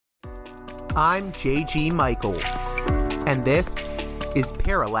I'm JG Michael, and this is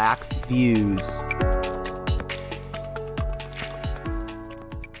Parallax Views.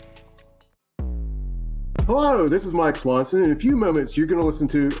 Hello, this is Mike Swanson. In a few moments, you're going to listen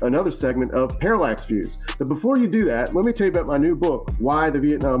to another segment of Parallax Views. But before you do that, let me tell you about my new book, Why the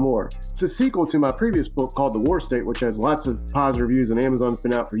Vietnam War. It's a sequel to my previous book called The War State, which has lots of positive reviews on Amazon. It's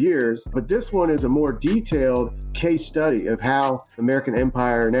been out for years. But this one is a more detailed case study of how American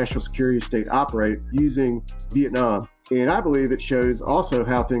empire and national security state operate using Vietnam. And I believe it shows also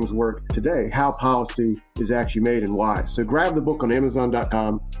how things work today, how policy is actually made and why. So grab the book on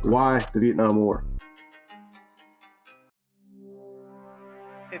Amazon.com, Why the Vietnam War.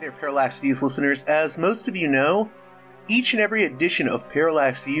 Hey there, Parallax Views listeners. As most of you know, each and every edition of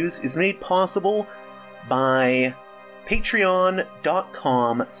Parallax Views is made possible by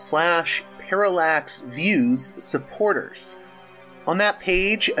patreon.com/parallaxviews supporters. On that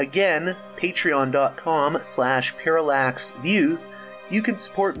page, again, patreon.com/parallaxviews, you can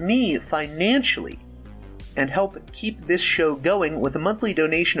support me financially and help keep this show going with a monthly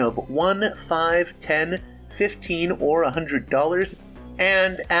donation of $1, $5, $10, $15, or $100.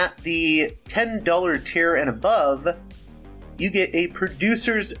 And at the $10 tier and above, you get a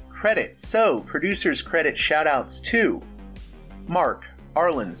producer's credit. So, producer's credit shoutouts to Mark,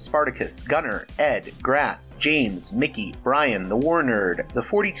 Arlen, Spartacus, Gunnar, Ed, Gratz, James, Mickey, Brian, The War Nerd, The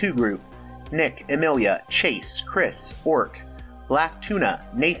 42 Group, Nick, Emilia, Chase, Chris, Orc, Black Tuna,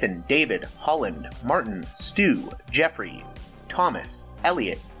 Nathan, David, Holland, Martin, Stu, Jeffrey, Thomas,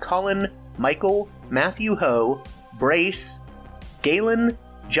 Elliot, Colin, Michael, Matthew Ho, Brace, Galen,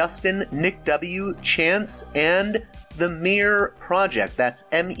 Justin, Nick W., Chance, and the Mere Project. That's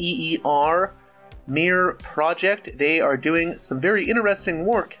MEER, Mere Project. They are doing some very interesting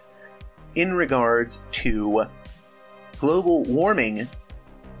work in regards to global warming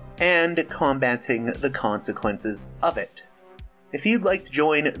and combating the consequences of it. If you'd like to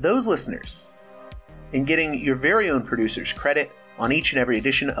join those listeners in getting your very own producer's credit on each and every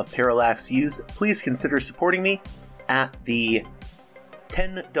edition of Parallax Views, please consider supporting me at the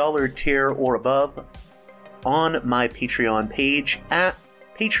 $10 tier or above on my Patreon page at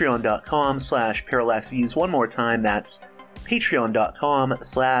patreon.com/parallaxviews. One more time, that's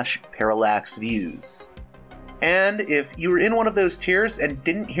patreon.com/parallaxviews. And if you were in one of those tiers and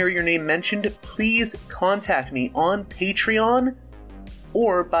didn't hear your name mentioned, please contact me on Patreon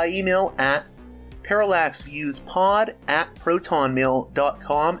or by email at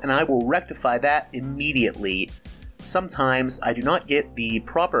parallaxviewspod@protonmail.com, and I will rectify that immediately. Sometimes I do not get the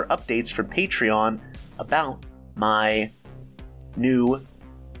proper updates from Patreon about my new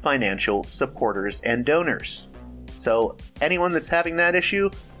financial supporters and donors. So anyone that's having that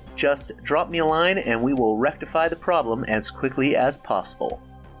issue, just drop me a line and we will rectify the problem as quickly as possible.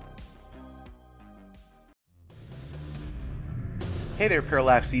 Hey there,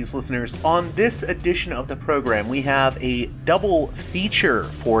 Parallax Views listeners. On this edition of the program, we have a double feature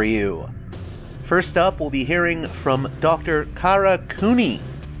for you. First up, we'll be hearing from Dr. Kara Cooney,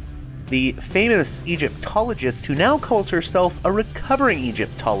 the famous Egyptologist who now calls herself a recovering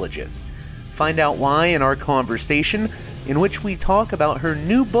Egyptologist. Find out why in our conversation, in which we talk about her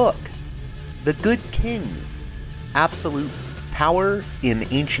new book, The Good Kings: Absolute Power in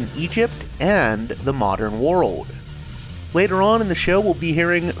Ancient Egypt and the Modern World. Later on in the show, we'll be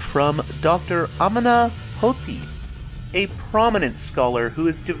hearing from Dr. Amina Hoti, a prominent scholar who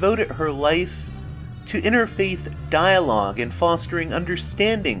has devoted her life to interfaith dialogue and fostering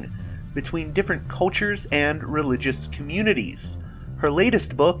understanding between different cultures and religious communities. Her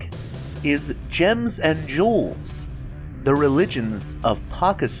latest book is Gems and Jewels: The Religions of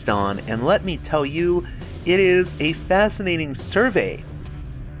Pakistan, and let me tell you, it is a fascinating survey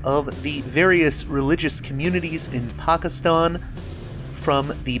of the various religious communities in Pakistan,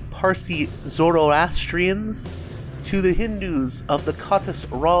 from the Parsi Zoroastrians to the Hindus of the Qatis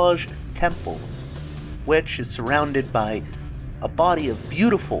Raj temples, which is surrounded by a body of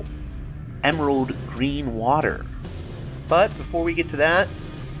beautiful emerald green water. But before we get to that,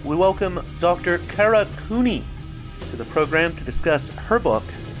 we welcome Dr. Kara Cooney to the program to discuss her book,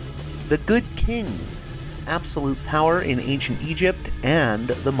 The Good Kings: Absolute Power in Ancient Egypt and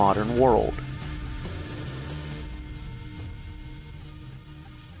the Modern World.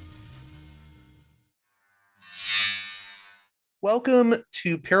 Welcome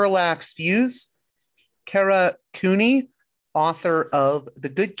to Parallax Views, Kara Cooney, author of The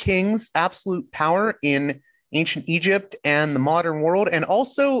Good Kings: Absolute Power in Ancient Egypt and the Modern World, and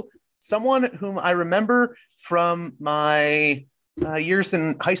also someone whom I remember from my years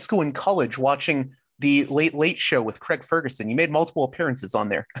in high school and college watching the Late Late Show with Craig Ferguson. You made multiple appearances on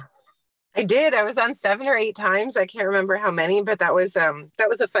there. I did. I was on 7 or 8 times. I can't remember how many, but that was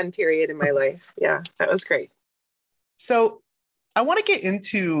a fun period in my life. Yeah, that was great. So I want to get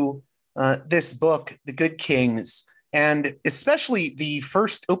into this book, The Good Kings, and especially the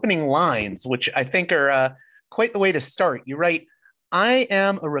first opening lines, which I think are quite the way to start. You write, I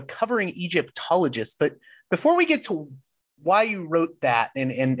am a recovering Egyptologist. But before we get to why you wrote that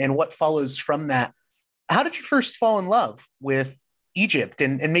and what follows from that, how did you first fall in love with Egypt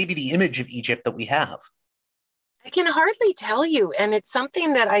and maybe the image of Egypt that we have? I can hardly tell you. And it's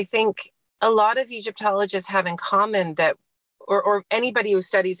something that I think a lot of Egyptologists have in common that, or anybody who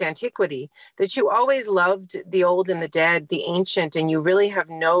studies antiquity, that you always loved the old and the dead, the ancient, and you really have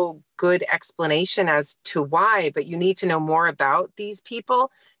no good explanation as to why, but you need to know more about these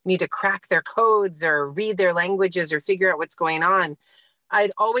people. You need to crack their codes or read their languages or figure out what's going on.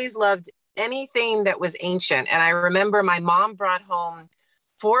 I'd always loved anything that was ancient. And I remember my mom brought home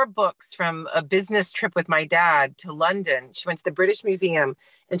 4 books from a business trip with my dad to London. She went to the British Museum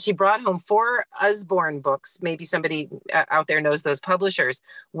and she brought home 4 Usborne books. Maybe somebody out there knows those publishers.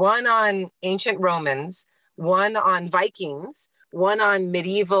 One on ancient Romans, one on Vikings, one on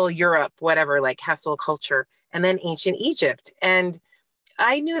medieval Europe, whatever, like Hessel culture, and then ancient Egypt. And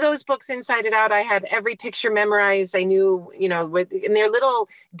I knew those books inside and out. I had every picture memorized. I knew, and they're little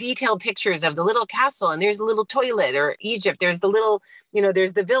detailed pictures of the little castle, and there's a little toilet, or Egypt. There's the little,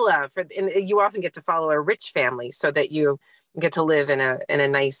 there's the villa and you often get to follow a rich family so that you get to live in a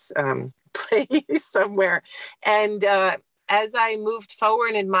nice place somewhere. And as I moved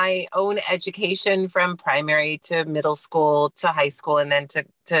forward in my own education from primary to middle school to high school and then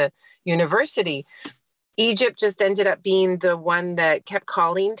to university, Egypt just ended up being the one that kept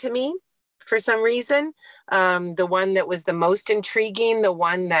calling to me for some reason. The one that was the most intriguing, the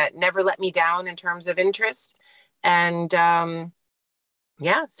one that never let me down in terms of interest. And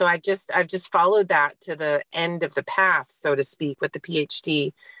yeah, so I've just followed that to the end of the path, so to speak, with the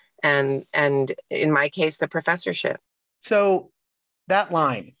PhD and in my case, the professorship. So that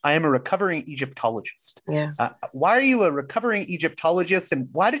line, I am a recovering Egyptologist. Yeah. Why are you a recovering Egyptologist, and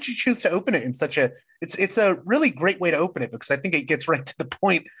why did you choose to open it in such a? It's a really great way to open it because I think it gets right to the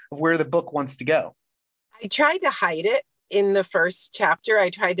point of where the book wants to go. I tried to hide it in the first chapter. I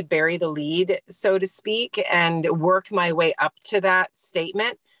tried to bury the lead, so to speak, and work my way up to that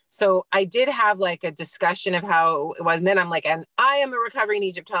statement. So I did have like a discussion of how it was, and then I'm like, and I am a recovering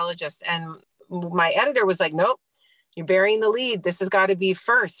Egyptologist, and my editor was like, nope. You're burying the lead. This has got to be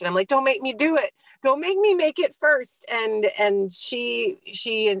first. And I'm like, don't make me do it. Don't make me make it first. And she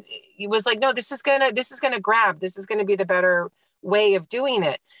was like, no, this is gonna grab. This is gonna be the better way of doing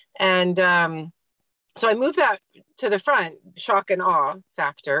it. And so I moved that to the front, shock and awe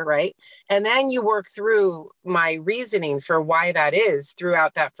factor, right? And then you work through my reasoning for why that is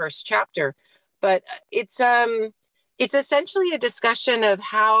throughout that first chapter. But it's essentially a discussion of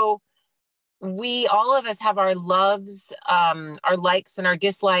how we, all of us, have our loves, our likes and our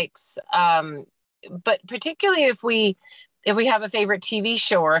dislikes. But particularly if we have a favorite TV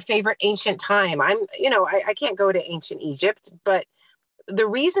show or a favorite ancient time, I can't go to ancient Egypt, but the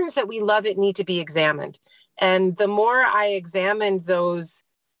reasons that we love it need to be examined. And the more I examined those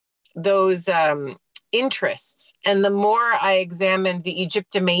interests, and the more I examined the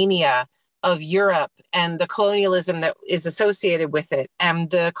Egyptomania of Europe and the colonialism that is associated with it,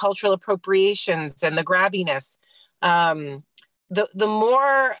 and the cultural appropriations and the grabbiness, the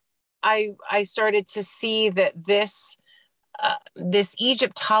more I started to see that this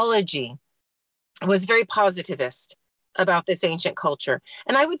Egyptology was very positivist about this ancient culture.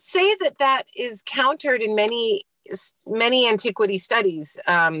 And I would say that is countered in many antiquity studies,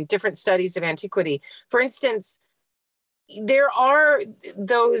 different studies of antiquity. For instance, there are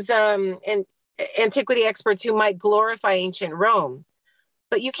those antiquity experts who might glorify ancient Rome,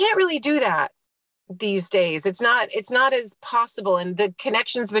 but you can't really do that these days. It's not as possible. And the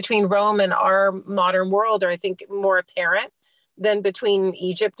connections between Rome and our modern world are, I think, more apparent than between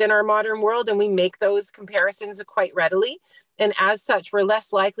Egypt and our modern world. And we make those comparisons quite readily. And as such, we're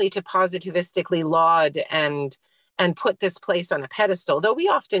less likely to positivistically laud and put this place on a pedestal, though we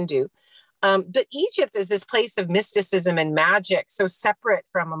often do. But Egypt is this place of mysticism and magic, so separate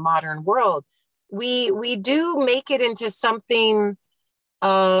from a modern world. We do make it into something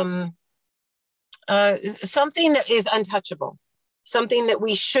something that is untouchable, something that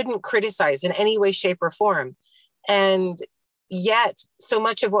we shouldn't criticize in any way, shape, or form. And yet, so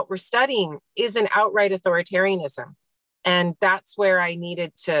much of what we're studying is an outright authoritarianism. And that's where I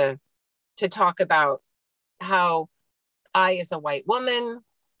needed to talk about how I, as a white woman,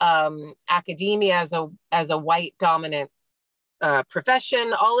 academia as a white dominant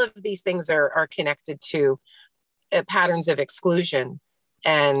profession. All of these things are connected to patterns of exclusion,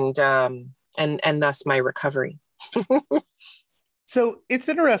 and thus my recovery. So it's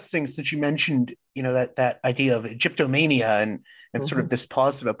interesting since you mentioned, that idea of Egyptomania and sort of this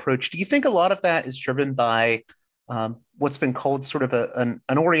positive approach. Do you think a lot of that is driven by what's been called sort of an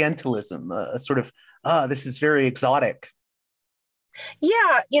Orientalism, a sort of, this is very exotic?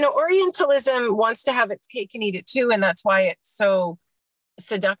 Yeah, Orientalism wants to have its cake and eat it too, and that's why it's so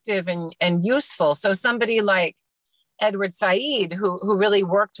seductive and useful. So somebody like Edward Said, who really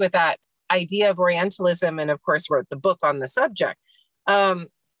worked with that idea of Orientalism and of course wrote the book on the subject,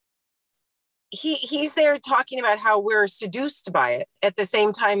 he's there talking about how we're seduced by it at the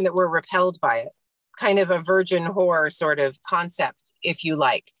same time that we're repelled by it, kind of a virgin whore sort of concept, if you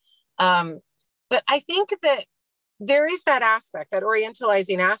like. But I think that there is that aspect, that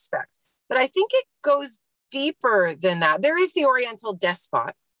Orientalizing aspect, but I think it goes deeper than that. There is the Oriental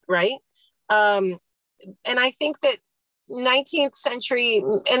despot, right? And I think that 19th century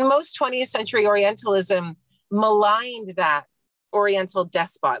and most 20th century Orientalism maligned that Oriental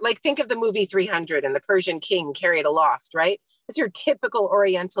despot. Like, think of the movie 300 and the Persian king carried aloft, right? It's your typical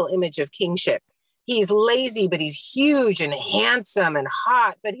Oriental image of kingship. He's lazy, but he's huge and handsome and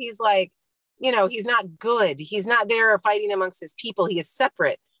hot, but he's like, he's not good. He's not there fighting amongst his people. He is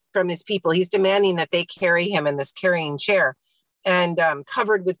separate from his people. He's demanding that they carry him in this carrying chair, and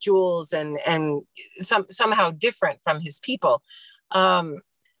covered with jewels and somehow different from his people.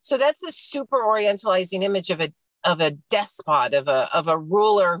 So that's a super Orientalizing image of a despot, of a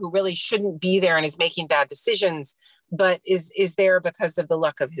ruler who really shouldn't be there and is making bad decisions, but is there because of the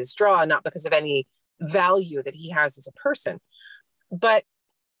luck of his draw, not because of any value that he has as a person. But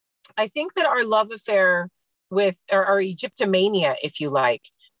I think that our love affair with our Egyptomania, if you like,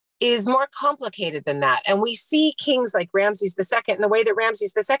 is more complicated than that. And we see kings like Ramses II in the way that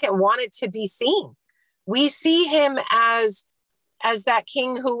Ramses II wanted to be seen. We see him as that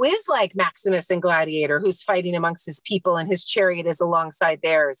king who is like Maximus in Gladiator, who's fighting amongst his people and his chariot is alongside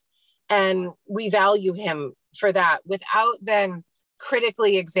theirs. And we value him for that without then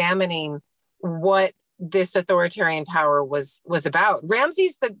critically examining what this authoritarian power was about.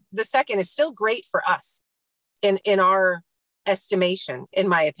 Ramses II is still great for us in our estimation, in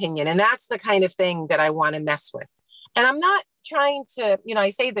my opinion. And that's the kind of thing that I want to mess with. And I'm not trying to, I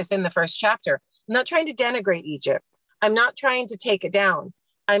say this in the first chapter, I'm not trying to denigrate Egypt. I'm not trying to take it down.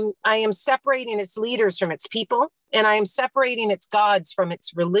 I am separating its leaders from its people, and I am separating its gods from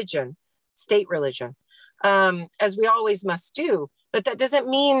its religion, state religion, as we always must do. But that doesn't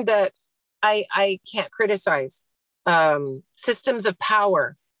mean that I can't criticize systems of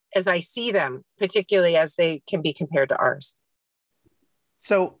power as I see them, particularly as they can be compared to ours.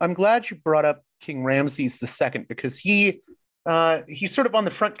 So I'm glad you brought up King Ramses II, because he's sort of on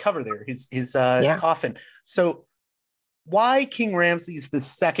the front cover there, his coffin. So why King Ramses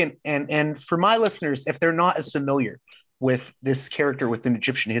II? And for my listeners, if they're not as familiar with this character within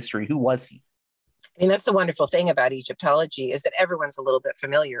Egyptian history, who was he? I mean, that's the wonderful thing about Egyptology, is that everyone's a little bit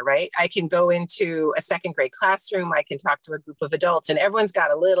familiar, right? I can go into a second grade classroom, I can talk to a group of adults, and everyone's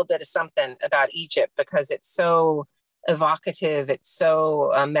got a little bit of something about Egypt because it's so evocative, it's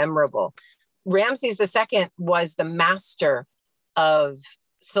so memorable. Ramses II was the master of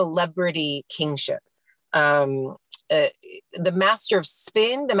celebrity kingship, the master of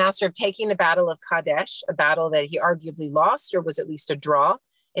spin, the master of taking the Battle of Kadesh, a battle that he arguably lost, or was at least a draw,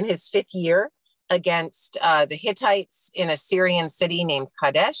 in his 5th year against the Hittites in a Syrian city named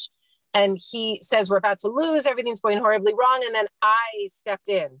Kadesh. And he says, we're about to lose, everything's going horribly wrong. And then I stepped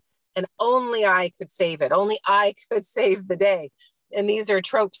in, and only I could save it. Only I could save the day. And these are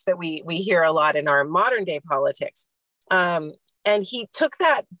tropes that we hear a lot in our modern day politics. And he took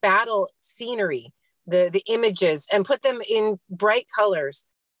that battle scenery, the images, and put them in bright colors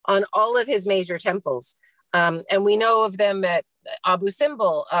on all of his major temples. And we know of them at Abu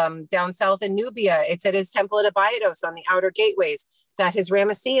Simbel, down south in Nubia. It's at his temple at Abydos on the outer gateways. It's at his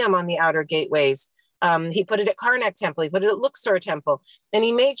Ramesseum on the outer gateways. He put it at Karnak Temple. He put it at Luxor Temple. And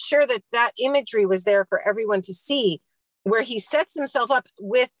he made sure that that imagery was there for everyone to see, where he sets himself up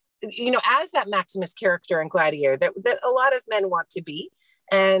with, as that Maximus character in Gladiator that a lot of men want to be,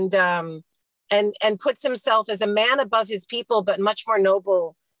 and puts himself as a man above his people, but much more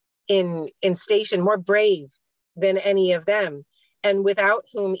noble in station, more brave than any of them, and without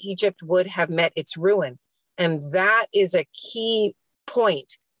whom Egypt would have met its ruin. And that is a key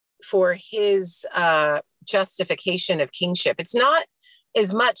point for his justification of kingship. It's not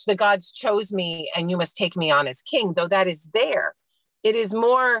as much the gods chose me and you must take me on as king, though that is there. It is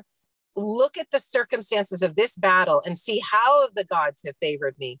more, look at the circumstances of this battle and see how the gods have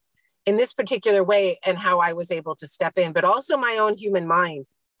favored me in this particular way and how I was able to step in, but also my own human mind.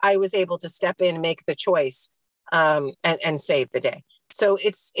 I was able to step in, make the choice, and save the day. So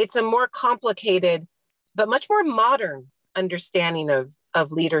it's a more complicated, but much more modern understanding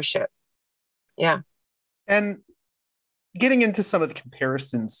of leadership. Yeah. And getting into some of the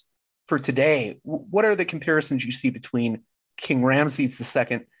comparisons for today, what are the comparisons you see between King Ramses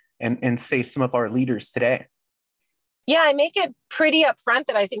II and say some of our leaders today? Yeah, I make it pretty upfront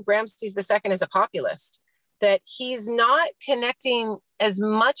that I think Ramses II is a populist, that he's not connecting as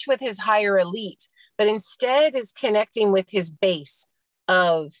much with his higher elite, but instead is connecting with his base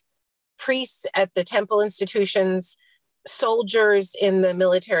of priests at the temple institutions, soldiers in the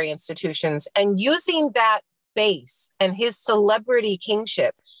military institutions, and using that base and his celebrity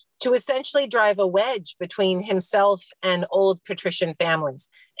kingship to essentially drive a wedge between himself and old patrician families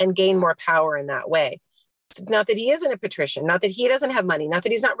and gain more power in that way. It's not that he isn't a patrician, not that he doesn't have money, not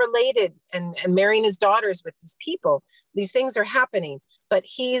that he's not related and marrying his daughters with these people. These things are happening, but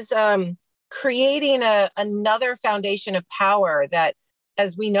he's creating another foundation of power that,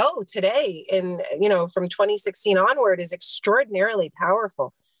 as we know today, from 2016 onward, is extraordinarily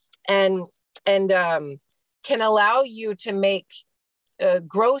powerful, and can allow you to make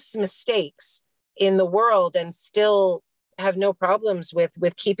gross mistakes in the world and still have no problems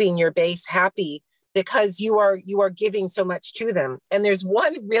with keeping your base happy, because you are giving so much to them. And there's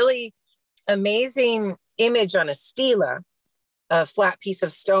one really amazing image on a stela, a flat piece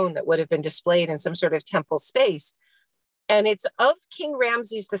of stone that would have been displayed in some sort of temple space. And it's of King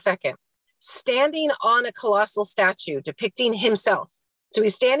Ramses II standing on a colossal statue depicting himself. So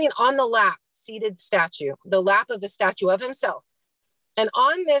he's standing on the lap, seated statue, the lap of a statue of himself. And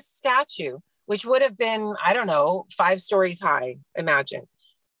on this statue, which would have been, 5 stories high, imagine,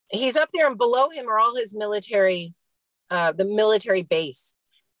 he's up there, and below him are all his military, the military base.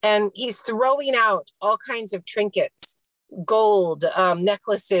 And he's throwing out all kinds of trinkets, gold,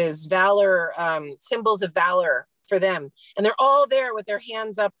 necklaces, valor, symbols of valor for them. And they're all there with their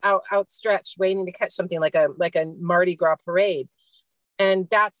hands outstretched, waiting to catch something like a Mardi Gras parade. And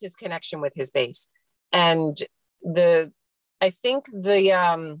that's his connection with his base. And I think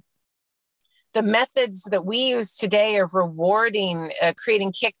the methods that we use today of rewarding,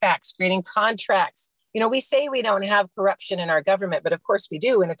 creating kickbacks, creating contracts. We say we don't have corruption in our government, but of course we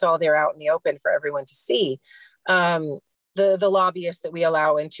do. And it's all there out in the open for everyone to see. The lobbyists that we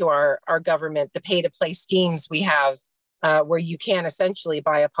allow into our government, the pay to play schemes we have, where you can essentially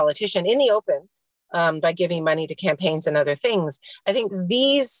buy a politician in the open by giving money to campaigns and other things. I think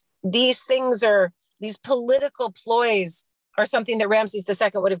these things these political ploys are something that Ramses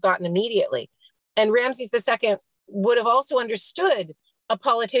II would have gotten immediately. And Ramses II would have also understood a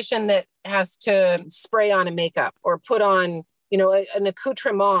politician that has to spray on a makeup or put on, an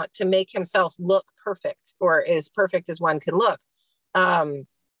accoutrement to make himself look perfect, or as perfect as one can look. And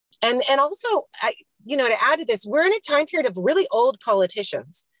also, to add to this, we're in a time period of really old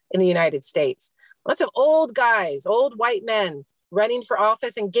politicians in the United States. Lots of old guys, old white men running for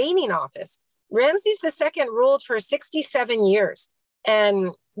office and gaining office. Ramses II ruled for 67 years.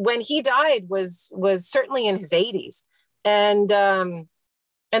 And when he died was certainly in his 80s. And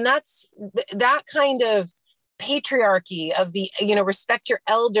that's that kind of patriarchy of the, respect your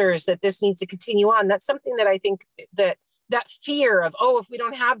elders, that this needs to continue on. That's something that I think that fear of, if we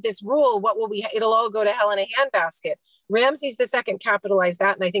don't have this rule, what will it'll all go to hell in a handbasket. Ramses II capitalized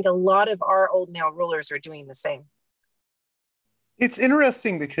that. And I think a lot of our old male rulers are doing the same. It's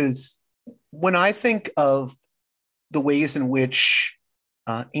interesting because when I think of the ways in which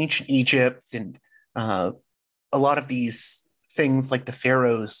ancient Egypt and a lot of these things like the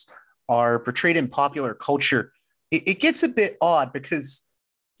pharaohs are portrayed in popular culture, it gets a bit odd because,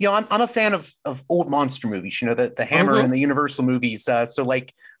 I'm a fan of old monster movies, the Hammer and the Universal movies. So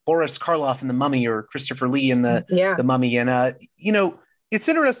like Boris Karloff in The Mummy, or Christopher Lee in the Mummy. And, it's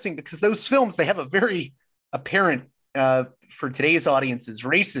interesting because those films, they have a very apparent, for today's audiences,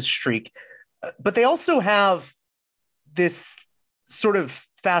 racist streak, but they also have this sort of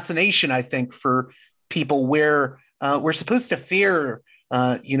fascination, I think, for people where we're supposed to fear,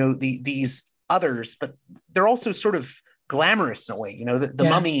 these others, but they're also sort of glamorous in a way. The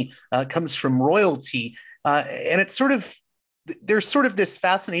Mummy comes from royalty, and it's there's sort of this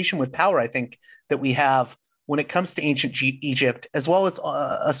fascination with power, I think, that we have when it comes to ancient Egypt, as well as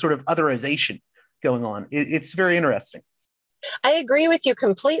a sort of otherization going on. It's very interesting. I agree with you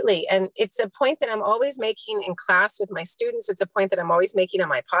completely. And it's a point that I'm always making in class with my students. It's a point that I'm always making on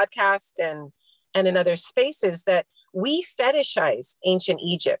my podcast and in other spaces, that we fetishize ancient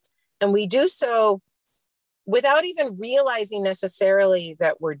Egypt. And we do so without even realizing necessarily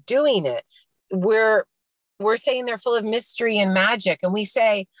that we're doing it. We're saying they're full of mystery and magic. And we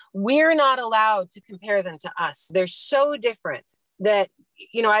say, we're not allowed to compare them to us. They're so different that,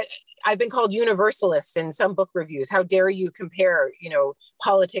 I've been called universalist in some book reviews. How dare you compare,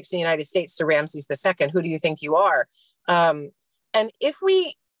 politics in the United States to Ramses II? Who do you think you are? And if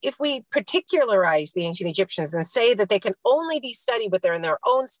we particularize the ancient Egyptians and say that they can only be studied within their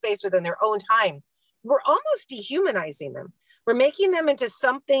own space, within their own time, we're almost dehumanizing them. We're making them into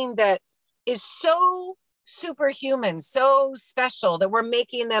something that is so superhuman, so special, that we're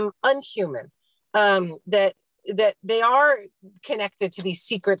making them unhuman, that they are connected to these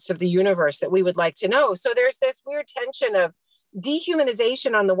secrets of the universe that we would like to know. So there's this weird tension of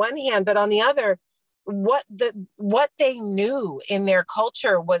dehumanization on the one hand, but on the other, what they knew in their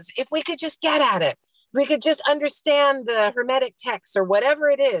culture was, if we could just get at it, we could just understand the Hermetic texts or whatever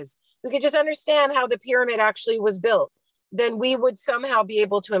it is, we could just understand how the pyramid actually was built, then we would somehow be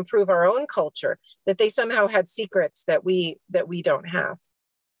able to improve our own culture, that they somehow had secrets that we don't have.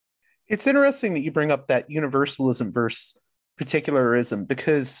 It's interesting that you bring up that universalism versus particularism,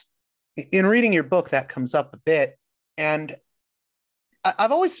 because in reading your book, that comes up a bit. And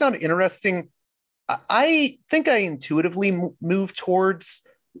I've always found it interesting. I think I intuitively move towards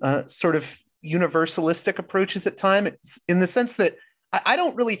sort of universalistic approaches at times, in the sense that I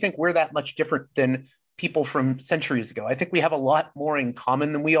don't really think we're that much different than people from centuries ago. I think we have a lot more in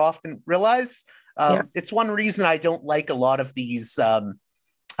common than we often realize. It's one reason I don't like a lot of these.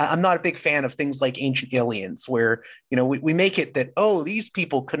 I'm not a big fan of things like Ancient Aliens, where, we make it that, oh, these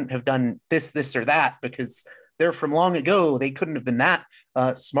people couldn't have done this, or that because they're from long ago. They couldn't have been that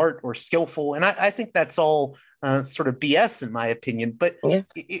smart or skillful. And I think that's all sort of BS in my opinion. But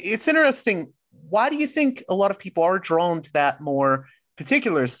it's interesting. Why do you think a lot of people are drawn to that more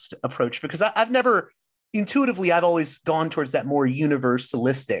particularist approach? Because I've always gone towards that more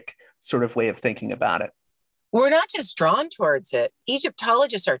universalistic sort of way of thinking about it. We're not just drawn towards it.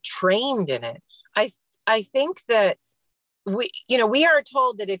 Egyptologists are trained in it. I think that we are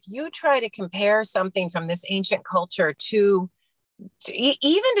told that if you try to compare something from this ancient culture to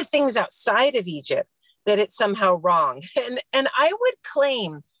even to things outside of Egypt, that it's somehow wrong. And I would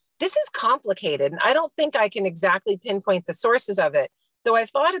claim this is complicated, and I don't think I can exactly pinpoint the sources of it, though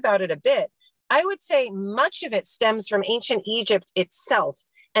I've thought about it a bit. I would say much of it stems from ancient Egypt itself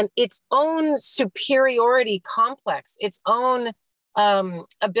and its own superiority complex, its own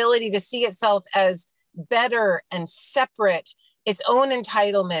ability to see itself as better and separate, its own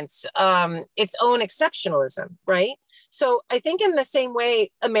entitlements, its own exceptionalism, right? So I think in the same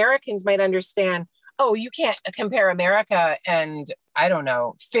way, Americans might understand, oh, you can't compare America and, I don't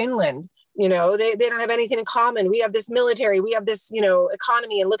know, Finland. They don't have anything in common. We have this military, we have this,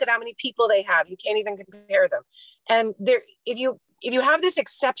 economy, and look at how many people they have. You can't even compare them. And if you have this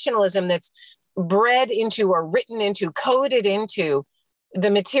exceptionalism that's bred into or written into, coded into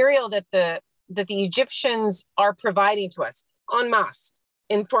the material that the Egyptians are providing to us en masse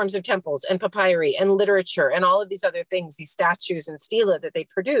in forms of temples and papyri and literature and all of these other things, these statues and stela that they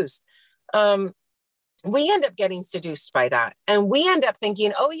produce, we end up getting seduced by that. And we end up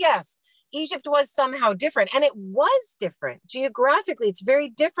thinking, oh yes, Egypt was somehow different. And it was different. Geographically, it's very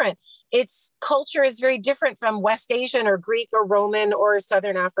different. Its culture is very different from West Asian or Greek or Roman or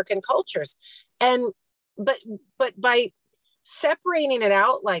Southern African cultures. But by separating it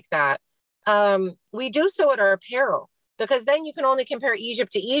out like that, we do so at our peril, because then you can only compare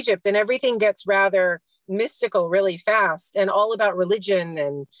Egypt to Egypt and everything gets rather mystical really fast and all about religion.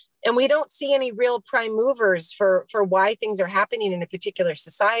 And we don't see any real prime movers for why things are happening in a particular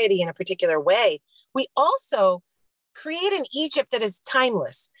society in a particular way. We also create an Egypt that is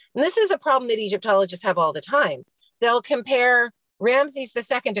timeless. And this is a problem that Egyptologists have all the time. They'll compare Ramses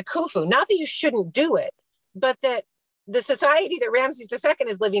II to Khufu. Not that you shouldn't do it, but that the society that Ramses II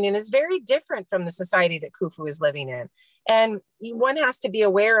is living in is very different from the society that Khufu is living in. And one has to be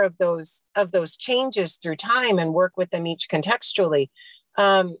aware of those changes through time and work with them each contextually.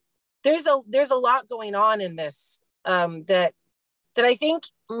 There's a lot going on in this that I think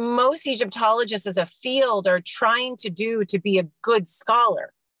most Egyptologists as a field are trying to do to be a good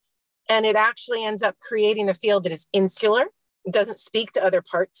scholar. And it actually ends up creating a field that is insular. It doesn't speak to other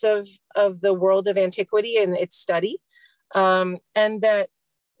parts of the world of antiquity and its study. And that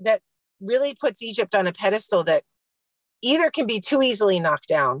really puts Egypt on a pedestal that either can be too easily knocked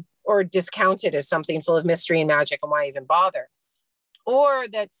down or discounted as something full of mystery and magic, and why even bother? Or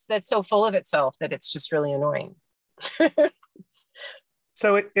that's so full of itself that it's just really annoying.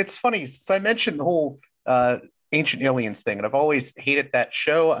 So it's funny, since I mentioned the whole Ancient Aliens thing, and I've always hated that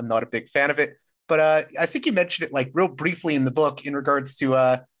show. I'm not a big fan of it, but I think you mentioned it like real briefly in the book in regards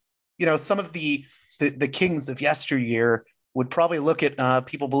to some of the kings of yesteryear would probably look at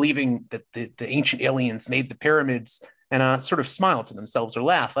people believing that the ancient aliens made the pyramids and sort of smile to themselves or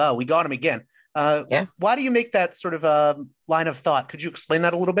laugh. Oh, we got him again. Yeah. Why do you make that sort of line of thought? Could you explain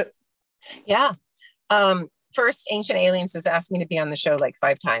that a little bit? Yeah. First, Ancient Aliens has asked me to be on the show like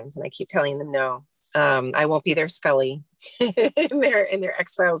 5 times, and I keep telling them no. I won't be their Scully in their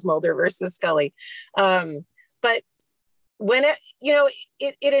X-Files Mulder versus Scully. But when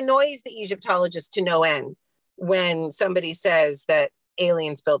it annoys the Egyptologists to no end when somebody says that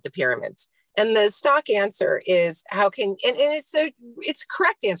aliens built the pyramids. And the stock answer is and it's a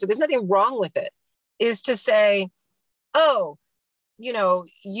correct answer. There's nothing wrong with it, is to say, oh,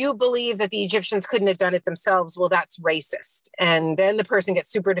 you believe that the Egyptians couldn't have done it themselves. Well, that's racist. And then the person gets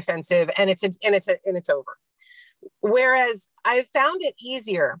super defensive and it's over. Whereas I've found it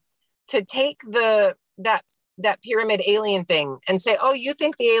easier to take that pyramid alien thing and say, oh, you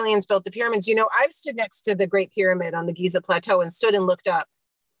think the aliens built the pyramids? I've stood next to the Great Pyramid on the Giza Plateau and stood and looked up,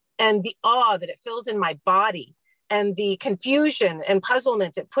 and the awe that it fills in my body and the confusion and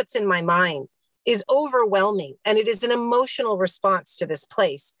puzzlement it puts in my mind is overwhelming. And it is an emotional response to this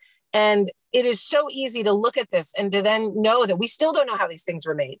place. And it is so easy to look at this and to then know that we still don't know how these things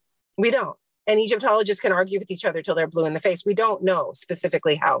were made. We don't. And Egyptologists can argue with each other till they're blue in the face. We don't know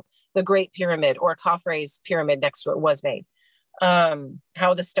specifically how the Great Pyramid or Khafre's pyramid next to it was made,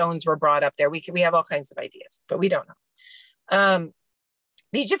 how the stones were brought up there. We have all kinds of ideas, but we don't know.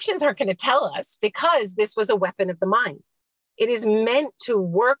 The Egyptians aren't going to tell us because this was a weapon of the mind. It is meant to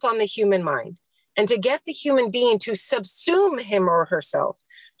work on the human mind and to get the human being to subsume him or herself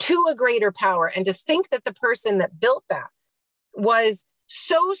to a greater power, and to think that the person that built that was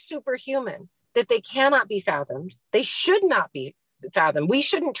so superhuman that they cannot be fathomed. They should not be fathomed. We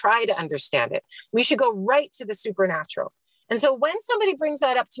shouldn't try to understand it. We should go right to the supernatural. And so when somebody brings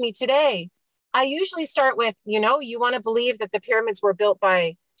that up to me today, I usually start with, you want to believe that the pyramids were built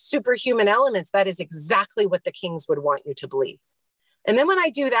by superhuman elements. That is exactly what the kings would want you to believe. And then when I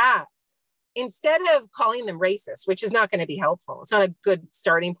do that, instead of calling them racist, which is not going to be helpful, it's not a good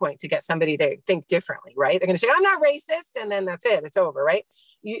starting point to get somebody to think differently, right? They're going to say, I'm not racist. And then that's it. It's over, right?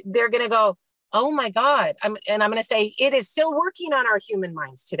 They're going to go, oh my God. I'm going to say, it is still working on our human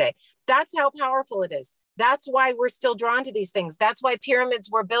minds today. That's how powerful it is. That's why we're still drawn to these things. That's why pyramids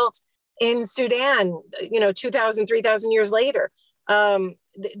were built in Sudan, 2,000, 3,000 years later.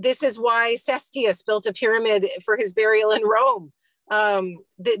 This is why Cestius built a pyramid for his burial in Rome.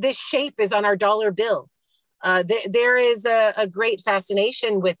 This shape is on our dollar bill. There is a great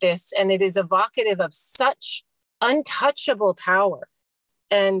fascination with this, and it is evocative of such untouchable power.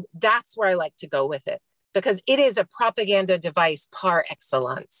 And that's where I like to go with it, because it is a propaganda device par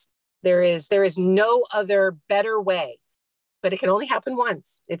excellence. There is no other better way, but it can only happen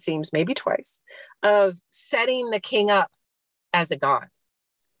once, it seems, maybe twice, of setting the king up as a god.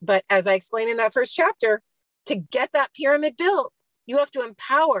 But as I explained in that first chapter, to get that pyramid built, you have to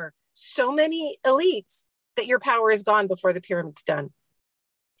empower so many elites that your power is gone before the pyramid's done,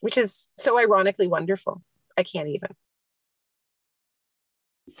 which is so ironically wonderful. I can't even.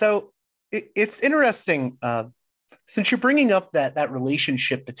 So it's interesting, since you're bringing up that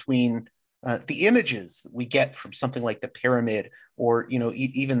relationship between the images that we get from something like the pyramid, or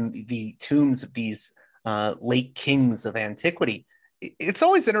even the tombs of these late kings of antiquity. It's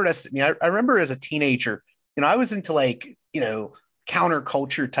always interested me. I remember as a teenager, I was into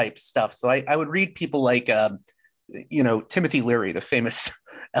counterculture type stuff. So I would read people like Timothy Leary, the famous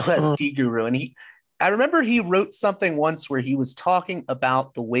LSD guru, and I remember he wrote something once where he was talking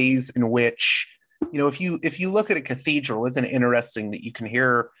about the ways in which, if you look at a cathedral, isn't it interesting that you can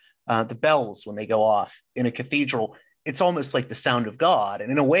hear the bells when they go off in a cathedral? It's almost like the sound of God.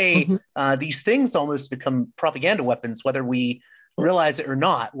 And in a way, these things almost become propaganda weapons, whether we realize it or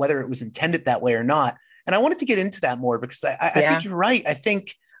not, whether it was intended that way or not. And I wanted to get into that more because I think you're right. I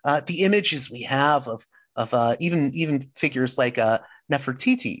think the images we have of even figures like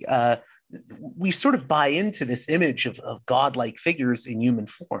Nefertiti, we sort of buy into this image of godlike figures in human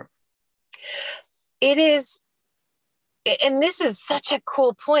form. It is, and this is such a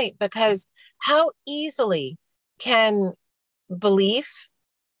cool point, because how easily can belief,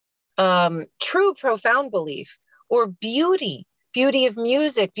 true profound belief, or beauty of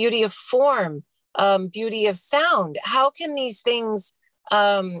music, beauty of form, beauty of sound, how can these things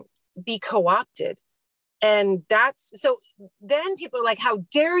be co-opted? And so then people are like, how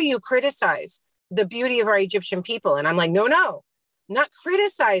dare you criticize the beauty of our Egyptian people? And I'm like, no, not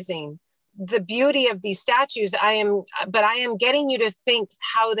criticizing, the beauty of these statues, I am getting you to think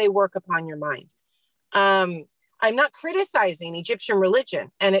how they work upon your mind. I'm not criticizing Egyptian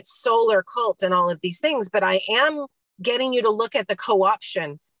religion and its solar cult and all of these things, but I am getting you to look at the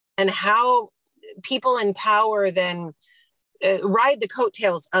co-option and how people in power then ride the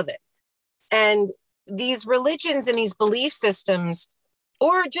coattails of it. And these religions and these belief systems,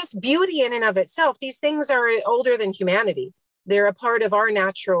 or just beauty in and of itself, these things are older than humanity. They're a part of our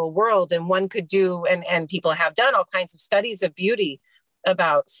natural world. And one could do, and people have done all kinds of studies of beauty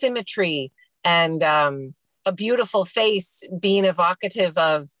about symmetry and a beautiful face being evocative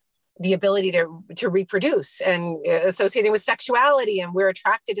of the ability to reproduce and associated with sexuality. And we're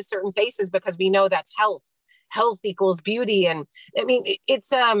attracted to certain faces because we know that's health. Health equals beauty. And I mean,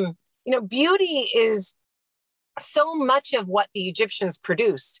 it's, beauty is so much of what the Egyptians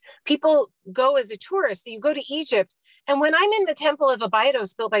produced. People go as a tourist, you go to Egypt. And when I'm in the Temple of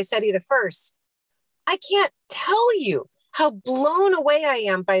Abydos built by Seti I, I can't tell you how blown away I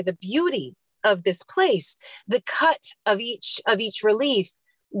am by the beauty of this place, the cut of each relief,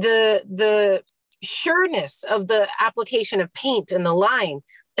 the sureness of the application of paint and the line.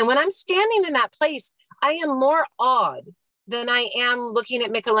 And when I'm standing in that place, I am more awed than I am looking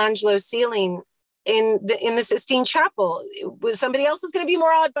at Michelangelo's ceiling in the Sistine Chapel. Somebody else is going to be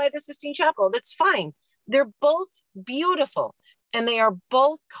more awed by the Sistine Chapel. That's fine. They're both beautiful, and they are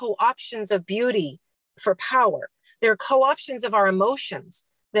both co-options of beauty for power. They're co-options of our emotions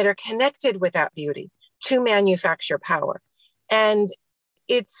that are connected with that beauty to manufacture power. And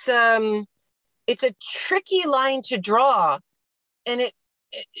it's a tricky line to draw. And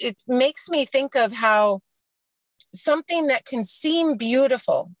it makes me think of how something that can seem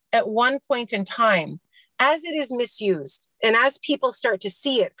beautiful at one point in time, as it is misused, and as people start to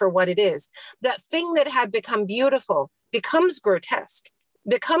see it for what it is, that thing that had become beautiful becomes grotesque,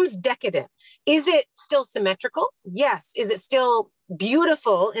 becomes decadent. Is it still symmetrical? Yes. Is it still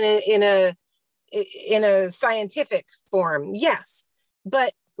beautiful in a scientific form? Yes.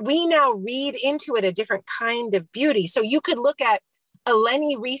 But we now read into it a different kind of beauty. So you could look at a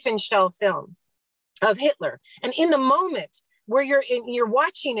Leni Riefenstahl film of Hitler, and in the moment where you're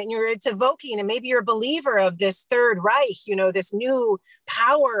watching it and it's evoking, and maybe you're a believer of this Third Reich, this new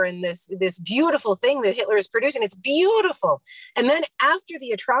power and this beautiful thing that Hitler is producing. It's beautiful. And then after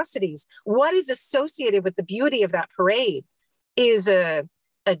the atrocities, what is associated with the beauty of that parade is a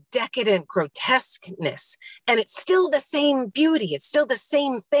decadent grotesqueness. And it's still the same beauty. It's still the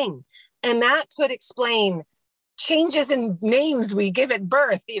same thing. And that could explain changes in names we give at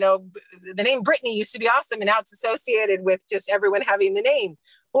birth. The name Brittany used to be awesome, and now it's associated with just everyone having the name.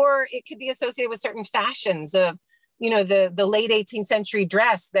 Or it could be associated with certain fashions of, the late 18th century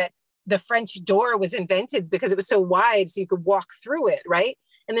dress, that the French door was invented because it was so wide so you could walk through it, right?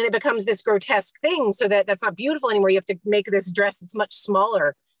 And then it becomes this grotesque thing, so that's not beautiful anymore. You have to make this dress that's much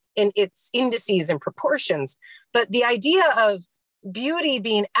smaller in its indices and proportions. But the idea of beauty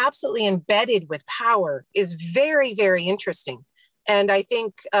being absolutely embedded with power is very, very interesting. And I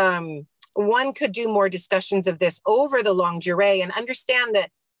think one could do more discussions of this over the longue durée and understand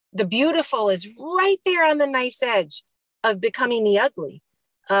that the beautiful is right there on the knife's edge of becoming the ugly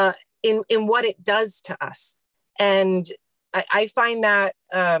in what it does to us. And I find that,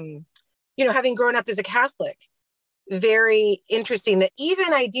 having grown up as a Catholic, very interesting that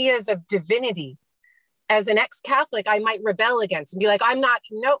even ideas of divinity, as an ex-Catholic, I might rebel against and be like,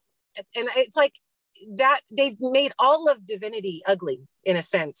 no. And it's like that they've made all of divinity ugly in a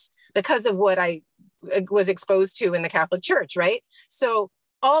sense because of what I was exposed to in the Catholic Church, right? So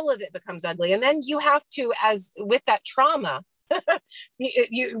all of it becomes ugly. And then you have to, as with that trauma,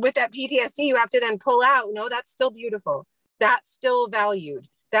 with that PTSD, you have to then pull out, no, that's still beautiful. That's still valued.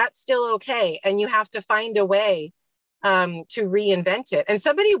 That's still okay. And you have to find a way to reinvent it. And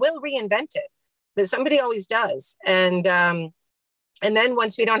somebody will reinvent it. But somebody always does. And then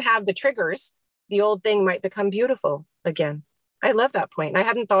once we don't have the triggers, the old thing might become beautiful again. I love that point. I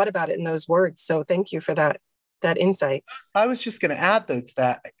hadn't thought about it in those words. So thank you for that insight. I was just going to add, though, to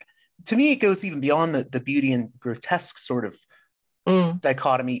that. To me, it goes even beyond the beauty and grotesque sort of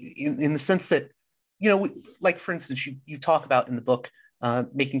dichotomy in the sense that, like, for instance, you talk about in the book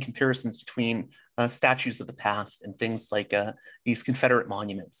making comparisons between statues of the past and things like these Confederate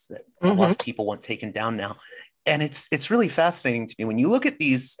monuments that a lot of people want taken down now. And it's really fascinating to me. When you look at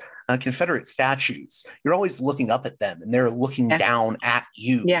these Confederate statues, you're always looking up at them and they're looking down at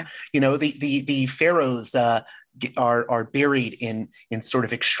you. Yeah. The pharaohs are buried in sort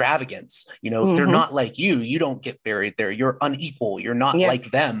of extravagance. They're not like you. You don't get buried there. You're unequal. You're not like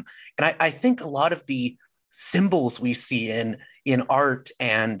them. And I think a lot of the symbols we see in art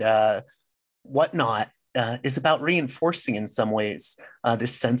and whatnot is about reinforcing in some ways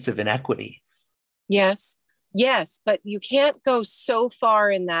this sense of inequity. Yes. Yes. But you can't go so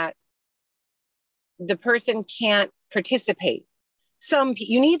far in that the person can't participate.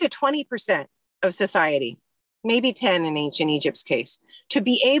 You need the 20% of society, maybe 10 in ancient Egypt's case, to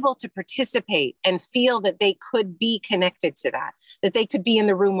be able to participate and feel that they could be connected to that they could be in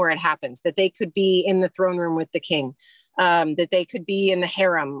the room where it happens, that they could be in the throne room with the king, that they could be in the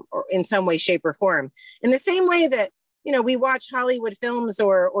harem or in some way, shape, or form. In the same way that, we watch Hollywood films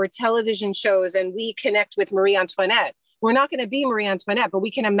or television shows and we connect with Marie Antoinette. We're not going to be Marie Antoinette, but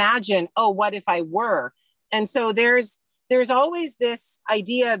we can imagine, oh, what if I were? And so there's always this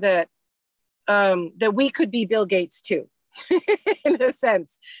idea that that we could be Bill Gates too, in a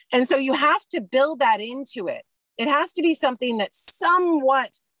sense. And so you have to build that into it. It has to be something that's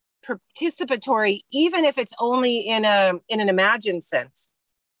somewhat participatory, even if it's only in an imagined sense,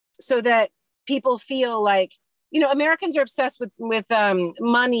 so that people feel like, Americans are obsessed with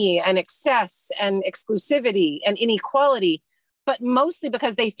money and excess and exclusivity and inequality, but mostly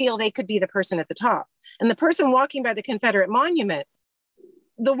because they feel they could be the person at the top. And the person walking by the Confederate monument,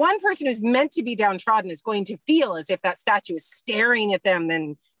 the one person who's meant to be downtrodden is going to feel as if that statue is staring at them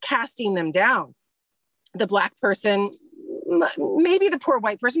and casting them down. The Black person, maybe the poor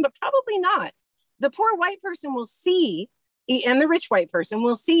white person, but probably not. The poor white person will see, and the rich white person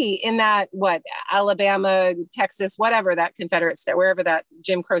will see in that, Alabama, Texas, whatever that Confederate state, wherever that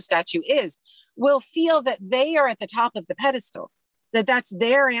Jim Crow statue is, will feel that they are at the top of the pedestal, that that's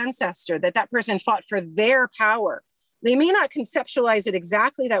their ancestor, that person fought for their power. They may not conceptualize it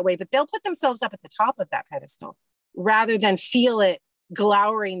exactly that way, but they'll put themselves up at the top of that pedestal rather than feel it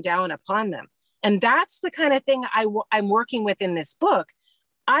glowering down upon them. And that's the kind of thing I'm working with in this book.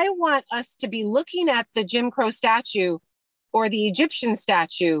 I want us to be looking at the Jim Crow statue or the Egyptian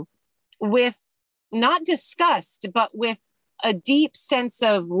statue with not disgust, but with a deep sense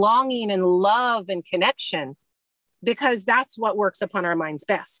of longing and love and connection, because that's what works upon our minds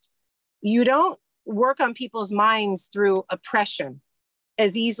best. You don't work on people's minds through oppression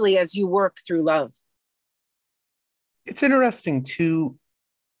as easily as you work through love. It's interesting too.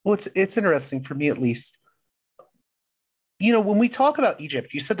 Well, it's interesting for me, at least. When we talk about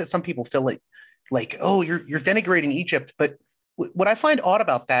Egypt, you said that some people feel like, oh, you're denigrating Egypt. But what I find odd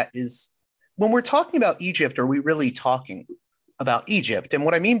about that is when we're talking about Egypt, are we really talking about Egypt? And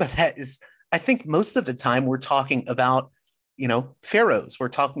what I mean by that is, I think most of the time we're talking about, pharaohs. We're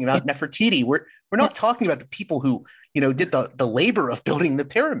talking about Nefertiti. We're not talking about the people who, did the labor of building the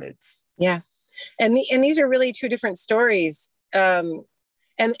pyramids. Yeah. And these are really two different stories. And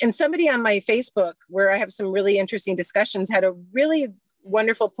somebody on my Facebook, where I have some really interesting discussions, had a really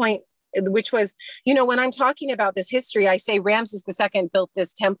wonderful point, which was, when I'm talking about this history, I say Ramses II built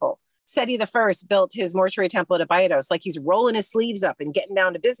this temple. Seti I built his mortuary temple at Abydos, like he's rolling his sleeves up and getting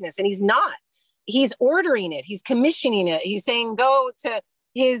down to business. And he's not. He's ordering it. He's commissioning it. He's saying, go to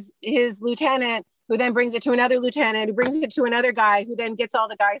his lieutenant, who then brings it to another lieutenant, who brings it to another guy, who then gets all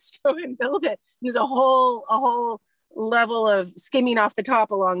the guys to go and build it. There's a whole level of skimming off the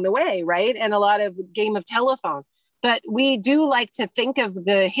top along the way, right? And a lot of game of telephone. But we do like to think of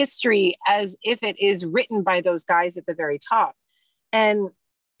the history as if it is written by those guys at the very top. And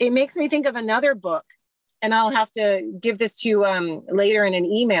it makes me think of another book, and I'll have to give this to you later in an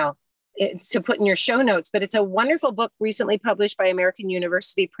email to put in your show notes, but it's a wonderful book recently published by American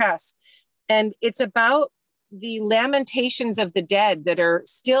University Press. And it's about the lamentations of the dead that are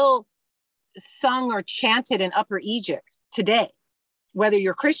still sung or chanted in Upper Egypt today. Whether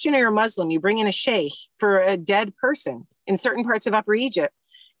you're Christian or you're Muslim, you bring in a sheikh for a dead person in certain parts of Upper Egypt.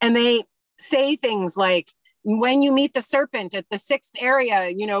 And they say things like, when you meet the serpent at the 6th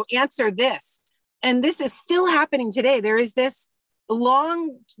area, answer this. And this is still happening today. There is this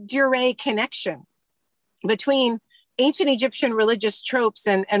long durée connection between ancient Egyptian religious tropes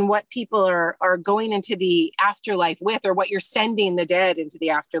and what people are going into the afterlife with, or what you're sending the dead into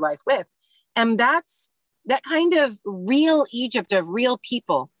the afterlife with. And that kind of real Egypt of real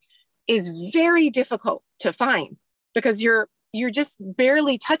people is very difficult to find, because you're just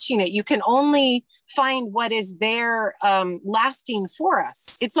barely touching it. You can only find what is there lasting for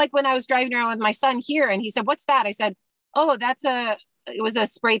us. It's like when I was driving around with my son here and he said, "What's that?" I said, "Oh, it was a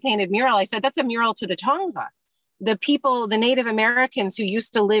spray painted mural." I said, "That's a mural to the Tongva, the people, the Native Americans who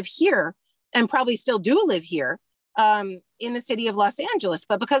used to live here and probably still do live here in the city of Los Angeles.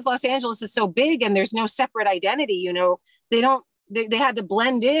 But because Los Angeles is so big and there's no separate identity, they had to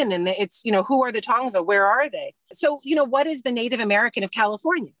blend in, and it's, who are the Tongva? Where are they? So, what is the Native American of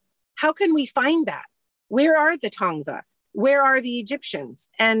California? How can we find that? Where are the Tongva? Where are the Egyptians?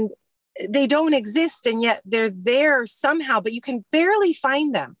 And they don't exist, and yet they're there somehow, but you can barely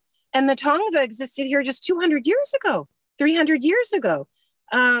find them. And the Tongva existed here just 200 years ago, 300 years ago.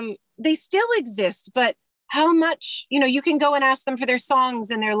 They still exist, but how much, you can go and ask them for their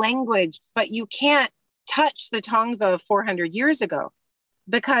songs and their language, but you can't touch the Tongva of 400 years ago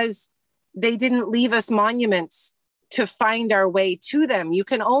because they didn't leave us monuments to find our way to them. You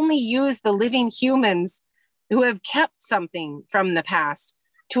can only use the living humans who have kept something from the past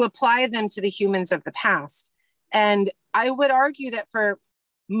to apply them to the humans of the past. And I would argue that for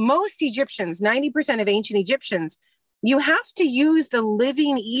most Egyptians, 90% of ancient Egyptians, you have to use the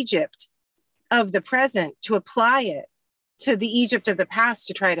living Egypt of the present to apply it to the Egypt of the past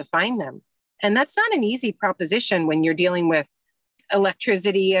to try to find them. And that's not an easy proposition when you're dealing with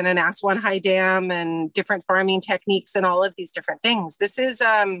electricity and an Aswan High Dam and different farming techniques and all of these different things. This is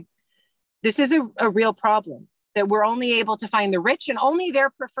a real problem, that we're only able to find the rich and only their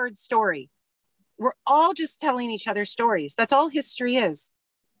preferred story. We're all just telling each other stories. That's all history is.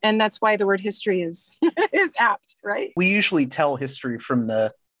 And that's why the word history is apt, right? We usually tell history from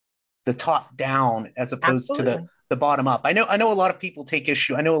the top down as opposed to the bottom up. I know a lot of people take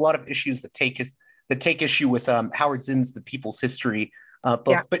issue. I know a lot of issues that take issue with Howard Zinn's The People's History book.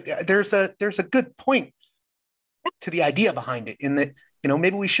 Yeah. But there's a good point to the idea behind it, in that,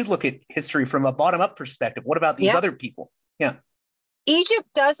 maybe we should look at history from a bottom up perspective. What about these other people? Yeah. Egypt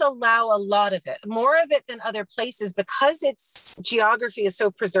does allow a lot of it, more of it than other places, because its geography is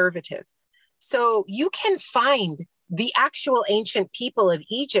so preservative. So you can find the actual ancient people of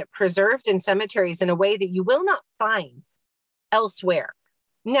Egypt preserved in cemeteries in a way that you will not find elsewhere.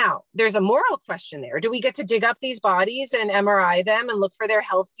 Now, there's a moral question there. Do we get to dig up these bodies and MRI them and look for their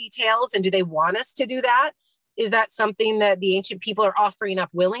health details? And do they want us to do that? Is that something that the ancient people are offering up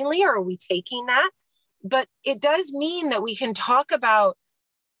willingly, or are we taking that? But it does mean that we can talk about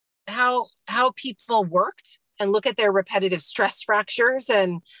how people worked and look at their repetitive stress fractures,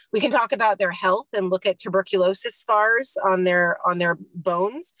 and we can talk about their health and look at tuberculosis scars on their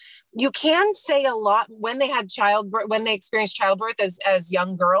bones. You can say a lot when they had childbirth, when they experienced childbirth as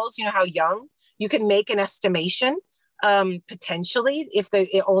young girls. How young you can make an estimation, potentially, if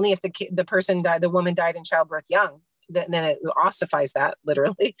the person died, the woman died in childbirth young, then it ossifies that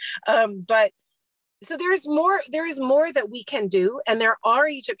literally. But so there is more that we can do. And there are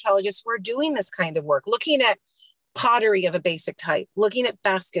Egyptologists who are doing this kind of work, looking at pottery of a basic type, looking at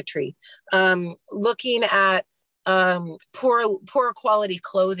basketry, looking at poor quality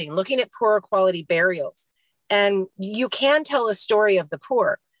clothing, looking at poorer quality burials. And you can tell a story of the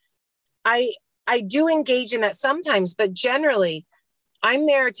poor. I do engage in that sometimes, but generally I'm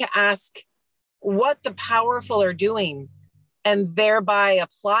there to ask what the powerful are doing and thereby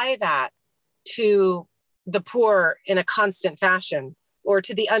apply that to the poor in a constant fashion, or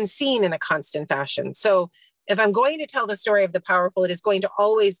to the unseen in a constant fashion. So if I'm going to tell the story of the powerful, it is going to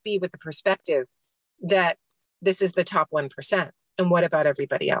always be with the perspective that this is the top 1%. And what about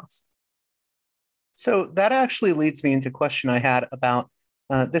everybody else? So that actually leads me into a question I had about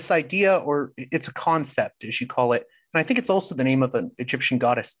this idea, or it's a concept, as you call it. And I think it's also the name of an Egyptian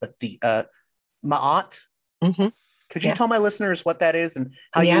goddess, but the Ma'at. Mm-hmm. Could you tell my listeners what that is and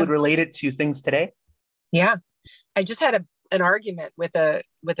how you would relate it to things today? Yeah. I just had an argument with a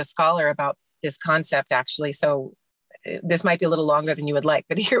scholar about this concept, actually. So this might be a little longer than you would like,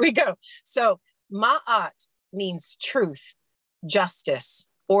 but here we go. So Ma'at means truth, justice,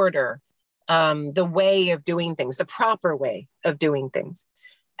 order, the way of doing things, the proper way of doing things,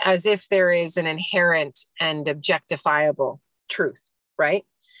 as if there is an inherent and objectifiable truth, right?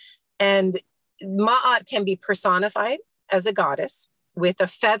 And Ma'at can be personified as a goddess with a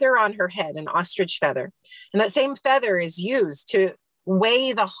feather on her head, an ostrich feather. And that same feather is used to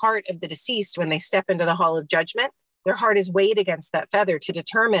weigh the heart of the deceased when they step into the hall of judgment. Their heart is weighed against that feather to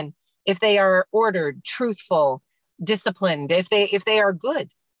determine if they are ordered, truthful, disciplined, if they are good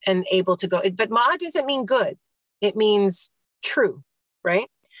and able to go. But Ma'at doesn't mean good. It means true, right?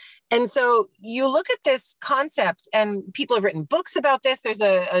 And so you look at this concept, and people have written books about this. There's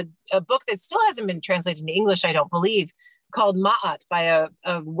a book that still hasn't been translated into English, I don't believe, called Ma'at by a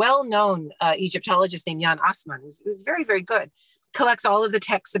well-known Egyptologist named Jan Assmann. It was very, very good. Collects all of the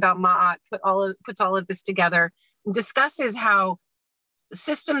texts about Ma'at, puts all of this together, and discusses how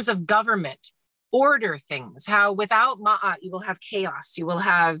systems of government order things, how without Ma'at, you will have chaos, you will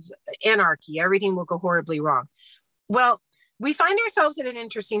have anarchy, everything will go horribly wrong. Well, we find ourselves at an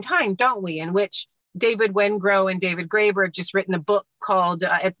interesting time, don't we, in which David Wengrow and David Graeber have just written a book called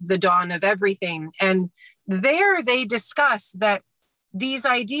At the Dawn of Everything. And there they discuss that these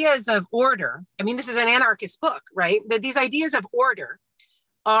ideas of order, I mean, this is an anarchist book, right? That these ideas of order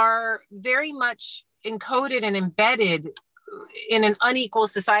are very much encoded and embedded in an unequal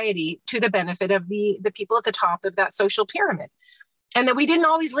society to the benefit of the people at the top of that social pyramid. And that we didn't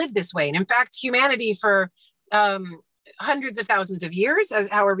always live this way. And in fact, humanity for hundreds of thousands of years, as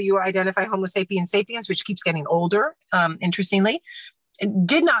however you identify Homo sapiens sapiens, which keeps getting older, interestingly,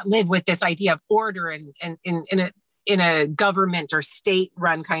 did not live with this idea of order and in a government or state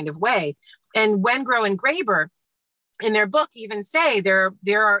run kind of way. And Wengrow and Graeber in their book even say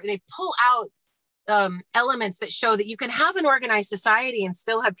they pull out elements that show that you can have an organized society and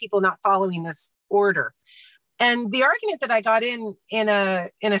still have people not following this order. And the argument that I got in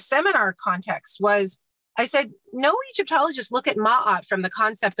a seminar context was, I said, no Egyptologists look at Ma'at from the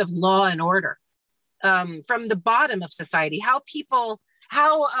concept of law and order, from the bottom of society, how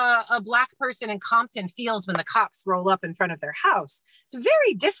a Black person in Compton feels when the cops roll up in front of their house. It's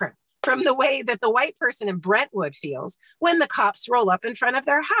very different from the way that the white person in Brentwood feels when the cops roll up in front of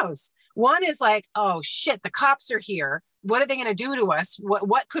their house. One is like, oh shit, the cops are here. What are they going to do to us?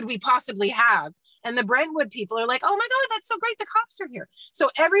 What could we possibly have? And the Brentwood people are like, oh my God, that's so great. The cops are here. So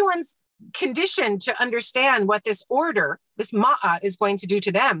everyone's conditioned to understand what this order, this Ma'at, is going to do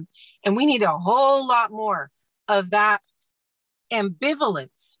to them. And we need a whole lot more of that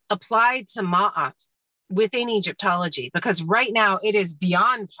ambivalence applied to Ma'at within Egyptology, because right now it is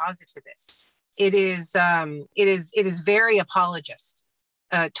beyond positivist. It is very apologist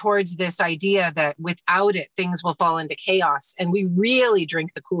towards this idea that without it, things will fall into chaos. And we really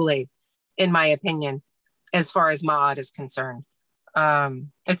drink the Kool-Aid, in my opinion, as far as Ma'at is concerned.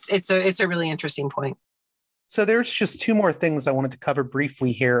 It's a really interesting point. So there's just two more things I wanted to cover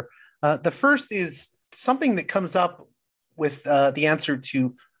briefly here. The first is something that comes up with the answer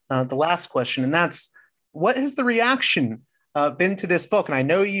to the last question, and that's, what has the reaction been to this book? And I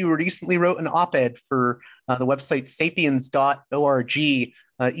know you recently wrote an op-ed for the website sapiens.org,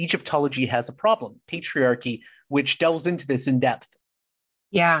 Egyptology Has a Problem, Patriarchy, which delves into this in depth.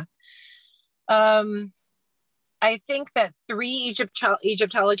 Yeah. I think that 3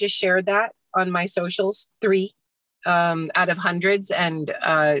 Egyptologists shared that on my socials, 3 out of hundreds. And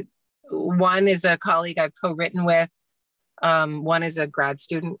one is a colleague I've co-written with. One is a grad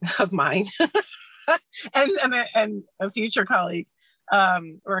student of mine and a future colleague,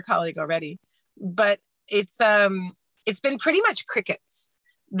 or a colleague already. But it's been pretty much crickets.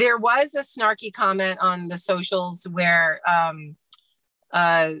 There was a snarky comment on the socials where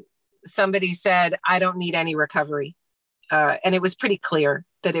somebody said, I don't need any recovery. And it was pretty clear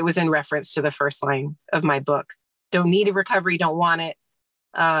that it was in reference to the first line of my book. Don't need a recovery, don't want it.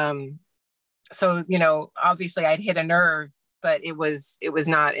 So, obviously I'd hit a nerve, but it was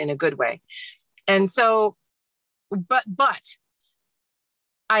not in a good way. And so, but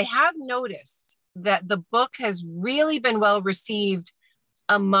I have noticed that the book has really been well received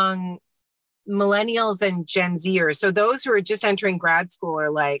among millennials and Gen Zers. So those who are just entering grad school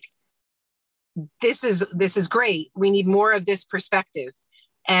are like, this is great. We need more of this perspective.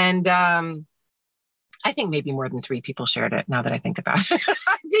 And I think maybe more than 3 people shared it, now that I think about it.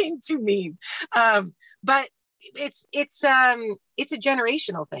 I'm being too mean. But it's a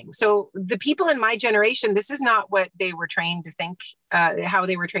generational thing. So the people in my generation, this is not what they were trained to think, how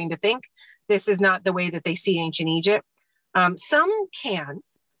they were trained to think. This is not the way that they see ancient Egypt. Some can,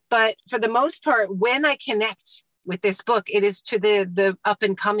 but for the most part, when I connect with this book, it is to the up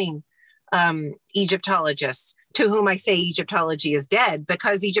and coming Egyptologists, to whom I say Egyptology is dead,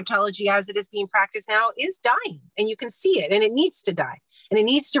 because Egyptology as it is being practiced now is dying, and you can see it, and it needs to die, and it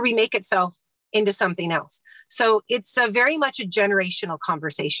needs to remake itself into something else. So it's very much a generational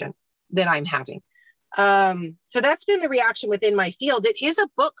conversation that I'm having. So that's been the reaction within my field. It is a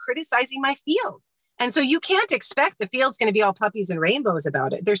book criticizing my field. And so you can't expect the field's going to be all puppies and rainbows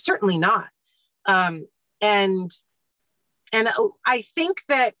about it. They're certainly not. And I think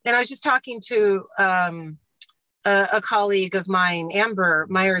that, and I was just talking to a colleague of mine, Amber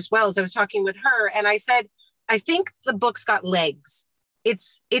Myers-Wells. I was talking with her, and I said, I think the book's got legs.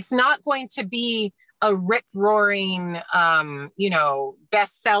 It's not going to be a rip-roaring,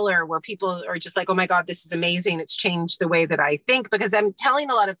 bestseller where people are just like, oh my God, this is amazing. It's changed the way that I think, because I'm telling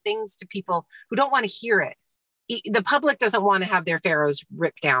a lot of things to people who don't want to hear it. The public doesn't want to have their pharaohs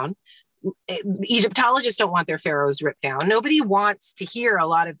ripped down. Egyptologists don't want their pharaohs ripped down. Nobody wants to hear a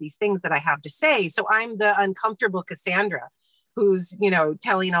lot of these things that I have to say. So I'm the uncomfortable Cassandra who's,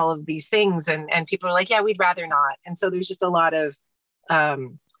 telling all of these things, and people are like, yeah, we'd rather not. And so there's just a lot of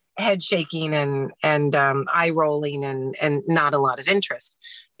head shaking and eye rolling and not a lot of interest.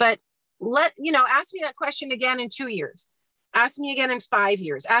 But ask me that question again in 2 years. Ask me again in 5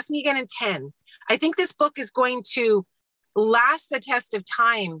 years. Ask me again in 10. I think this book is going to last the test of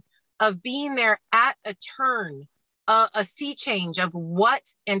time, of being there at a turn, a sea change of what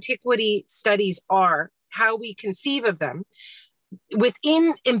antiquity studies are, how we conceive of them,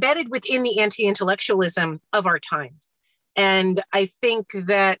 embedded within the anti-intellectualism of our times. And I think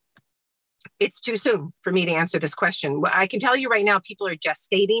that it's too soon for me to answer this question. I can tell you right now, people are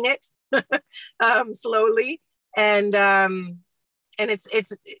gestating it slowly, and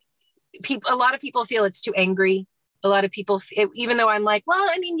it's people. A lot of people feel it's too angry. A lot of people, even though I'm like, well,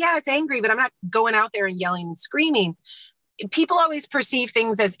 I mean, yeah, it's angry, but I'm not going out there and yelling and screaming. People always perceive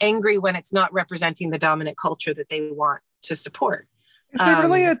things as angry when it's not representing the dominant culture that they want to support. Is there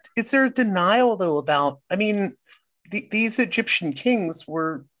really is there a denial though about? I mean, these Egyptian kings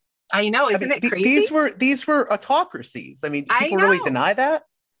were. I know, isn't it crazy? These were autocracies. I mean, do people really deny that?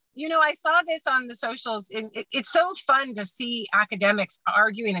 You know, I saw this on the socials. It's so fun to see academics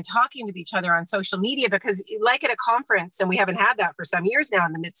arguing and talking with each other on social media, because like at a conference, and we haven't had that for some years now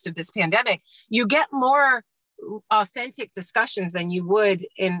in the midst of this pandemic, you get more authentic discussions than you would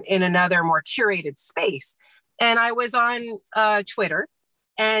in another more curated space. And I was on Twitter,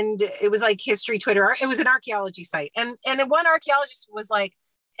 and it was like history Twitter. It was an archaeology site. And one archaeologist was like,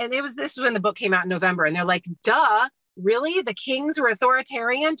 and this is when the book came out in November, and they're like, duh, really? The kings were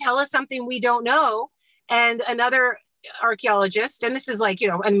authoritarian? Tell us something we don't know. And another archaeologist, and this is like,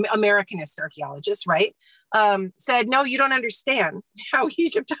 an Americanist archaeologist, right? Said, no, you don't understand how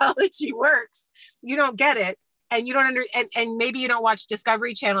Egyptology works. You don't get it. And you don't and maybe you don't watch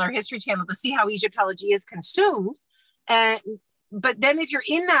Discovery Channel or History Channel to see how Egyptology is consumed. But then if you're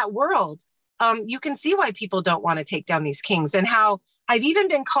in that world, you can see why people don't want to take down these kings, and how I've even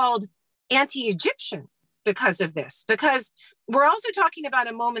been called anti-Egyptian because of this, because we're also talking about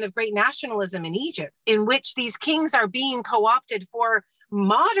a moment of great nationalism in Egypt, in which these kings are being co-opted for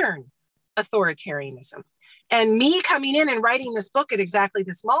modern authoritarianism. And me coming in and writing this book at exactly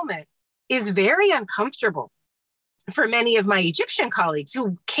this moment is very uncomfortable for many of my Egyptian colleagues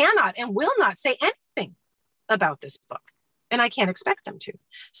who cannot and will not say anything about this book. And I can't expect them to.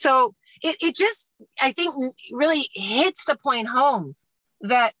 So it just, I think, really hits the point home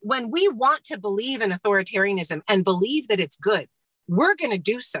that when we want to believe in authoritarianism and believe that it's good, we're going to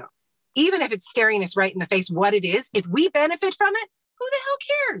do so. Even if it's staring us right in the face what it is, if we benefit from it, who the hell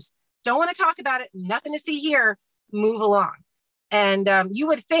cares? Don't want to talk about it. Nothing to see here. Move along. And you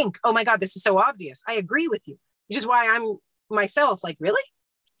would think, oh my God, this is so obvious. I agree with you, which is why I'm myself like, really?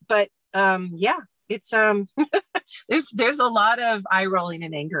 But yeah, it's there's a lot of eye rolling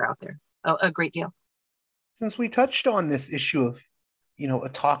and anger out there, a great deal. Since we touched on this issue of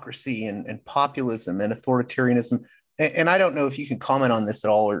autocracy and populism and authoritarianism, and I don't know if you can comment on this at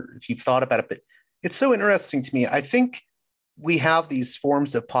all or if you've thought about it, but it's so interesting to me. I think we have these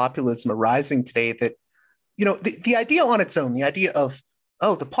forms of populism arising today that, the idea on its own, the idea of,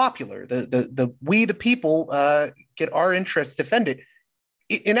 the popular, the we the people get our interests defended.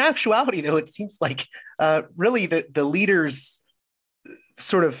 In actuality, though, it seems like really the leaders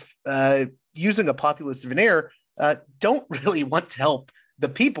sort of using a populist veneer don't really want to help the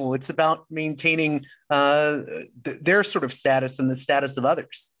people. It's about maintaining their sort of status and the status of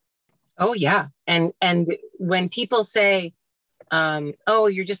others. Oh, yeah. And when people say, oh,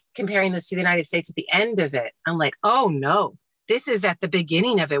 you're just comparing this to the United States at the end of it, I'm like, oh, no, this is at the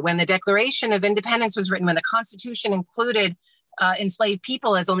beginning of it. When the Declaration of Independence was written, when the Constitution included enslaved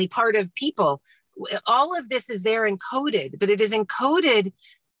people as only part of people, all of this is there encoded, but it is encoded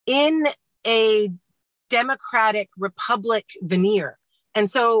in a democratic republic veneer.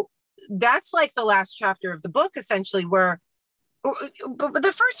 And so that's like the last chapter of the book, essentially, but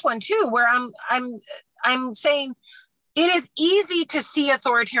the first one too, where I'm saying it is easy to see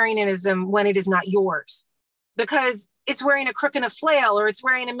authoritarianism when it is not yours, because it's wearing a crook and a flail, or it's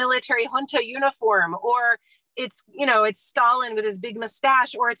wearing a military junta uniform, or it's Stalin with his big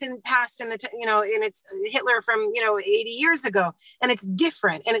mustache, or it's and it's Hitler from 80 years ago, and it's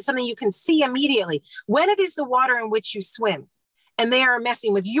different, and it's something you can see immediately. When it is the water in which you swim, and they are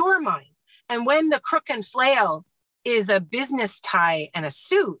messing with your mind, and when the crook and flail is a business tie and a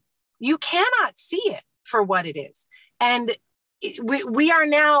suit, you cannot see it for what it is. And we are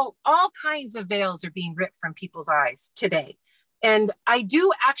now, all kinds of veils are being ripped from people's eyes today. And I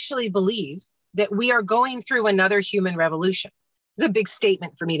do actually believe that we are going through another human revolution. It's a big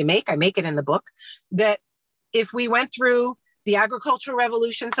statement for me to make. I make it in the book, that if we went through the agricultural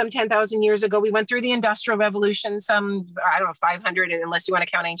revolution some 10,000 years ago, we went through the industrial revolution some, 500, unless you want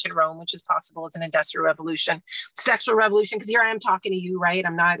to count ancient Rome, which is possible. It's an industrial revolution, sexual revolution, because here I am talking to you, right?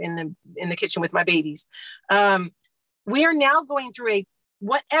 I'm not in the kitchen with my babies. We are now going through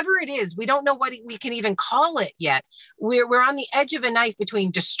whatever it is, we don't know what we can even call it yet. We're on the edge of a knife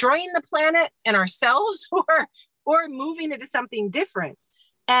between destroying the planet and ourselves or moving into something different.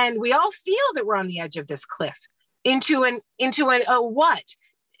 And we all feel that we're on the edge of this cliff into a what?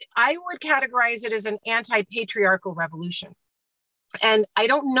 I would categorize it as an anti-patriarchal revolution. And I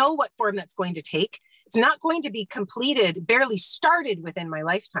don't know what form that's going to take. It's not going to be completed, barely started within my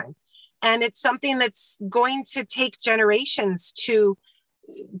lifetime. And it's something that's going to take generations to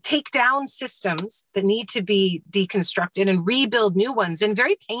take down systems that need to be deconstructed and rebuild new ones in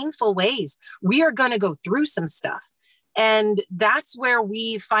very painful ways. We are going to go through some stuff. And that's where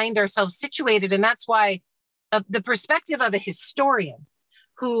we find ourselves situated. And that's why the perspective of a historian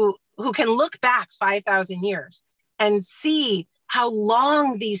who can look back 5,000 years and see how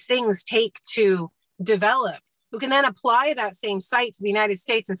long these things take to develop, who can then apply that same site to the United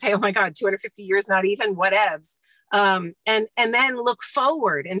States and say, oh my God, 250 years, not even, whatevs. And then look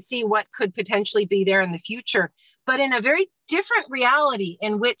forward and see what could potentially be there in the future, but in a very different reality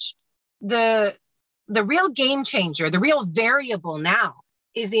in which the real game changer, the real variable now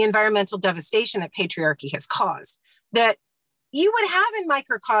is the environmental devastation that patriarchy has caused, that you would have in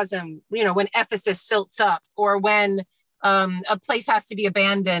microcosm, when Ephesus silts up, or when a place has to be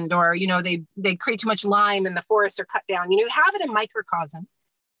abandoned, or, they create too much lime and the forests are cut down. You have it in microcosm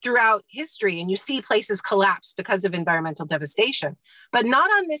throughout history, and you see places collapse because of environmental devastation, but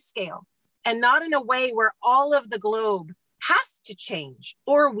not on this scale, and not in a way where all of the globe has to change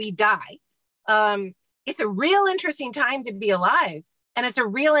or we die. It's a real interesting time to be alive, and it's a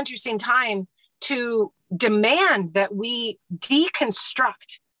real interesting time to demand that we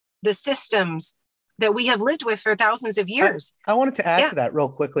deconstruct the systems that we have lived with for thousands of years. I wanted to add to that real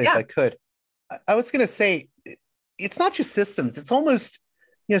quickly, if I could. I was going to say, it's not just systems. It's almost,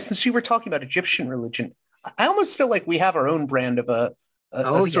 since you were talking about Egyptian religion, I almost feel like we have our own brand of a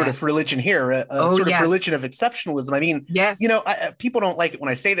sort of religion here, a sort of religion of exceptionalism. I mean, people don't like it when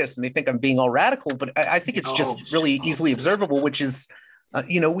I say this and they think I'm being all radical, but I think it's just really easily observable, which is,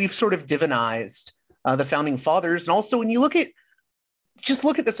 we've sort of divinized the founding fathers. And also when you look at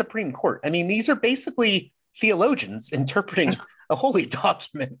the Supreme Court, I mean, these are basically theologians interpreting a holy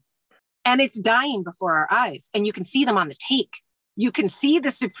document. And it's dying before our eyes. And you can see them on the take. You can see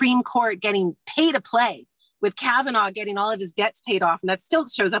the Supreme Court getting pay to play, with Kavanaugh getting all of his debts paid off. And that still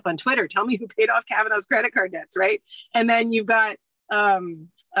shows up on Twitter. Tell me who paid off Kavanaugh's credit card debts, right? And then you've got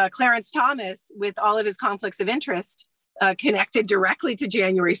Clarence Thomas with all of his conflicts of interest connected directly to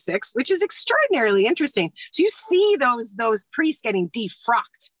January 6th, which is extraordinarily interesting. So you see those priests getting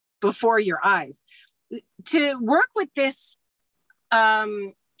defrocked before your eyes. To work with this,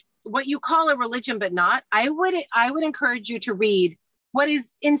 what you call a religion but not, I would encourage you to read what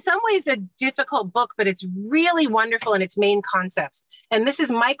is in some ways a difficult book, but it's really wonderful in its main concepts. And this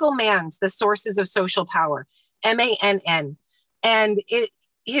is Michael Mann's The Sources of Social Power, Mann. And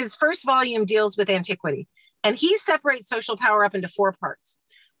his first volume deals with antiquity. And he separates social power up into 4 parts: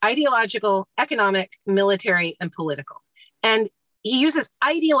 ideological, economic, military, and political. And he uses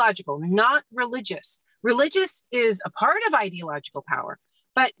ideological, not religious. Religious is a part of ideological power,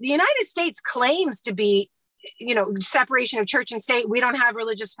 but the United States claims to be, separation of church and state. We don't have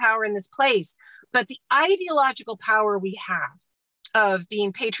religious power in this place, but the ideological power we have of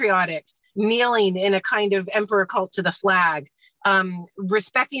being patriotic, kneeling in a kind of emperor cult to the flag,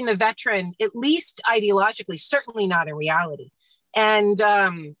 respecting the veteran, at least ideologically, certainly not in reality. And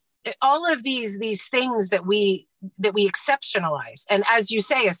all of these things that we exceptionalize. And as you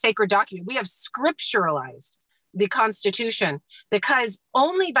say, a sacred document, we have scripturalized the Constitution, because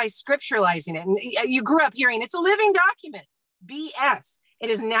only by scripturalizing it, and you grew up hearing it's a living document, BS. It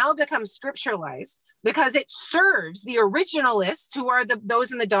has now become scripturalized because it serves the originalists, who are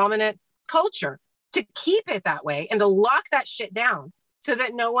those in the dominant culture, to keep it that way and to lock that shit down so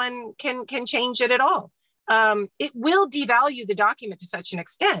that no one can change it at all. It will devalue the document to such an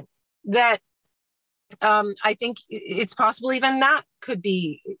extent that I think it's possible even that could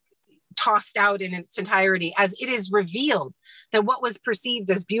be tossed out in its entirety, as it is revealed that what was perceived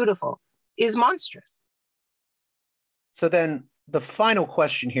as beautiful is monstrous. So then the final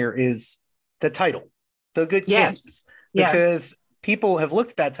question here is the title, The Good Kings, because people have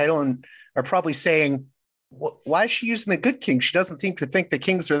looked at that title and are probably saying, why is she using the good king? She doesn't seem to think the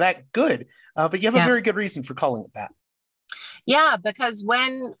kings are that good, but you have a very good reason for calling it that. Yeah, because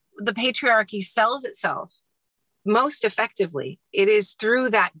when the patriarchy sells itself most effectively, it is through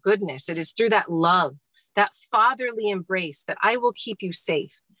that goodness, it is through that love, that fatherly embrace, that I will keep you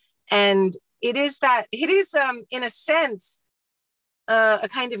safe. And it is in a sense a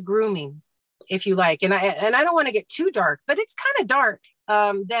kind of grooming, if you like. And I don't want to get too dark, but it's kind of dark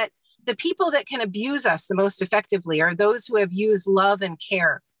that the people that can abuse us the most effectively are those who have used love and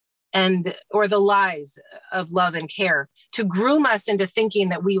care or the lies of love and care to groom us into thinking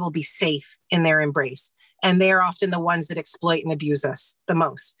that we will be safe in their embrace. And they are often the ones that exploit and abuse us the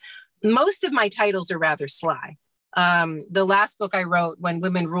most. Most of my titles are rather sly. The last book I wrote, When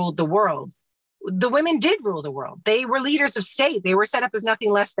Women Ruled the World, the women did rule the world. They were leaders of state. They were set up as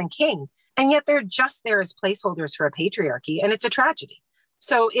nothing less than king. And yet they're just there as placeholders for a patriarchy. And it's a tragedy.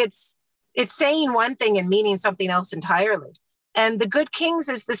 So it's saying one thing and meaning something else entirely. And the good kings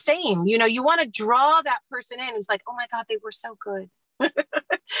is the same. You know, you want to draw that person in who's like, oh my God, they were so good. And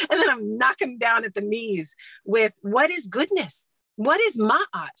then I'm knocking down at the knees with what is goodness? What is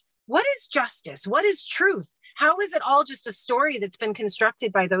ma'at? What is justice? What is truth? How is it all just a story that's been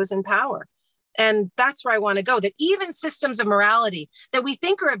constructed by those in power? And that's where I want to go, that even systems of morality that we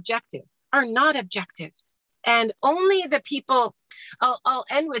think are objective are not objective. And only the people, I'll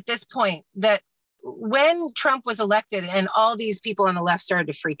end with this point, that when Trump was elected and all these people on the left started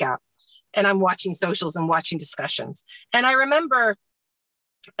to freak out, and I'm watching socials and watching discussions. And I remember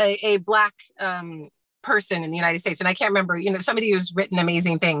a Black person in the United States, and I can't remember, you know, somebody who's written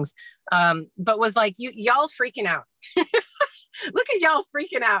amazing things, but was like, y'all freaking out. Look at y'all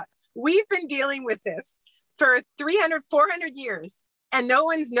freaking out. We've been dealing with this for 300, 400 years, and no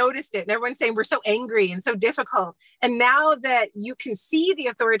one's noticed it. And everyone's saying we're so angry and so difficult. And now that you can see the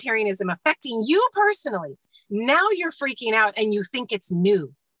authoritarianism affecting you personally, now you're freaking out and you think it's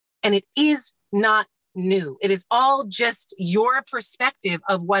new. And it is not new. It is all just your perspective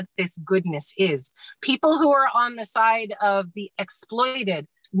of what this goodness is. People who are on the side of the exploited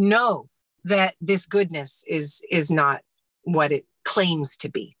know that this goodness is not what it claims to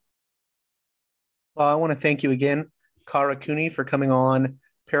be. Well, I want to thank you again, Cara Cooney, for coming on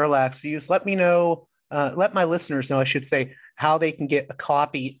Parallax Views. Let me know, let my listeners know, I should say, how they can get a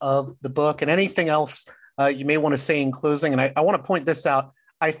copy of the book and anything else you may want to say in closing. And I want to point this out.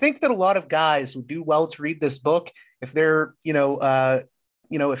 I think that a lot of guys would do well to read this book if they're,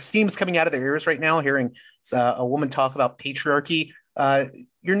 if steam's coming out of their ears right now, hearing a woman talk about patriarchy.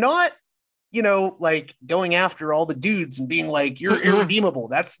 You're not, like going after all the dudes and being like, you're irredeemable.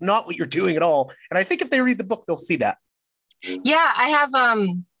 That's not what you're doing at all. And I think if they read the book, they'll see that. Yeah, I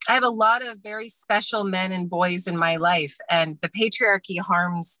have a lot of very special men and boys in my life, and the patriarchy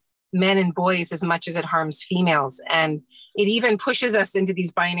harms men and boys as much as it harms females. And it even pushes us into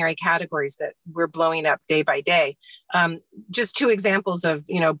these binary categories that we're blowing up day by day. Just two examples of,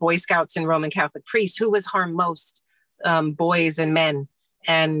 Boy Scouts and Roman Catholic priests, who was harmed most, boys and men.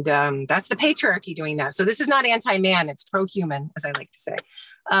 And that's the patriarchy doing that. So this is not anti-man, it's pro-human, as I like to say.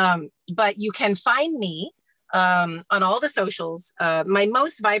 But you can find me on all the socials. My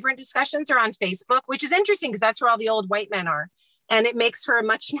most vibrant discussions are on Facebook, which is interesting because that's where all the old white men are. And it makes for a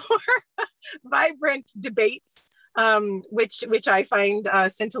much more vibrant debates, which I find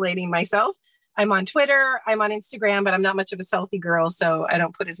scintillating myself. I'm on Twitter, I'm on Instagram, but I'm not much of a selfie girl, so I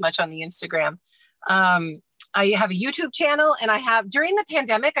don't put as much on the Instagram. I have a YouTube channel, and during the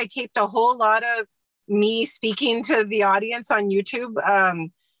pandemic, I taped a whole lot of me speaking to the audience on YouTube.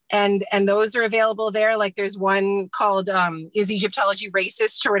 And those are available there. Like there's one called, Is Egyptology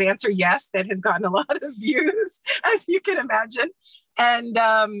Racist? Short answer, yes, that has gotten a lot of views, as you can imagine. And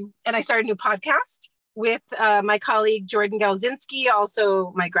I started a new podcast with my colleague, Jordan Galzinski,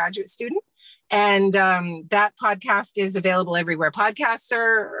 also my graduate student. And that podcast is available everywhere podcasts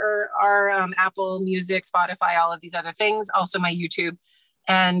are Apple Music, Spotify, all of these other things, also my YouTube.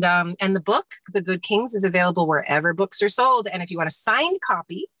 And the book, The Good Kings, is available wherever books are sold. And if you want a signed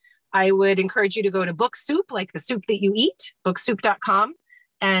copy, I would encourage you to go to Book Soup, like the soup that you eat, booksoup.com.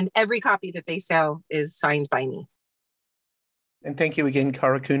 And every copy that they sell is signed by me. And thank you again,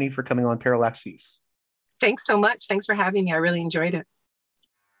 Cara Cooney, for coming on Parallax Views. Thanks so much. Thanks for having me. I really enjoyed it.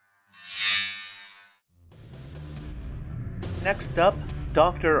 Next up,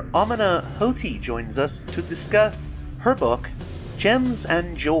 Dr. Amina Hoti joins us to discuss her book, Gems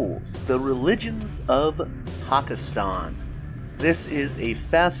and Jewels, The Religions of Pakistan. This is a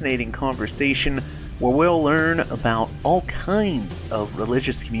fascinating conversation where we'll learn about all kinds of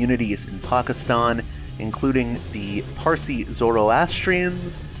religious communities in Pakistan, including the Parsi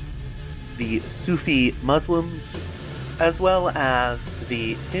Zoroastrians, the Sufi Muslims, as well as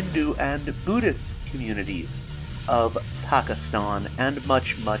the Hindu and Buddhist communities of Pakistan, and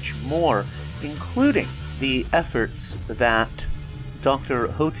much, much more, including the efforts that Dr.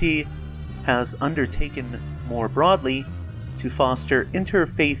 Hoti has undertaken more broadly to foster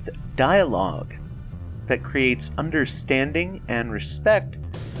interfaith dialogue that creates understanding and respect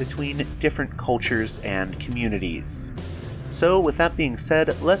between different cultures and communities. So with that being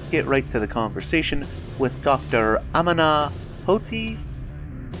said, let's get right to the conversation with Dr. Amina Hoti,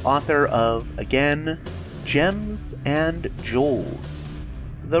 author of, again, Gems and Jewels,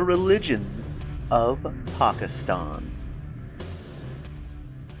 The Religions of Pakistan.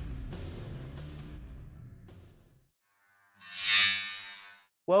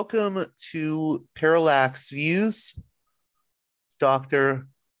 Welcome to Parallax Views, Dr.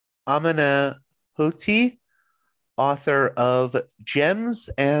 Amina Hoti, author of Gems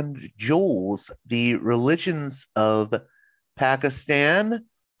and Jewels, The Religions of Pakistan.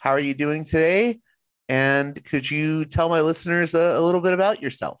 How are you doing today? And could you tell my listeners a little bit about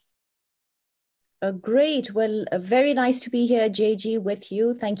yourself? Great. Well, very nice to be here, JG, with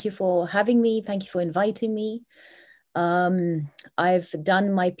you. Thank you for having me. Thank you for inviting me. I've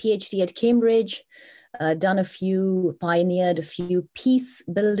done my PhD at Cambridge, pioneered a few peace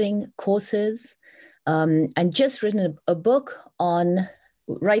building courses, and just written a book on,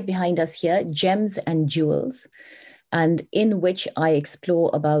 right behind us here, Gems and Jewels, and in which I explore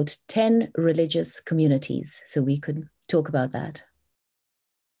about 10 religious communities. So we could talk about that.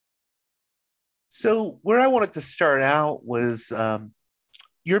 So where I wanted to start out was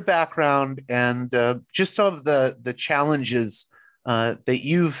your background and just some of the challenges that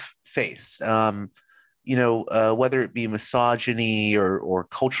you've faced. Whether it be misogyny or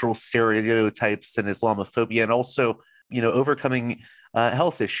cultural stereotypes and Islamophobia, and also, overcoming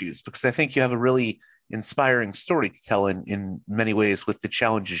health issues, because I think you have a really inspiring story to tell in many ways with the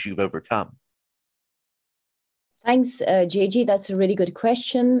challenges you've overcome. Thanks, JG. That's a really good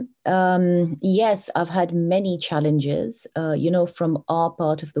question. Yes, I've had many challenges, from our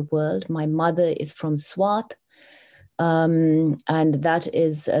part of the world. My mother is from Swat, and that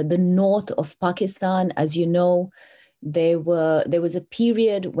is the north of Pakistan. As you know, there was a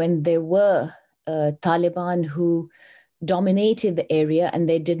period when there were Taliban who dominated the area, and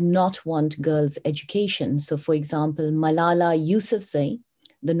they did not want girls' education. So, for example, Malala Yousafzai,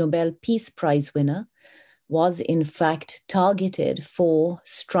 the Nobel Peace Prize winner, was in fact targeted for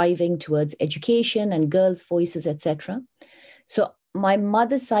striving towards education and girls' voices, etc. So my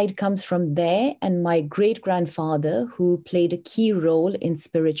mother's side comes from there, and my great-grandfather, who played a key role in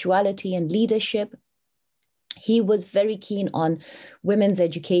spirituality and leadership, he was very keen on women's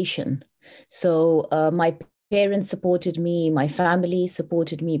education. So my parents supported me, my family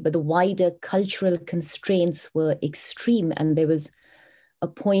supported me, but the wider cultural constraints were extreme, and there was a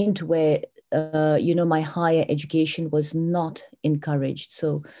point where my higher education was not encouraged.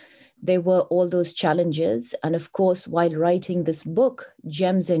 So there were all those challenges. And of course, while writing this book,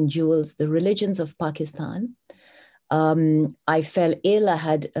 Gems and Jewels, The Religions of Pakistan, I fell ill.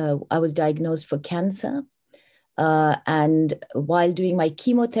 I was diagnosed for cancer. And while doing my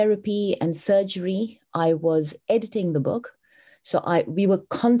chemotherapy and surgery, I was editing the book. So we were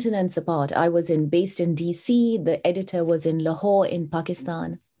continents apart. I was based in DC. The editor was in Lahore in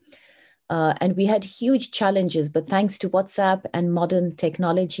Pakistan. And we had huge challenges, but thanks to WhatsApp and modern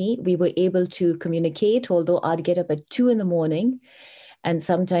technology, we were able to communicate, although I'd get up at 2 a.m. and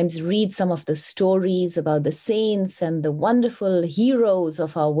sometimes read some of the stories about the saints and the wonderful heroes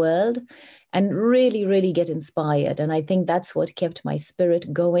of our world and really, really get inspired. And I think that's what kept my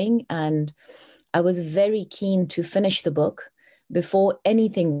spirit going. And I was very keen to finish the book before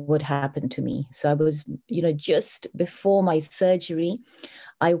anything would happen to me. So I was, just before my surgery,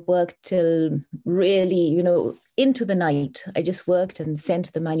 I worked till really, into the night. I just worked and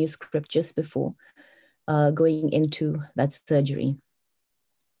sent the manuscript just before going into that surgery.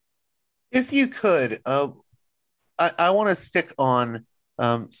 If you could, I want to stick on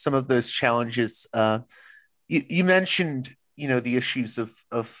some of those challenges. You mentioned, the issues of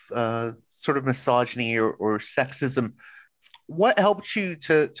sort of misogyny or sexism. What helped you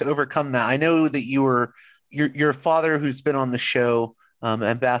to overcome that? I know that your father, who's been on the show,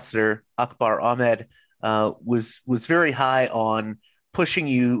 Ambassador Akbar Ahmed, was very high on pushing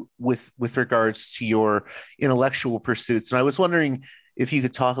you with regards to your intellectual pursuits. And I was wondering if you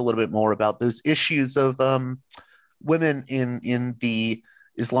could talk a little bit more about those issues of women in the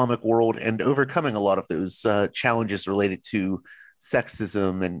Islamic world and overcoming a lot of those challenges related to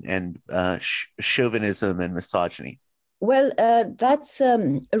sexism and chauvinism and misogyny. Well, that's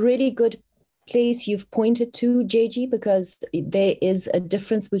a really good place you've pointed to, JG, because there is a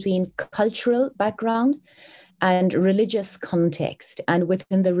difference between cultural background and religious context. And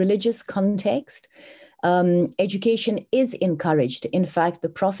within the religious context, education is encouraged. In fact, the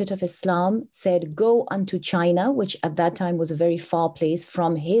Prophet of Islam said, "Go unto China," which at that time was a very far place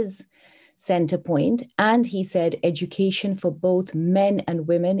from his center point. And he said, education for both men and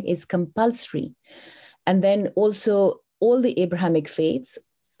women is compulsory. And then also all the Abrahamic faiths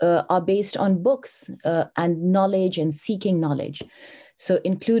are based on books and knowledge and seeking knowledge. So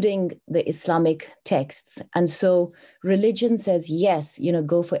including the Islamic texts. And so religion says, yes,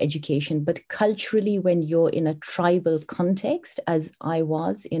 go for education. But culturally, when you're in a tribal context, as I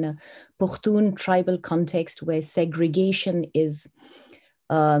was in a Pushtun tribal context where segregation is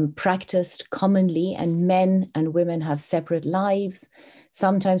practiced commonly and men and women have separate lives,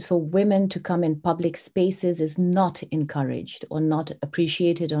 sometimes for women to come in public spaces is not encouraged or not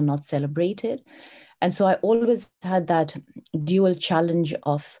appreciated or not celebrated. And so I always had that dual challenge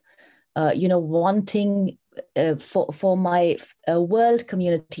of, wanting for my world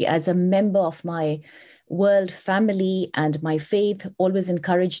community as a member of my world family, and my faith always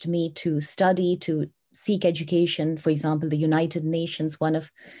encouraged me to study, to seek education. For example, the United Nations, one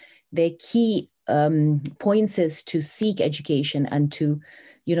of their key points is to seek education and to,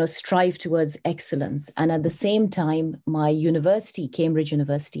 strive towards excellence. And at the same time, my university, Cambridge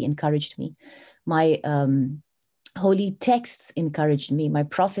University, encouraged me. My holy texts encouraged me. My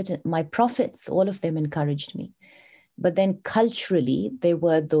prophets, all of them encouraged me. But then culturally, there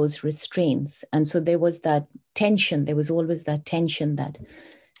were those restraints. And so there was that tension. There was always that tension that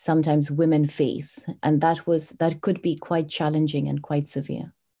sometimes women face. And that could be quite challenging and quite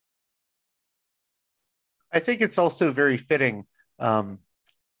severe. I think it's also very fitting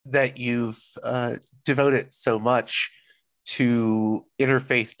that you've devoted so much to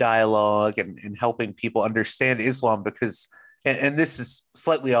interfaith dialogue and helping people understand Islam, because, and this is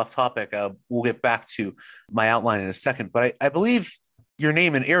slightly off topic, we'll get back to my outline in a second, but I believe your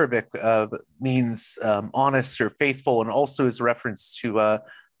name in Arabic means honest or faithful, and also is a reference to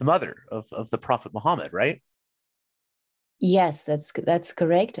the mother of the Prophet Muhammad, right? Yes, that's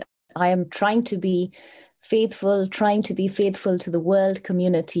correct. I am trying to be faithful to the world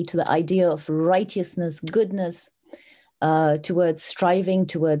community, to the idea of righteousness, goodness, towards striving,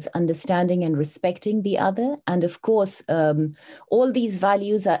 towards understanding and respecting the other. And of course, all these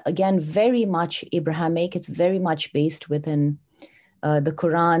values are, again, very much Abrahamic. It's very much based within the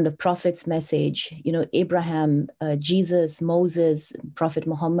Quran, the Prophet's message, Abraham, Jesus, Moses, Prophet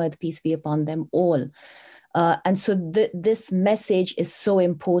Muhammad, peace be upon them all. And so this message is so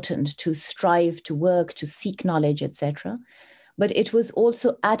important, to strive, to work, to seek knowledge, etc. But it was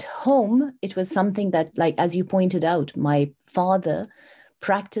also at home. It was something that, like, as you pointed out, my father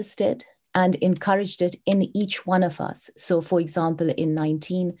practiced it and encouraged it in each one of us. So, for example, in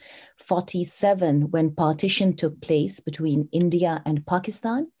 1947, when partition took place between India and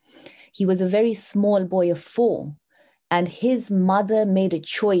Pakistan, he was a very small boy of 4. And his mother made a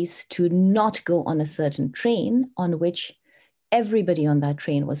choice to not go on a certain train on which everybody on that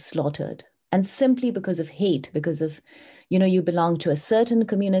train was slaughtered. And simply because of hate, because of, you belong to a certain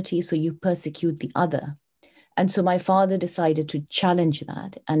community, so you persecute the other. And so my father decided to challenge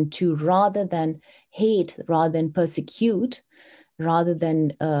that, and to, rather than hate, rather than persecute, rather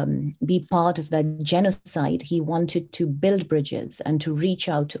than be part of that genocide, he wanted to build bridges and to reach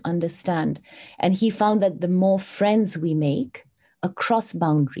out, to understand. And he found that the more friends we make across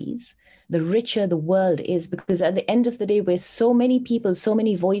boundaries, the richer the world is, because at the end of the day, we're so many people, so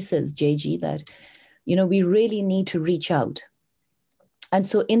many voices, JG, that, we really need to reach out. And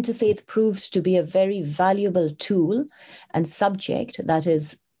so interfaith proved to be a very valuable tool and subject that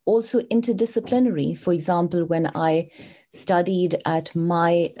is also interdisciplinary. For example, when I studied at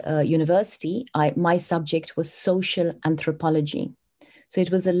my university, my subject was social anthropology. So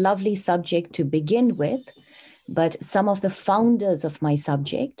it was a lovely subject to begin with, but some of the founders of my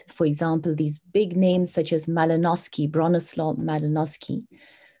subject, for example, these big names such as Malinowski, Bronislaw Malinowski,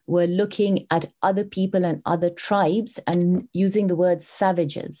 were looking at other people and other tribes and using the word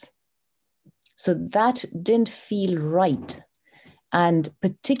savages. So that didn't feel right. And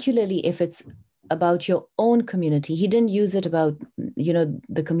particularly if it's about your own community. He didn't use it about,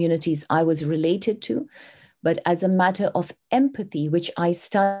 the communities I was related to, but as a matter of empathy, which I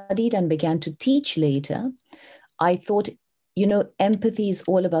studied and began to teach later, I thought, empathy is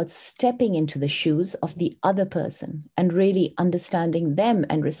all about stepping into the shoes of the other person and really understanding them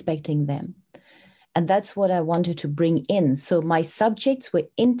and respecting them. And that's what I wanted to bring in. So my subjects were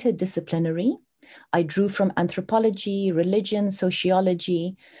interdisciplinary. I drew from anthropology, religion,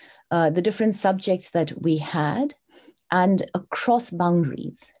 sociology, the different subjects that we had, and across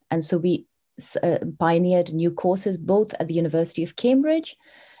boundaries. And so we pioneered new courses both at the University of Cambridge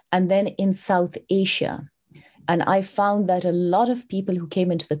and then in South Asia. And I found that a lot of people who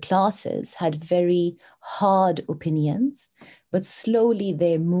came into the classes had very hard opinions, but slowly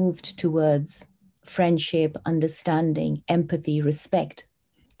they moved towards friendship, understanding, empathy, respect,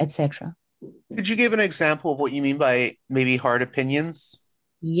 etc. Could you give an example of what you mean by maybe hard opinions?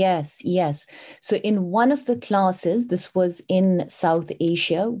 Yes, yes. So in one of the classes, this was in South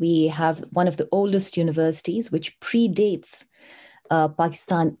Asia, we have one of the oldest universities, which predates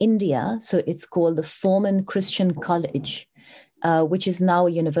Pakistan, India. So it's called the Forman Christian College, which is now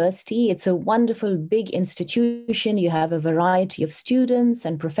a university. It's a wonderful big institution. You have a variety of students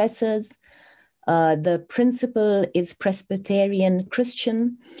and professors. The principal is Presbyterian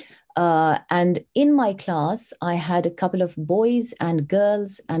Christian. And in my class, I had a couple of boys and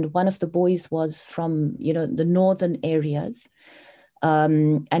girls, and one of the boys was from, the northern areas.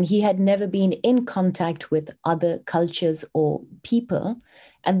 And he had never been in contact with other cultures or people.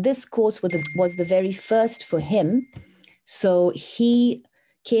 And this course was the very first for him. So he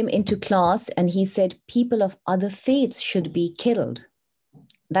came into class and he said, people of other faiths should be killed.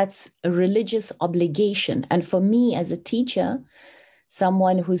 That's a religious obligation. And for me as a teacher,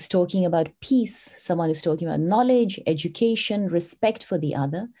 someone who's talking about peace, someone who's talking about knowledge, education, respect for the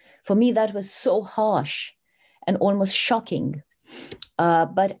other, for me, that was so harsh and almost shocking.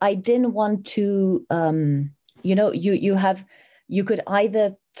 But I didn't want to, you could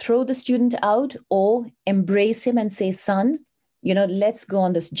either throw the student out or embrace him and say, son, let's go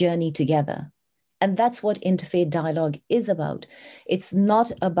on this journey together. And that's what interfaith dialogue is about. It's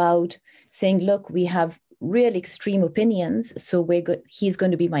not about saying, look, we have real extreme opinions, so he's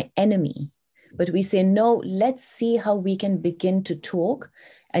going to be my enemy. But we say, no, let's see how we can begin to talk,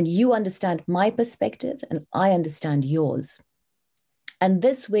 and you understand my perspective and I understand yours. And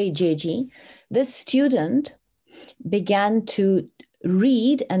this way, JG, this student began to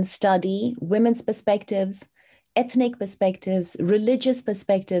read and study women's perspectives, ethnic perspectives, religious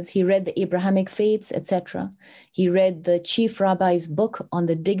perspectives. He read the Abrahamic faiths, etc. He read the chief rabbi's book on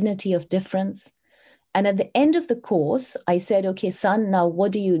the dignity of difference. And at the end of the course, I said, okay, son, now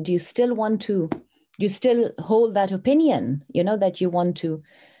what do you still hold that opinion, that you want to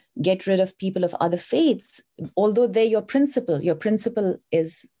get rid of people of other faiths, although they're your principal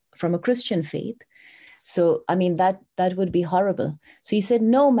is from a Christian faith. So, I mean, that would be horrible. So he said,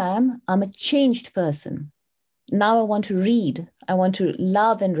 no, ma'am, I'm a changed person. Now I want to read. I want to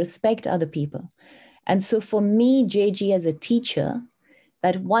love and respect other people. And so for me, JG, as a teacher,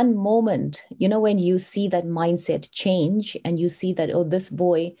 that one moment, when you see that mindset change and you see that, oh, this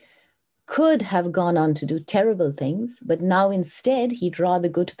boy could have gone on to do terrible things, but now instead he'd rather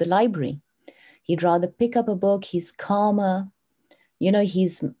go to the library. He'd rather pick up a book. He's calmer.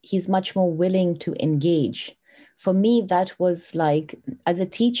 He's much more willing to engage. For me, that was like, as a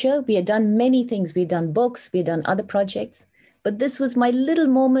teacher, we had done many things. We'd done books, we'd done other projects, but this was my little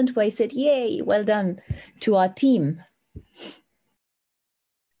moment where I said, yay, well done to our team.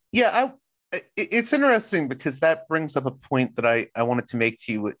 Yeah, it's interesting because that brings up a point that I wanted to make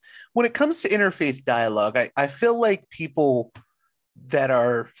to you. When it comes to interfaith dialogue, I feel like people that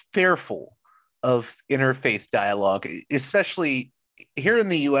are fearful of interfaith dialogue, especially here in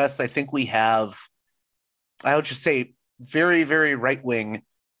the US, I think we have, I would just say, very, very right-wing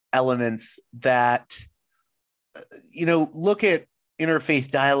elements that, look at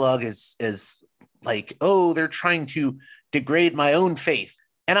interfaith dialogue as like, oh, they're trying to degrade my own faith.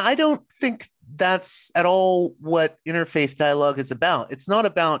 And I don't think that's at all what interfaith dialogue is about. It's not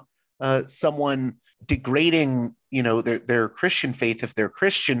about someone degrading, their Christian faith if they're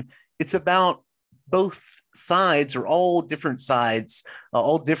Christian. It's about both sides, or all different sides,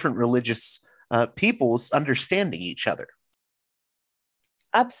 all different religious peoples understanding each other.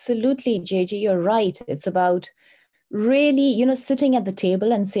 Absolutely, JJ, you're right. It's about really, sitting at the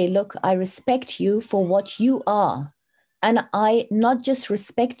table and say, look, I respect you for what you are. And I not just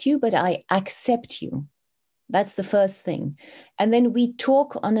respect you, but I accept you. That's the first thing. And then we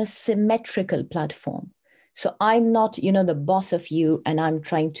talk on a symmetrical platform. So I'm not, the boss of you and I'm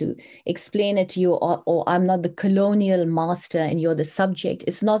trying to explain it to you, or I'm not the colonial master and you're the subject.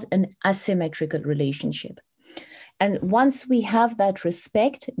 It's not an asymmetrical relationship. And once we have that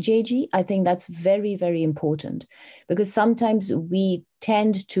respect, JG, I think that's very, very important, because sometimes we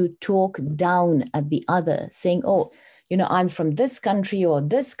tend to talk down at the other, saying, oh, I'm from this country or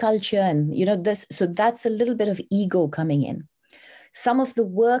this culture, and, this. So that's a little bit of ego coming in. Some of the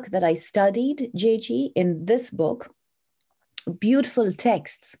work that I studied, JG, in this book, beautiful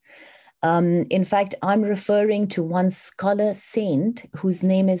texts. In fact, I'm referring to one scholar saint whose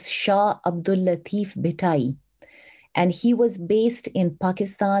name is Shah Abdul Latif Bhitai. And he was based in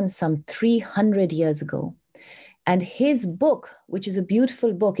Pakistan some 300 years ago. And his book, which is a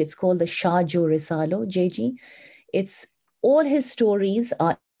beautiful book, it's called the Shah Jo Risalo, JG. It's all his stories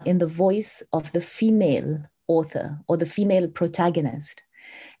are in the voice of the female author or the female protagonist.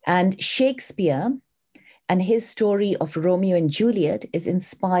 And Shakespeare and his story of Romeo and Juliet is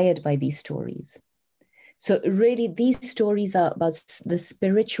inspired by these stories. So really, these stories are about the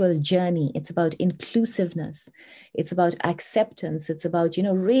spiritual journey. It's about inclusiveness. It's about acceptance. It's about,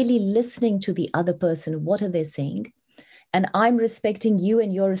 really listening to the other person. What are they saying? And I'm respecting you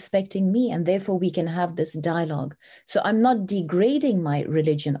and you're respecting me. And therefore, we can have this dialogue. So I'm not degrading my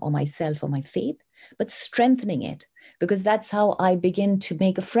religion or myself or my faith, but strengthening it, because that's how I begin to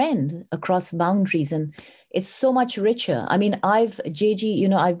make a friend across boundaries. And it's so much richer. I mean,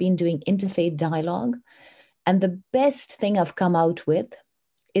 JG, I've been doing interfaith dialogue. And the best thing I've come out with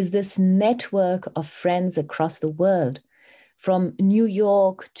is this network of friends across the world, from New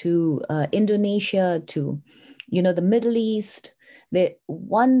York to Indonesia to, the Middle East. They're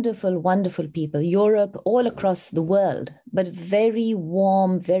wonderful, wonderful people, Europe, all across the world, but very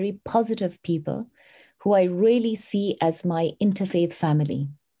warm, very positive people who I really see as my interfaith family.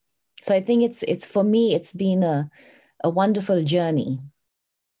 So I think it's for me, it's been a wonderful journey.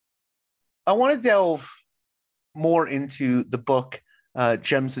 I want to delve more into the book,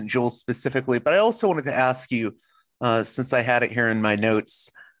 Gems and Jewels specifically, but I also wanted to ask you, since I had it here in my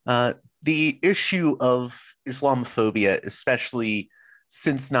notes, the issue of Islamophobia, especially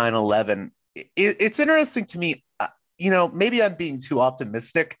since 9/11, it's interesting to me. Maybe I'm being too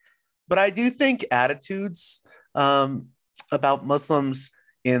optimistic, but I do think attitudes about Muslims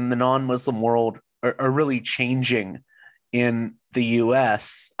in the non-Muslim world are really changing in the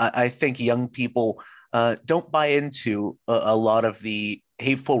US. I think young people don't buy into a lot of the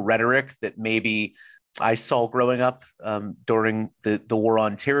hateful rhetoric that maybe I saw growing up during the War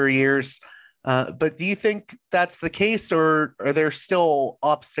on Terror years. But do you think that's the case, or are there still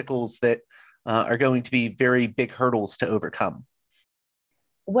obstacles that are going to be very big hurdles to overcome?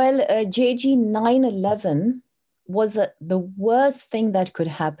 Well, JG, 9/11 was the worst thing that could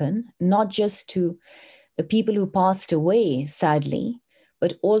happen, not just to the people who passed away, sadly,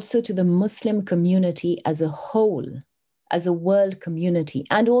 but also to the Muslim community as a whole, as a world community,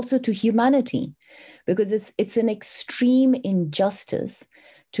 and also to humanity, because it's an extreme injustice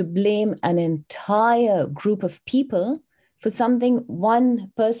to blame an entire group of people for something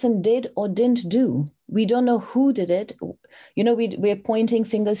one person did or didn't do. We don't know who did it. We're pointing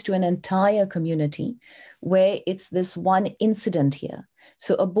fingers to an entire community where it's this one incident here.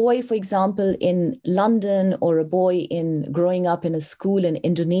 So a boy, for example, in London, or a boy growing up in a school in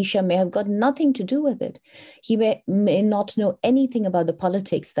Indonesia may have got nothing to do with it. He may not know anything about the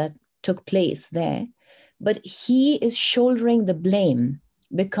politics that took place there, but he is shouldering the blame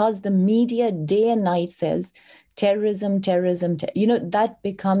because the media day and night says terrorism. That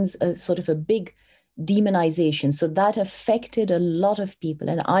becomes a sort of a big demonization. So that affected a lot of people.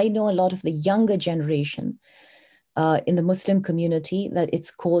 And I know a lot of the younger generation in the Muslim community, that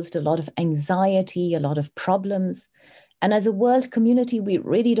it's caused a lot of anxiety, a lot of problems. And as a world community, we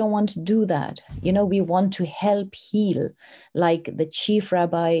really don't want to do that. We want to help heal, like the chief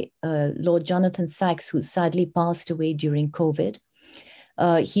rabbi, Lord Jonathan Sacks, who sadly passed away during COVID.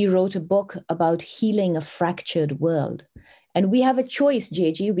 He wrote a book about healing a fractured world. And we have a choice,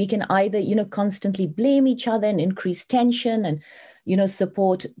 JG. We can either, constantly blame each other and increase tension and,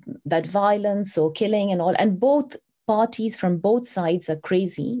 support that violence or killing and all. And both parties from both sides are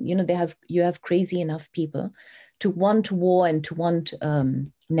crazy. You have crazy enough people to want war and to want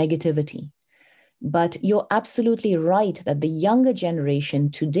negativity. But you're absolutely right that the younger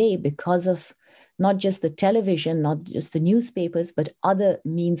generation today, because of not just the television, not just the newspapers, but other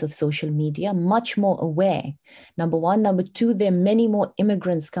means of social media, much more aware. Number one. Number two, there are many more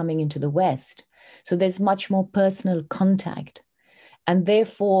immigrants coming into the West. So there's much more personal contact. And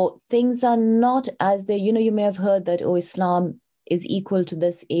therefore, things are not as they, you may have heard that, Islam is equal to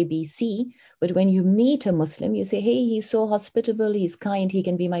this ABC. But when you meet a Muslim, you say, hey, he's so hospitable, he's kind, he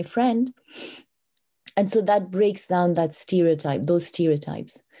can be my friend. And so that breaks down those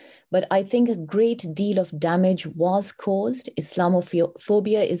stereotypes. But I think a great deal of damage was caused.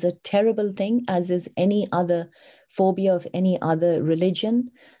 Islamophobia is a terrible thing, as is any other phobia of any other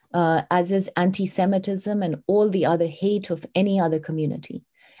religion, as is anti-Semitism and all the other hate of any other community.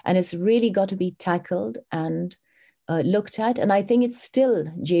 And it's really got to be tackled and looked at. And I think it's still,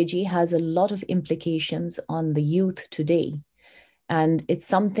 JG, has a lot of implications on the youth today. And it's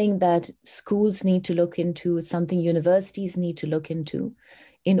something that schools need to look into, something universities need to look into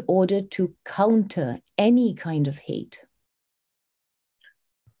in order to counter any kind of hate.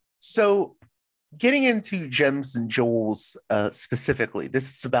 So getting into Gems and Jewels specifically,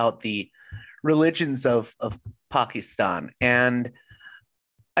 this is about the religions of Pakistan. And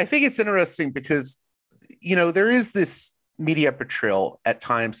I think it's interesting because, there is this media portrayal at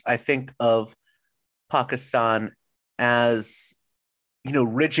times, I think of Pakistan as,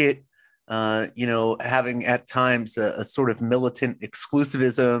 rigid, having at times a sort of militant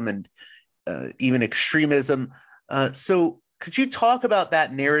exclusivism and even extremism. So could you talk about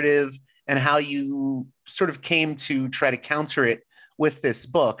that narrative and how you sort of came to try to counter it with this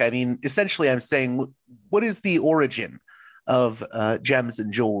book? I mean, essentially, I'm saying, what is the origin of Gems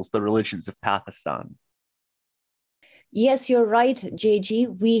and Jewels, the Religions of Pakistan? Yes, you're right,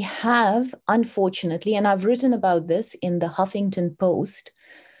 JG. We have, unfortunately, and I've written about this in the Huffington Post,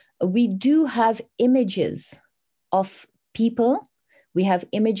 we do have images of people. We have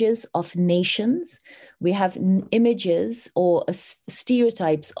images of nations. We have images or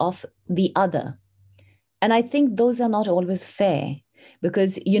stereotypes of the other. And I think those are not always fair,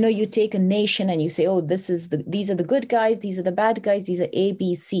 because, you take a nation and you say, oh, these are the good guys, these are the bad guys, these are A,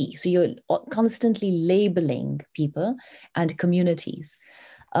 B, C. So you're constantly labeling people and communities.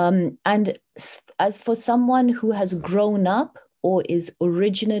 And as for someone who has grown up or is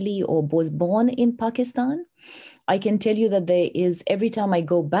originally or was born in Pakistan, I can tell you that every time I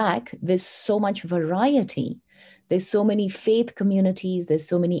go back, there's so much variety. There's so many faith communities, there's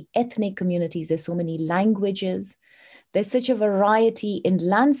so many ethnic communities, there's so many languages. There's such a variety in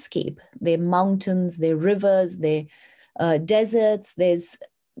landscape. There are mountains, there are rivers, there are deserts. There's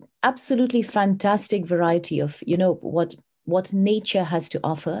absolutely fantastic variety of, what nature has to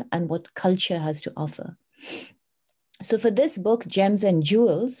offer and what culture has to offer. So for this book, Gems and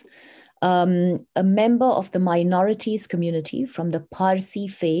Jewels, a member of the minorities community from the Parsi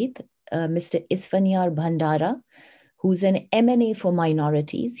faith, Mr. Isfaniar Bhandara, who's an MNA for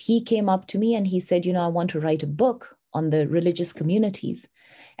minorities, he came up to me and he said, I want to write a book on the religious communities.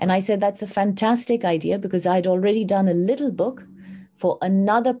 And I said, that's a fantastic idea, because I'd already done a little book for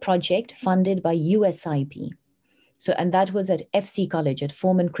another project funded by USIP. So, and that was at FC College, at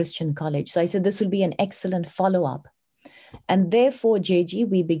Foreman Christian College. So I said, this will be an excellent follow-up. And therefore, JG,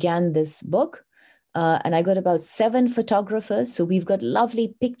 we began this book. And I got about 7 photographers. So we've got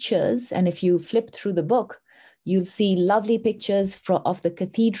lovely pictures. And if you flip through the book, you'll see lovely pictures of the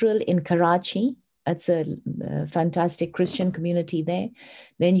cathedral in Karachi. That's a fantastic Christian community there.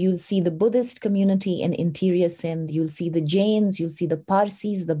 Then you'll see the Buddhist community in interior Sindh. You'll see the Jains, you'll see the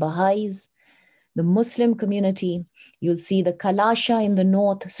Parsis, the Baha'is, the Muslim community. You'll see the Kalasha in the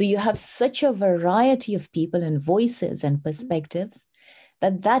north. So you have such a variety of people and voices and perspectives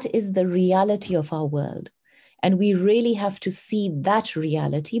that is the reality of our world. And we really have to see that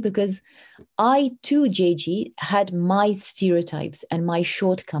reality, because I too, JG, had my stereotypes and my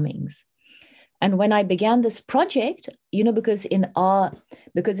shortcomings. And when I began this project, because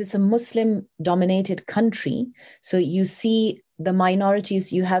it's a Muslim dominated country, so you see the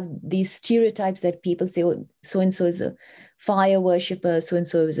minorities, you have these stereotypes that people say, oh, so-and-so is a fire worshiper,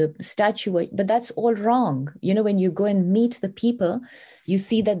 so-and-so is a statue, but that's all wrong. When you go and meet the people, you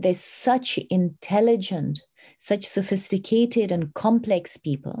see that there's such intelligent, such sophisticated and complex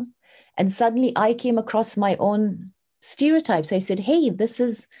people. And suddenly I came across my own stereotypes. I said, hey, this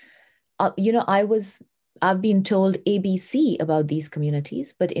is, I've been told ABC about these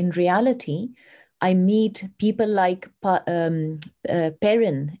communities, but in reality, I meet people like Perin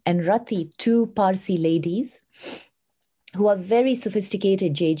and Rati, 2 Parsi ladies who are very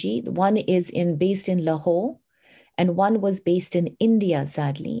sophisticated, JG. One is based in Lahore, and one was based in India,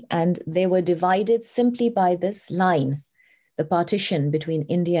 sadly. And they were divided simply by this line, the partition between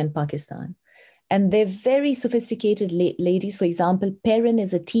India and Pakistan. And they're very sophisticated ladies. For example, Perin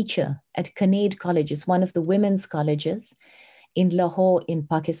is a teacher at Kanade College. It's one of the women's colleges in Lahore in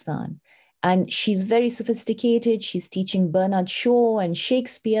Pakistan. And she's very sophisticated. She's teaching Bernard Shaw and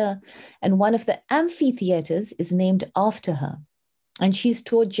Shakespeare. And one of the amphitheaters is named after her. And she's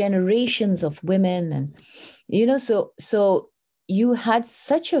taught generations of women. And, so you had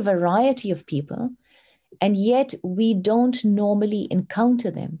such a variety of people, and yet we don't normally encounter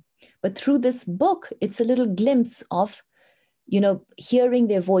them. But through this book, it's a little glimpse of, hearing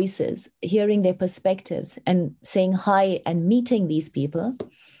their voices, hearing their perspectives, and saying hi and meeting these people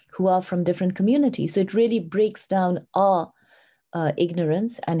who are from different communities. So it really breaks down our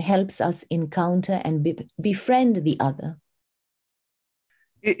ignorance and helps us encounter and befriend the other.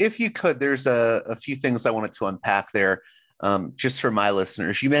 If you could, there's a few things I wanted to unpack there, just for my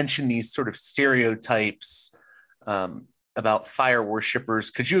listeners. You mentioned these sort of stereotypes about fire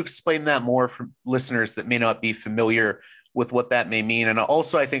worshipers. Could you explain that more for listeners that may not be familiar with what that may mean? And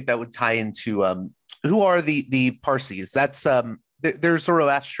also, I think that would tie into who are the Parsis? That's they're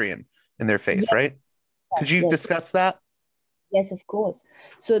Zoroastrian in their faith, right? Could you discuss that? Yes, of course.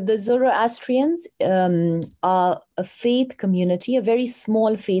 So the Zoroastrians are a faith community, a very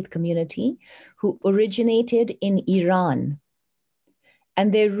small faith community who originated in Iran.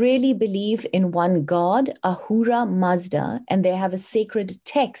 And they really believe in one God, Ahura Mazda, and they have a sacred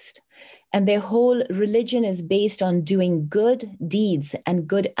text. And their whole religion is based on doing good deeds and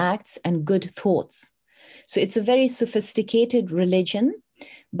good acts and good thoughts. So it's a very sophisticated religion.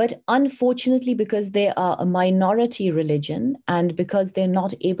 But unfortunately, because they are a minority religion and because they're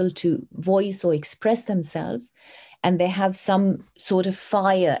not able to voice or express themselves, and they have some sort of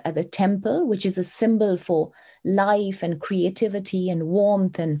fire at the temple, which is a symbol for life and creativity and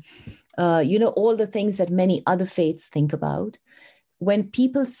warmth and, all the things that many other faiths think about. When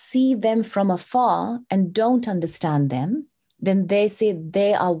people see them from afar and don't understand them, then they say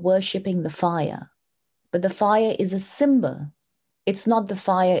they are worshiping the fire. But the fire is a symbol. It's not the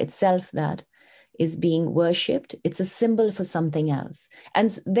fire itself that is being worshipped. It's a symbol for something else.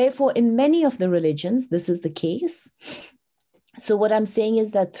 And therefore, in many of the religions, this is the case. So what I'm saying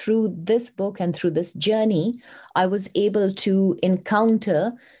is that through this book and through this journey, I was able to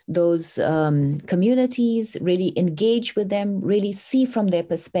encounter those communities, really engage with them, really see from their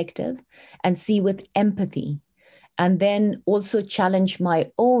perspective and see with empathy. And then also challenge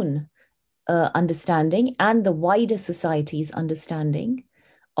my own understanding and the wider society's understanding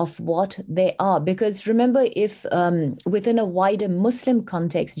of what they are. Because remember, if within a wider Muslim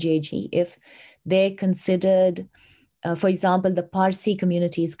context, JG, if they're considered, for example, the Parsi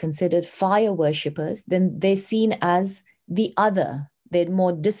community is considered fire worshippers, then they're seen as the other, they're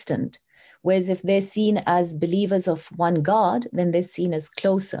more distant. Whereas if they're seen as believers of one God, then they're seen as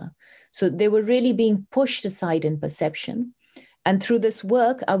closer. So they were really being pushed aside in perception. And through this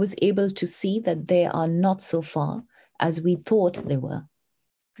work, I was able to see that they are not so far as we thought they were.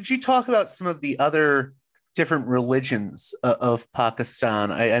 Could you talk about some of the other different religions of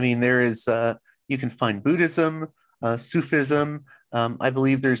Pakistan? I mean, there is, you can find Buddhism, Sufism. I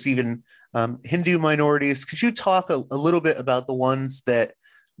believe there's even Hindu minorities. Could you talk a little bit about the ones that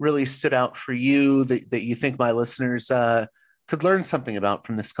really stood out for you that you think my listeners could learn something about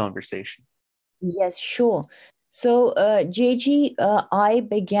from this conversation? Yes, sure. So, JG, I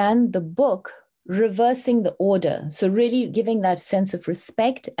began the book reversing the order. So really giving that sense of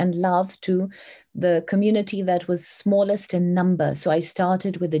respect and love to the community that was smallest in number. So I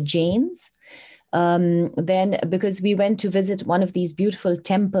started with the Jains. Then, because we went to visit one of these beautiful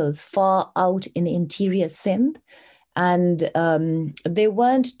temples far out in interior Sindh, and there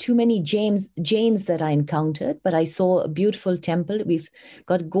weren't too many Jains that I encountered, but I saw a beautiful temple. We've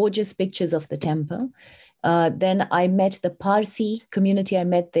got gorgeous pictures of the temple. Then I met the Parsi community. I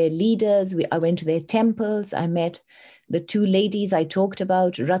met their leaders. I went to their temples. I met the two ladies I talked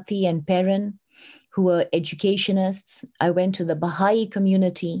about, Rati and Perrin, who were educationists. I went to the Baha'i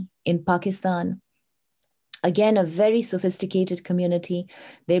community in Pakistan. Again, a very sophisticated community.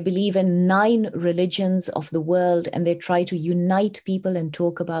 They believe in 9 religions of the world, and they try to unite people and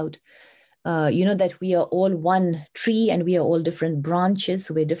talk about that we are all one tree and we are all different branches,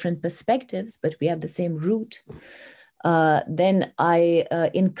 so we're different perspectives, but we have the same root. Then I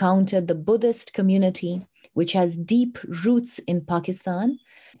encountered the Buddhist community, which has deep roots in Pakistan.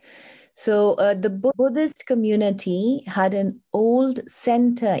 So the Buddhist community had an old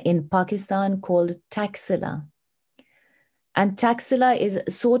center in Pakistan called Taxila. And Taxila is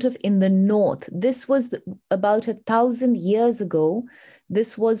sort of in the north. This was about 1,000 years ago.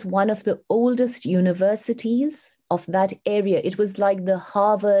 This was one of the oldest universities of that area. It was like the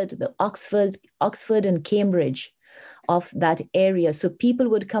Harvard, the Oxford and Cambridge of that area. So people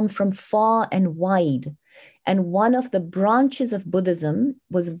would come from far and wide. And one of the branches of Buddhism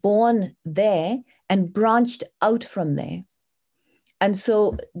was born there and branched out from there. And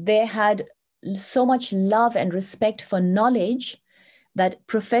so they had so much love and respect for knowledge that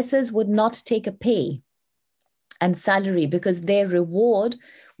professors would not take a pay and salary, because their reward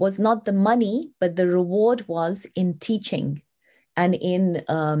was not the money, but the reward was in teaching and in,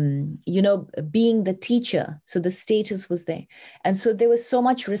 being the teacher. So the status was there. And so there was so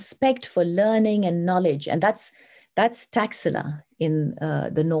much respect for learning and knowledge. And that's Taxila in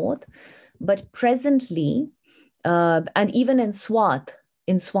the north. But presently, and even in Swat,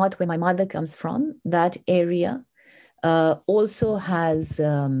 where my mother comes from, that area also has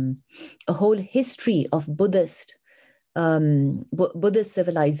a whole history of Buddhist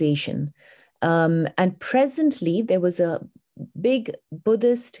civilization. And presently, there was a big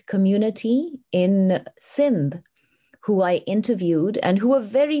Buddhist community in Sindh who I interviewed and who were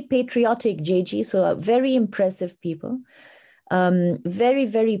very patriotic, JG, so very impressive people. Very,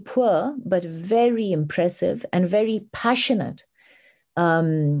 very poor, but very impressive and very passionate.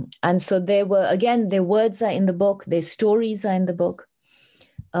 And so there were, again, their words are in the book, their stories are in the book.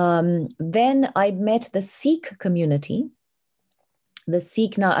 Then I met the Sikh community. The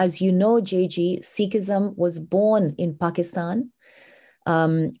Sikh, now, as you know, JG, Sikhism was born in Pakistan.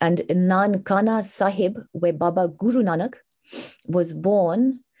 And Nankana Sahib, where Baba Guru Nanak was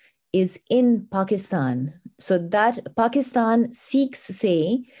born, is in Pakistan. So that Pakistan, Sikhs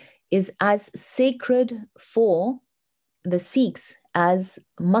say, is as sacred for the Sikhs as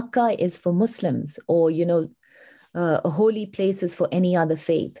Makkah is for Muslims, or, holy places for any other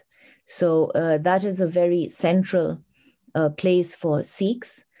faith. So that is a very central place for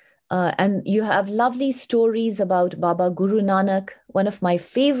Sikhs. And you have lovely stories about Baba Guru Nanak. One of my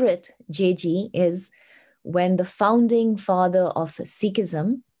favorite, JG, is when the founding father of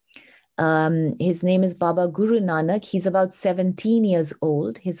Sikhism, his name is Baba Guru Nanak. He's about 17 years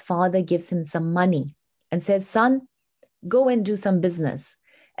old. His father gives him some money and says, son, go and do some business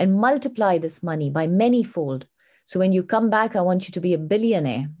and multiply this money by manyfold. So when you come back, I want you to be a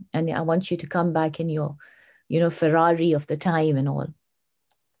billionaire, and I want you to come back in your, Ferrari of the time and all.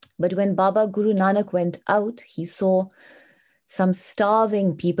 But when Baba Guru Nanak went out, he saw some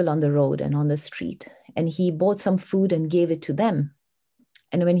starving people on the road and on the street, and he bought some food and gave it to them.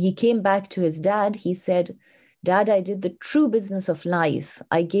 And when he came back to his dad, he said, Dad, I did the true business of life.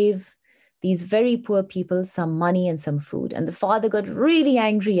 I gave these very poor people some money and some food. And the father got really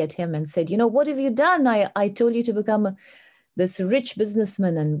angry at him and said, what have you done? I told you to become this rich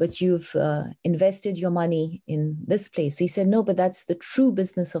businessman, but you've invested your money in this place. So he said, no, but that's the true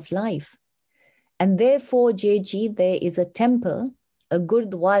business of life. And therefore, JG, there is a temple, a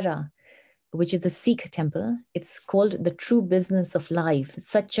Gurdwara, which is the Sikh temple. It's called the True Business of Life,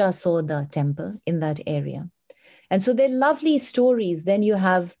 Sacha Soda temple in that area. And so they're lovely stories. Then you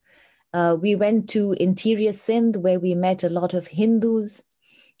have, we went to interior Sindh, where we met a lot of Hindus,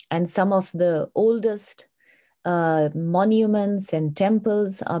 and some of the oldest monuments and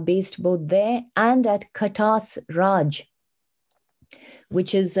temples are based both there and at Katas Raj,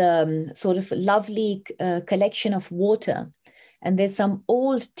 which is sort of a lovely collection of water. And there's some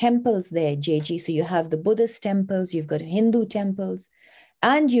old temples there, JG. So you have the Buddhist temples, you've got Hindu temples,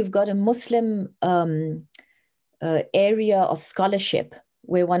 and you've got a Muslim area of scholarship,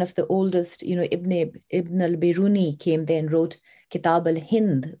 where one of the oldest, Ibn al-Biruni came there and wrote Kitab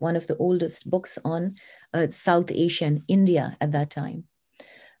al-Hind, one of the oldest books on South Asia and India at that time.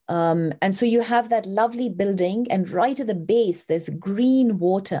 And so you have that lovely building, and right at the base, there's green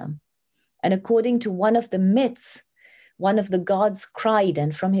water. And according to one of the myths, one of the gods cried,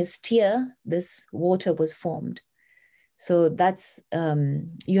 and from his tear, this water was formed. So that's,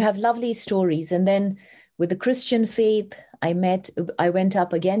 you have lovely stories. And then with the Christian faith, I went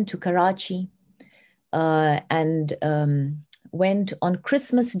up again to Karachi and went on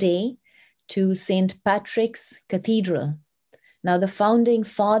Christmas Day to St. Patrick's Cathedral. Now, the founding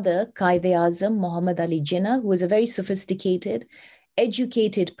father, Quaid-e-Azam Muhammad Ali Jinnah, who was a very sophisticated,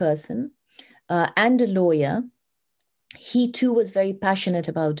 educated person and a lawyer, he too was very passionate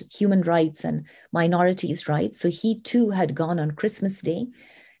about human rights and minorities' rights. So he too had gone on Christmas Day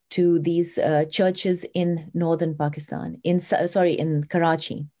to these churches in northern Pakistan, in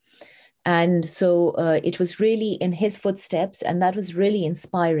Karachi. And so it was really in his footsteps, and that was really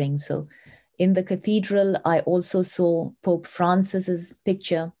inspiring. So in the cathedral, I also saw Pope Francis's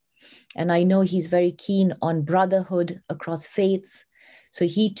picture, and I know he's very keen on brotherhood across faiths. So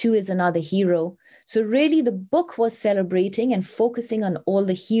he too is another hero. So really the book was celebrating and focusing on all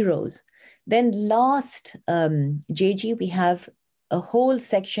the heroes. Then last, JG, we have a whole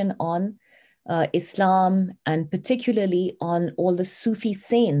section on Islam, and particularly on all the Sufi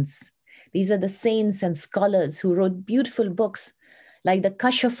saints. These are the saints and scholars who wrote beautiful books like the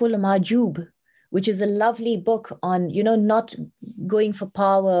Kashful Majub, which is a lovely book on, not going for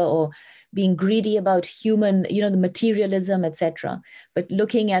power or being greedy about human, the materialism, etc., but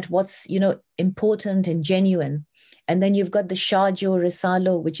looking at what's, important and genuine. And then you've got the Shahjo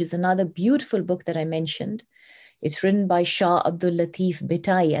Risalo, which is another beautiful book that I mentioned. It's written by Shah Abdul Latif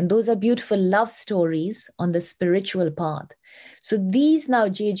Bhitai. And those are beautiful love stories on the spiritual path. So these now,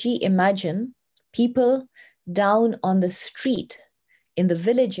 JG, imagine people down on the street in the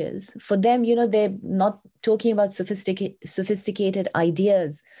villages. For them, they're not talking about sophisticated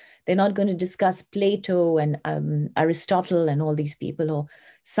ideas. They're not going to discuss Plato and Aristotle and all these people, or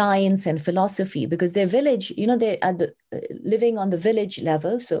science and philosophy, because their village, they're living on the village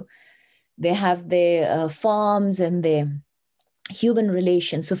level. So they have their farms and their human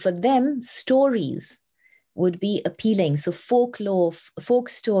relations. So for them, stories would be appealing. So folklore, folk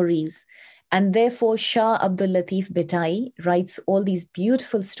stories. And therefore, Shah Abdul Latif Bhittai writes all these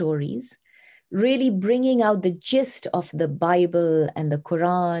beautiful stories, really bringing out the gist of the Bible and the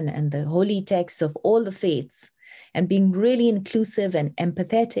Quran and the holy texts of all the faiths, and being really inclusive and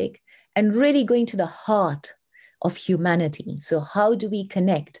empathetic, and really going to the heart of humanity. So how do we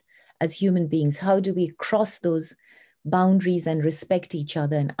connect as human beings? How do we cross those boundaries and respect each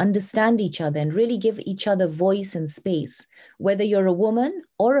other and understand each other and really give each other voice and space, whether you're a woman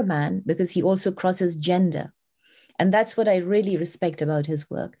or a man, because he also crosses gender. And that's what I really respect about his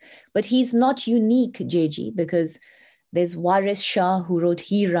work. But he's not unique, JG, because there's Waris Shah who wrote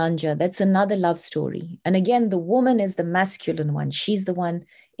Heer Ranjha. That's another love story. And again, the woman is the masculine one. She's the one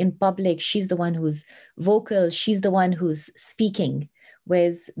in public. She's the one who's vocal. She's the one who's speaking.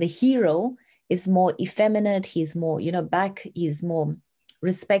 Whereas the hero is more effeminate. He's more, he's more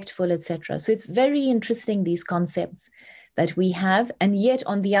respectful, etc. So it's very interesting, these concepts that we have. And yet,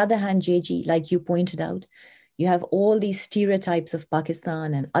 on the other hand, JG, like you pointed out, you have all these stereotypes of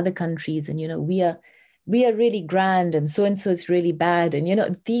Pakistan and other countries. And, we are really grand and so is really bad.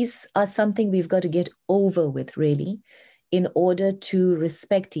 And, these are something we've got to get over with, really, in order to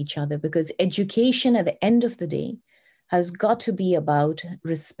respect each other, because education at the end of the day has got to be about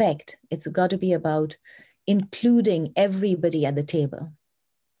respect. It's got to be about including everybody at the table.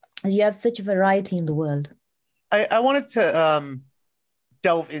 You have such a variety in the world. I wanted to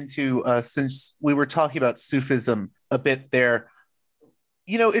delve into, since we were talking about Sufism a bit there,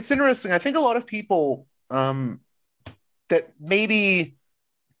 it's interesting. I think a lot of people that maybe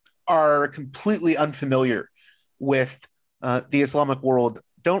are completely unfamiliar with the Islamic world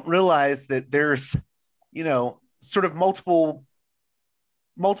don't realize that there's, sort of multiple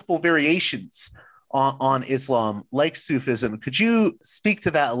variations on Islam, like Sufism. Could you speak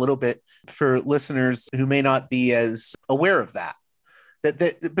to that a little bit for listeners who may not be as aware of that?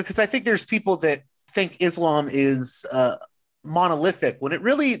 That because I think there's people that think Islam is monolithic, when it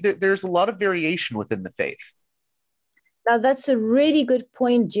really, there's a lot of variation within the faith. Now, that's a really good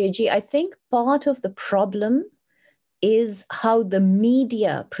point, JG. I think part of the problem is how the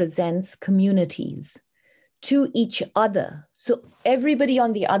media presents communities to each other. So everybody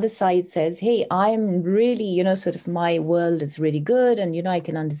on the other side says, hey, I'm really, sort of my world is really good and, I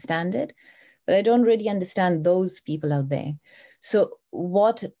can understand it, but I don't really understand those people out there. So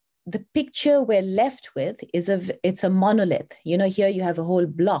what the picture we're left with is it's a monolith. Here you have a whole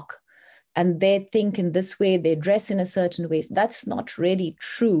block and they think in this way, they dress in a certain way. That's not really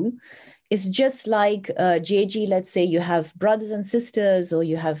true. It's just like JG, let's say you have brothers and sisters, or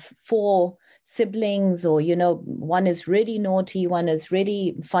you have 4 siblings, or, one is really naughty, one is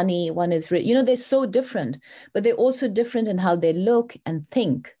really funny, one is really, they're so different, but they're also different in how they look and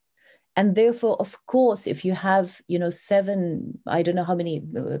think. And therefore, of course, if you have, 7, I don't know how many,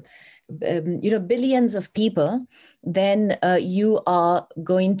 billions of people, then you are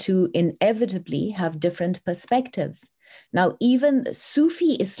going to inevitably have different perspectives. Now, even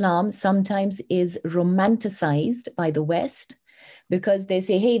Sufi Islam sometimes is romanticized by the West, because they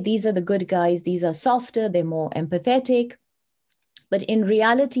say, hey, these are the good guys, these are softer, they're more empathetic. But in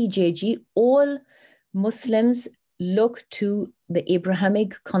reality, JG, all Muslims look to the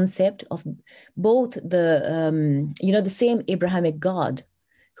Abrahamic concept of both the same Abrahamic God,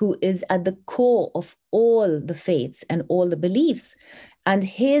 who is at the core of all the faiths and all the beliefs. And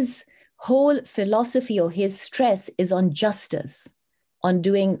his whole philosophy, or his stress, is on justice, on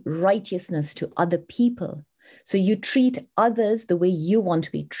doing righteousness to other people. So you treat others the way you want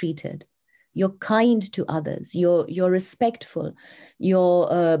to be treated. You're kind to others. You're respectful.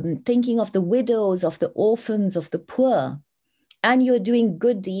 You're thinking of the widows, of the orphans, of the poor. And you're doing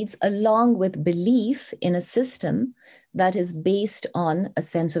good deeds along with belief in a system that is based on a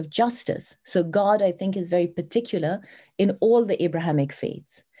sense of justice. So God, I think, is very particular in all the Abrahamic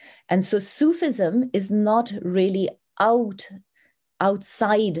faiths. And so Sufism is not really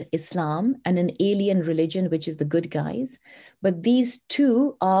outside Islam and an alien religion, which is the good guys. But these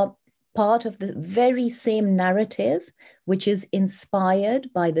two are part of the very same narrative, which is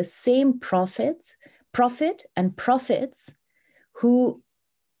inspired by the same prophet and prophets who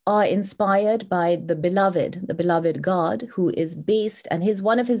are inspired by the beloved God, who is based, and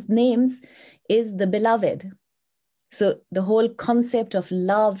one of his names is the Beloved. So the whole concept of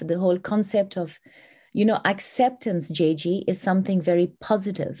love, the whole concept of acceptance, JG, is something very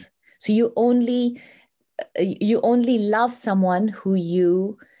positive. So you only love someone who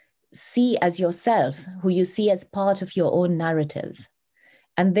you see as yourself, who you see as part of your own narrative.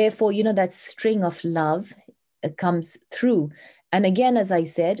 And therefore, that string of love comes through. And again, as I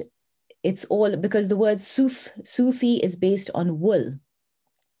said, it's all because the word Sufi is based on wool.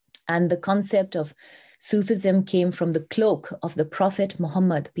 And the concept of Sufism came from the cloak of the Prophet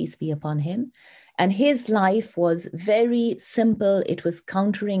Muhammad, peace be upon him. And his life was very simple. It was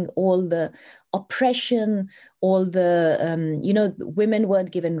countering all the oppression, all the, women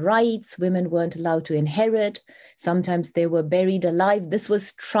weren't given rights, women weren't allowed to inherit. Sometimes they were buried alive. This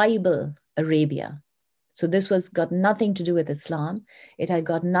was tribal Arabia. So this was got nothing to do with Islam. It had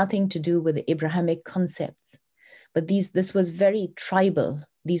got nothing to do with the Abrahamic concepts. But this was very tribal.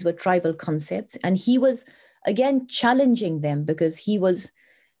 These were tribal concepts. And he was, again, challenging them because he was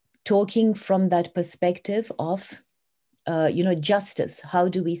talking from that perspective of, justice. How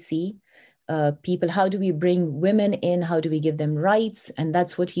do we see people? How do we bring women in? How do we give them rights? And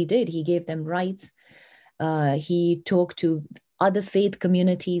that's what he did. He gave them rights. He talked to other faith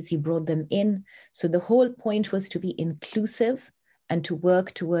communities. He brought them in. So the whole point was to be inclusive and to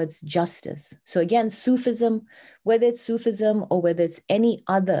work towards justice. So again, Sufism, whether it's Sufism or whether it's any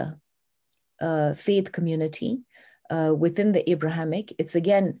other faith community within the Abrahamic, it's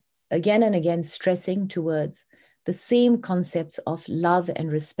again and again stressing towards the same concepts of love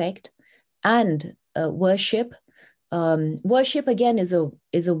and respect and worship. Worship again is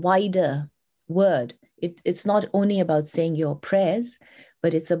a wider word. It's not only about saying your prayers,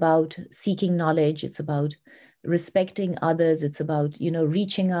 but it's about seeking knowledge. It's about respecting others. It's about,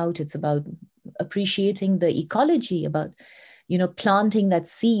 reaching out. It's about appreciating the ecology, about, planting that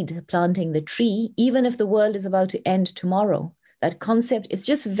seed, planting the tree, even if the world is about to end tomorrow. That concept is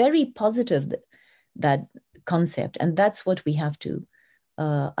just very positive, that concept. And that's what we have to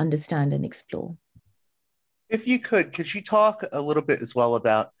understand and explore. If you could you talk a little bit as well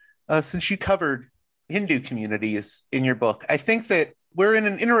about, since you covered Hindu communities in your book, I think that we're in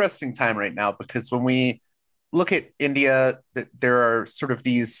an interesting time right now because when we look at India, there are sort of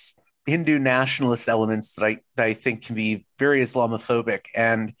these Hindu nationalist elements that I think can be very Islamophobic.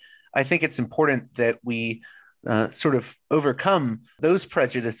 And I think it's important that we sort of overcome those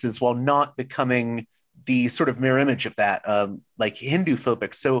prejudices while not becoming the sort of mirror image of that, like Hindu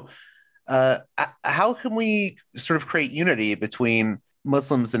phobic. So how can we sort of create unity between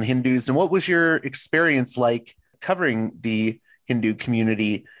Muslims and Hindus? And what was your experience like covering the Hindu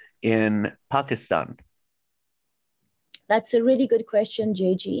community in Pakistan? That's a really good question,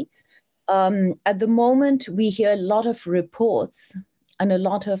 JG. At the moment, we hear a lot of reports and a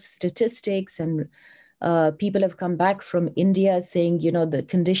lot of statistics, and people have come back from India saying, the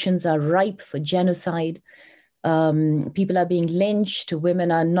conditions are ripe for genocide. People are being lynched.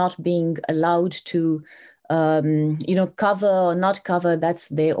 Women are not being allowed to, cover or not cover. That's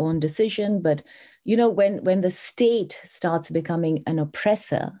their own decision. But, when the state starts becoming an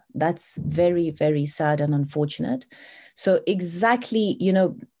oppressor, that's very, very sad and unfortunate. So exactly,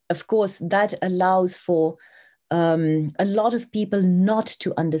 of course, that allows for a lot of people not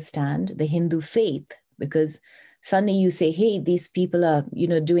to understand the Hindu faith, because suddenly you say, hey, these people are,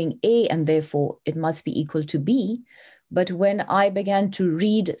 doing A and therefore it must be equal to B. But when I began to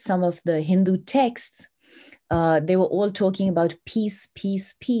read some of the Hindu texts, they were all talking about peace,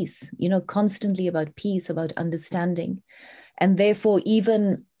 peace, peace, constantly about peace, about understanding. And therefore,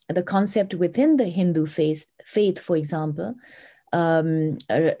 even the concept within the Hindu faith, for example, Ram,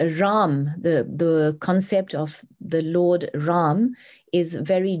 the concept of the Lord Ram is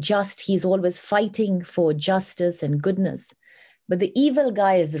very just. He's always fighting for justice and goodness. But the evil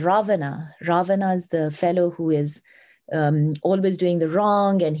guy is Ravana. Ravana is the fellow who is always doing the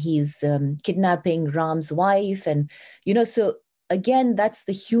wrong, and he's kidnapping Ram's wife. And, so again, that's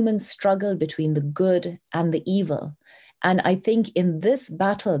the human struggle between the good and the evil. And I think in this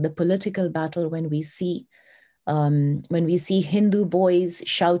battle, the political battle, when we see Hindu boys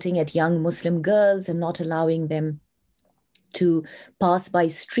shouting at young Muslim girls and not allowing them to pass by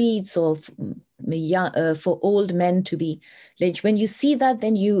streets, or for old men to be lynched, when you see that,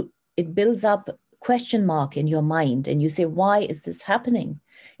 then it builds up question mark in your mind, and you say, why is this happening?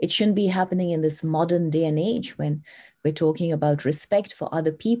 It shouldn't be happening in this modern day and age when we're talking about respect for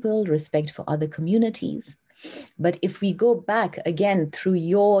other people, respect for other communities. But if we go back again through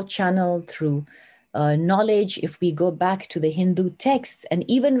your channel, through knowledge, if we go back to the Hindu texts and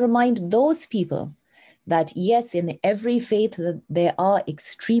even remind those people that yes, in every faith there are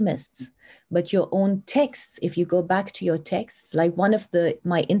extremists, but your own texts, if you go back to your texts, like one of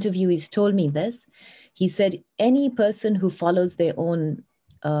my interviewees told me this, he said, any person who follows their own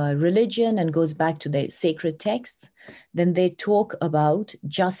religion and goes back to their sacred texts, then they talk about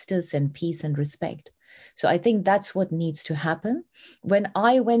justice and peace and respect. So I think that's what needs to happen. When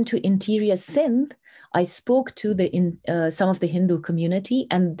I went to interior Sindh, I spoke to some of the Hindu community,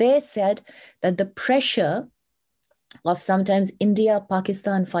 and they said that the pressure of sometimes India,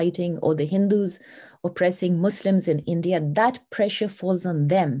 Pakistan fighting, or the Hindus oppressing Muslims in India, that pressure falls on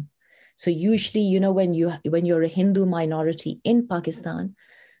them. So usually, when you're a Hindu minority in Pakistan,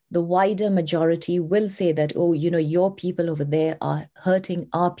 the wider majority will say that, oh, your people over there are hurting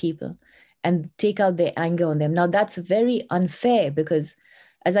our people, and take out their anger on them. Now, that's very unfair because,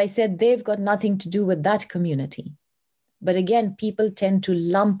 as I said, they've got nothing to do with that community. But again, people tend to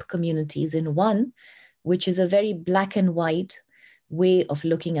lump communities in one, which is a very black and white way of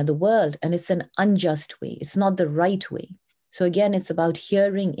looking at the world. And it's an unjust way. It's not the right way. So again, it's about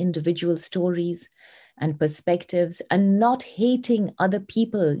hearing individual stories and perspectives and not hating other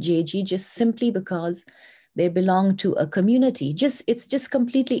people, JG, just simply because they belong to a community. It's just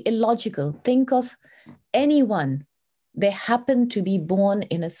completely illogical. Think of anyone. They happen to be born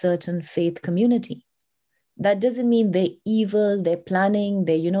in a certain faith community. That doesn't mean they're evil, they're planning,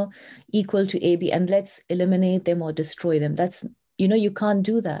 they're, equal to AB, and let's eliminate them or destroy them. That's, you can't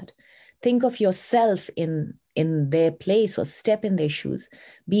do that. Think of yourself in their place or step in their shoes.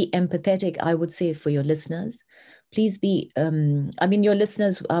 Be empathetic, I would say, for your listeners. Please be, your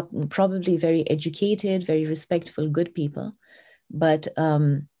listeners are probably very educated, very respectful, good people. But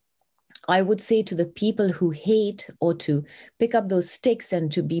I would say to the people who hate or to pick up those sticks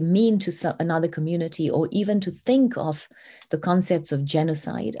and to be mean to another community, or even to think of the concepts of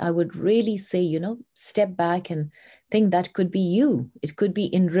genocide, I would really say, step back and think that could be you. It could be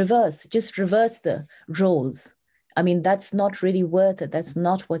in reverse. Just reverse the roles. That's not really worth it. That's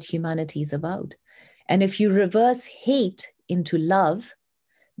not what humanity is about. And if you reverse hate into love,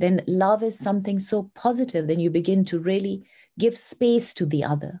 then love is something so positive. Then you begin to really give space to the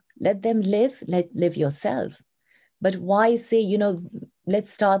other. Let them live, live yourself. But why say, let's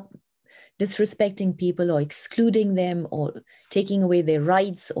start disrespecting people or excluding them or taking away their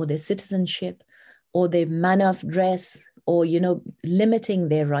rights or their citizenship or their manner of dress or, limiting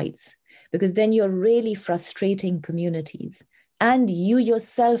their rights? Because then you're really frustrating communities and you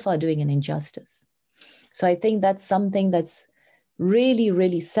yourself are doing an injustice. So I think that's something that's really,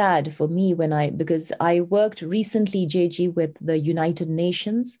 really sad for me because I worked recently, JG, with the United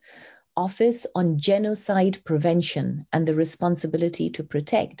Nations Office on Genocide Prevention and the responsibility to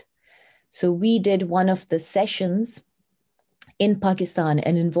protect. So we did one of the sessions in Pakistan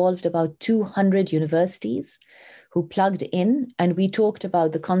and involved about 200 universities who plugged in. And we talked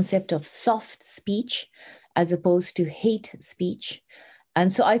about the concept of soft speech as opposed to hate speech.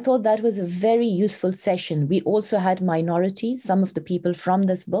 And so I thought that was a very useful session. We also had minorities, some of the people from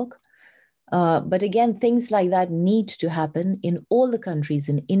this book. But again, things like that need to happen in all the countries,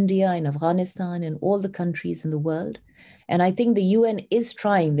 in India, in Afghanistan, in all the countries in the world. And I think the UN is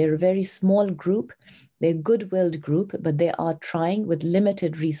trying. They're a very small group. They're a good-willed group, but they are trying with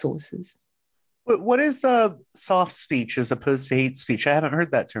limited resources. What is soft speech as opposed to hate speech? I haven't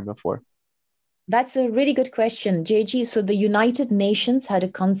heard that term before. That's a really good question, JG. So the United Nations had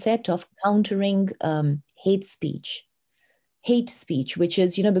a concept of countering hate speech, which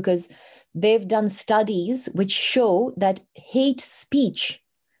is, because they've done studies which show that hate speech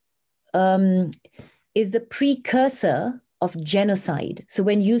is the precursor of genocide. So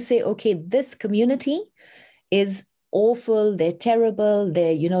when you say, okay, this community is awful, they're terrible,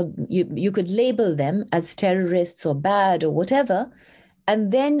 you could label them as terrorists or bad or whatever.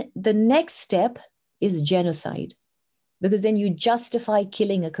 And then the next step is genocide, because then you justify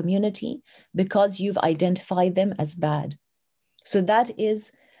killing a community because you've identified them as bad. So that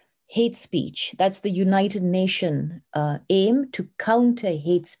is hate speech. That's the United Nations aim, to counter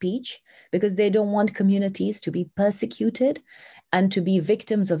hate speech, because they don't want communities to be persecuted and to be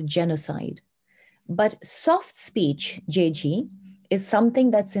victims of genocide. But soft speech, JG, is something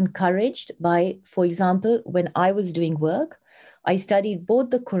that's encouraged by, for example, when I was doing work, I studied both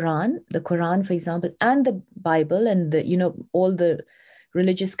the Quran, for example, and the Bible, and all the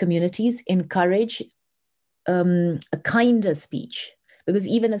religious communities encourage a kinder speech, because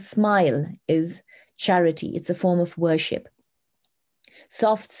even a smile is charity. It's a form of worship.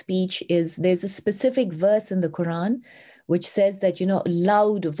 Soft speech there's a specific verse in the Quran which says that,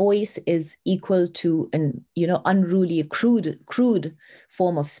 loud voice is equal to an, unruly, crude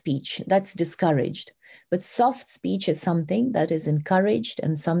form of speech. That's discouraged. But soft speech is something that is encouraged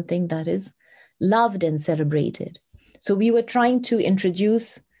and something that is loved and celebrated. So we were trying to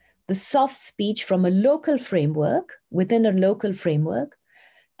introduce the soft speech from a local framework, within a local framework,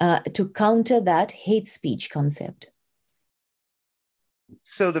 to counter that hate speech concept.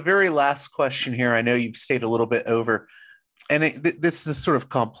 So the very last question here, I know you've stayed a little bit over, and this is a sort of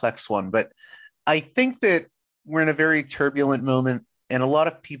complex one, but I think that we're in a very turbulent moment, and a lot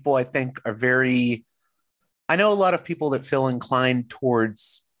of people, I think, I know a lot of people that feel inclined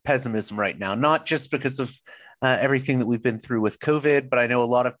towards pessimism right now, not just because of everything that we've been through with COVID, but I know a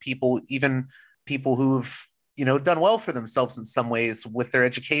lot of people, even people who've, done well for themselves in some ways with their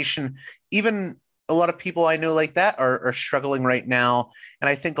education, even a lot of people I know like that are struggling right now. And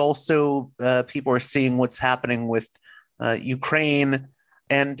I think also people are seeing what's happening with Ukraine.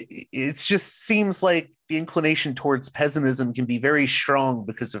 And it just seems like the inclination towards pessimism can be very strong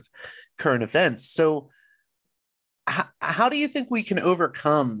because of current events. So how do you think we can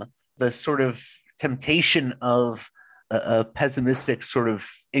overcome the sort of temptation of a pessimistic sort of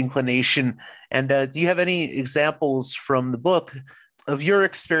inclination? And do you have any examples from the book of your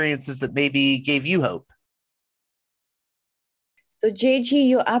experiences that maybe gave you hope? So, JG,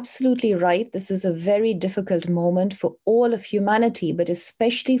 you're absolutely right. This is a very difficult moment for all of humanity, but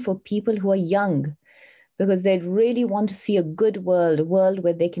especially for people who are young, because they really want to see a good world, a world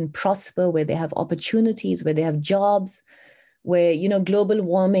where they can prosper, where they have opportunities, where they have jobs, where, global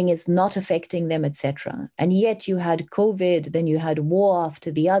warming is not affecting them, etc. And yet you had COVID, then you had war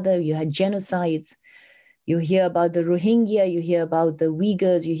after the other, you had genocides. You hear about the Rohingya, you hear about the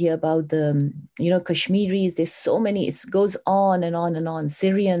Uyghurs, you hear about the, Kashmiris. There's so many, it goes on and on and on.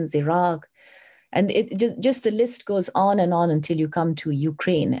 Syrians, Iraq. And just the list goes on and on until you come to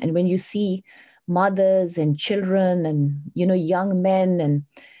Ukraine. And when you see mothers and children and, young men and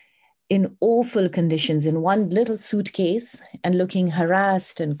in awful conditions in one little suitcase and looking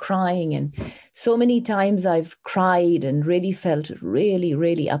harassed and crying. And so many times I've cried and really felt really,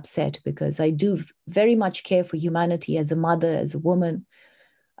 really upset because I do very much care for humanity as a mother, as a woman.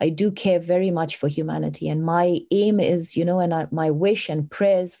 I do care very much for humanity. And my aim is, my wish and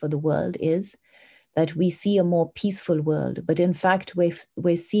prayers for the world is that we see a more peaceful world. But in fact,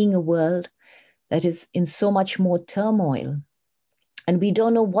 we're seeing a world that is in so much more turmoil. And we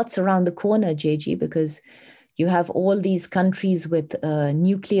don't know what's around the corner, JG, because you have all these countries with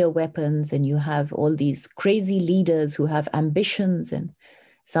nuclear weapons, and you have all these crazy leaders who have ambitions and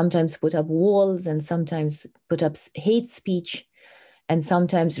sometimes put up walls and sometimes put up hate speech and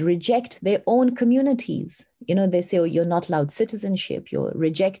sometimes reject their own communities. They say, oh, you're not allowed citizenship, you're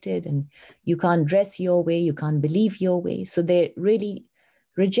rejected, and you can't dress your way, you can't believe your way. So they're really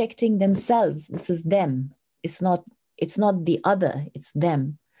rejecting themselves. This is them. It's not the other, it's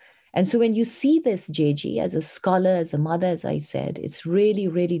them. And so when you see this, JG, as a scholar, as a mother, as I said, it's really,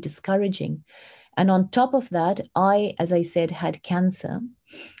 really discouraging. And on top of that, I, as I said, had cancer,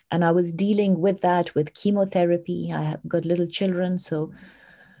 and I was dealing with that with chemotherapy. I have got little children, so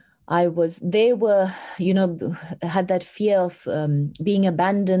they were, had that fear of being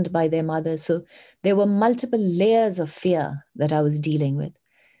abandoned by their mother. So there were multiple layers of fear that I was dealing with.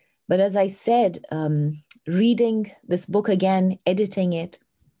 But as I said, reading this book again, editing it,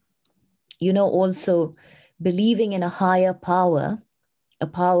 also believing in a higher power, a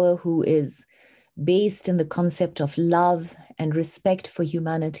power who is based in the concept of love and respect for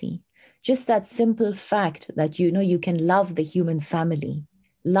humanity. Just that simple fact that, you can love the human family.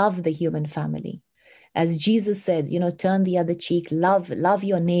 As Jesus said, turn the other cheek, love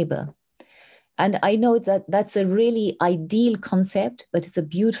your neighbor. And I know that that's a really ideal concept, but it's a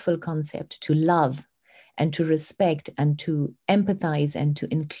beautiful concept to love and to respect and to empathize and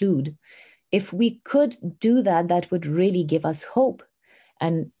to include. If we could do that, that would really give us hope.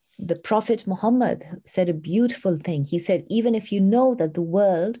 And the Prophet Muhammad said a beautiful thing. He said, even if you know that the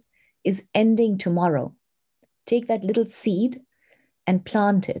world is ending tomorrow, take that little seed and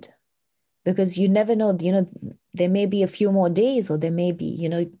plant it. Because you never know, there may be a few more days, or there may be,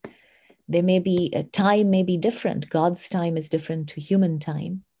 a time may be different. God's time is different to human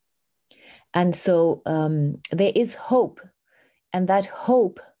time. And so there is hope. And that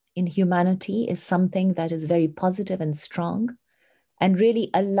hope in humanity is something that is very positive and strong and really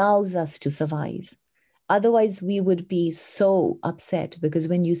allows us to survive. Otherwise, we would be so upset, because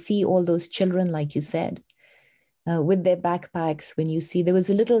when you see all those children, like you said, with their backpacks, when you see, there was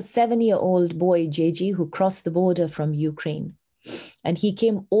a little 7-year-old boy, JG, who crossed the border from Ukraine. And he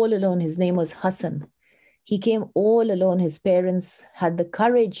came all alone. His name was Hassan. He came all alone. His parents had the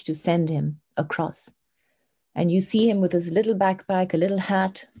courage to send him across. And you see him with his little backpack, a little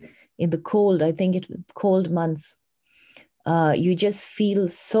hat in the cold, I think cold months. You just feel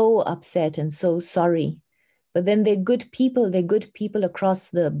so upset and so sorry. But then they're good people across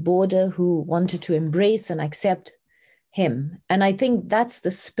the border who wanted to embrace and accept him. And I think that's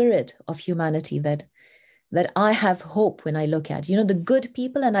the spirit of humanity, that that I have hope when I look at, the good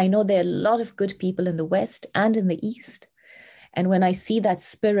people. And I know there are a lot of good people in the West and in the East. And when I see that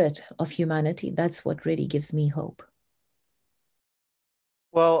spirit of humanity, that's what really gives me hope.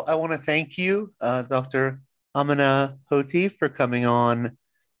 Well, I want to thank you, Dr. Amina Hoti, for coming on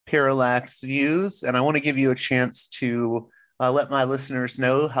Parallax Views. And I want to give you a chance to let my listeners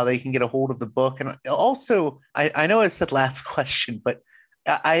know how they can get a hold of the book. And also, I know I said last question, but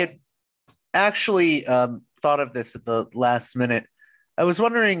I had actually thought of this at the last minute. I was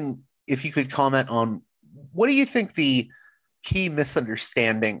wondering if you could comment on, what do you think the key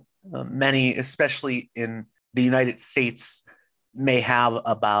misunderstanding many, especially in the United States, may have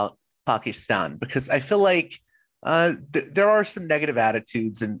about Pakistan? Because I feel like there are some negative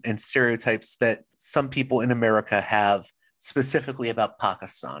attitudes and stereotypes that some people in America have specifically about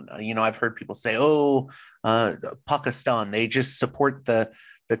Pakistan. I've heard people say, Pakistan, they just support the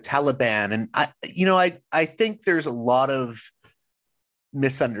Taliban. And I think there's a lot of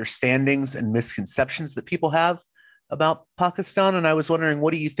misunderstandings and misconceptions that people have about Pakistan. And I was wondering,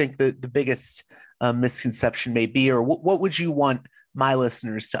 what do you think the biggest misconception may be, or what would you want my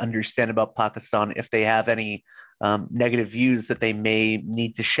listeners to understand about Pakistan if they have any negative views that they may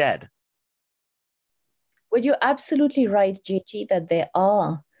need to shed? Well, you're absolutely right, JG, that there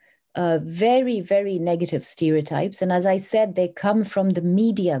are very, very negative stereotypes. And as I said, they come from the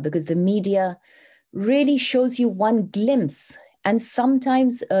media, because the media really shows you one glimpse. And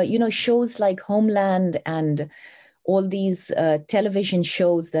sometimes, shows like Homeland and all these television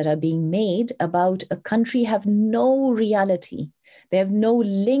shows that are being made about a country have no reality. They have no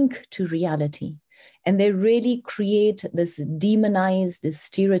link to reality. And they really create this demonized, this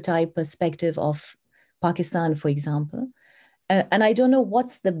stereotype perspective of Pakistan, for example. And I don't know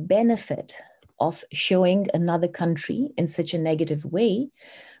what's the benefit of showing another country in such a negative way,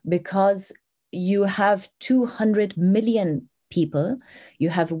 because you have 200 million people, you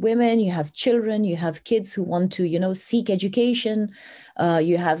have women, you have children, you have kids who want to, seek education.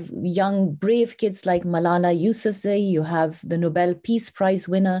 You have young, brave kids like Malala Yousafzai. You have the Nobel Peace Prize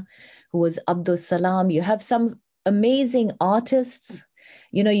winner, who was Abdul Salam. You have some amazing artists.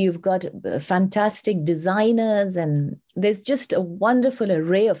 You've got fantastic designers, and there's just a wonderful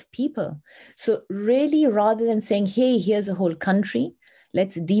array of people. So really, rather than saying, hey, here's a whole country,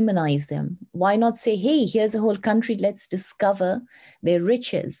 let's demonize them. Why not say, hey, here's a whole country, let's discover their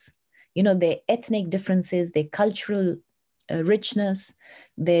riches, their ethnic differences, their cultural richness,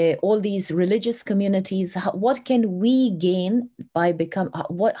 all these religious communities. What can we gain by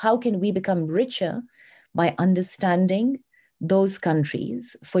how can we become richer by understanding those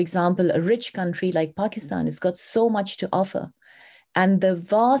countries? For example, a rich country like Pakistan has got so much to offer. And the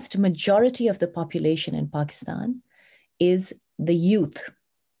vast majority of the population in Pakistan is the youth.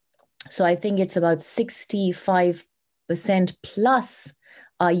 So I think it's about 65% plus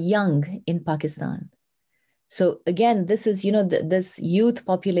are young in Pakistan. So again, this is, this youth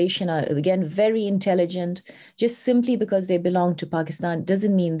population are, again, very intelligent. Just simply because they belong to Pakistan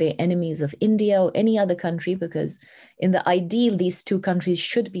doesn't mean they're enemies of India or any other country, because in the ideal, these two countries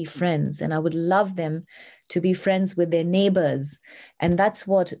should be friends. And I would love them to be friends with their neighbors. And that's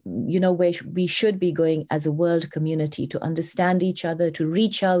what, where we should be going as a world community, to understand each other, to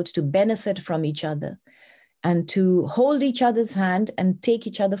reach out, to benefit from each other, and to hold each other's hand and take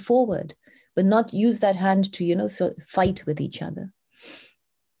each other forward, but not use that hand to, fight with each other.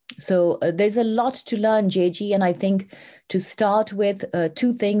 So there's a lot to learn, JG. And I think to start with,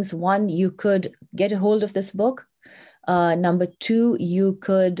 two things. One, you could get a hold of this book. Number two, you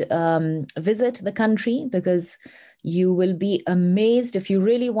could visit the country, because you will be amazed. If you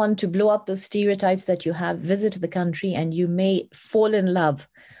really want to blow up those stereotypes that you have, visit the country and you may fall in love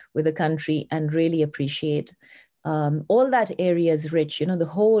with the country and really appreciate. All that area is rich. The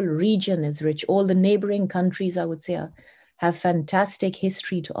whole region is rich. All the neighboring countries, I would say, have fantastic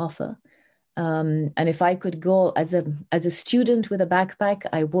history to offer. And if I could go as a student with a backpack,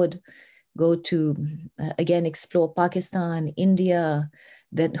 I would go to, again, explore Pakistan, India.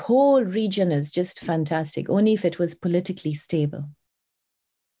 That whole region is just fantastic, only if it was politically stable.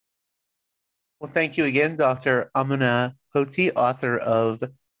 Well, thank you again, Dr. Amina Hoti, author of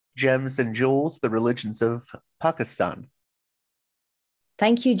Gems and Jewels, The Religions of Pakistan.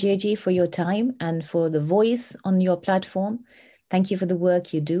 Thank you, JG, for your time and for the voice on your platform. Thank you for the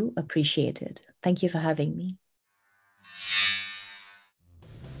work you do. Appreciate it. Thank you for having me.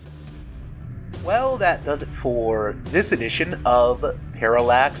 Well, that does it for this edition of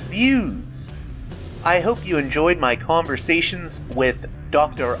Parallax Views. I hope you enjoyed my conversations with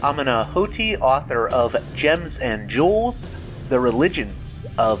Dr. Amina Hoti, author of Gems and Jewels, The Religions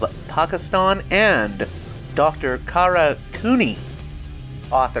of Pakistan, and Dr. Kara Cooney,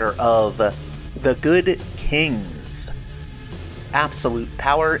 author of The Good Kings: Absolute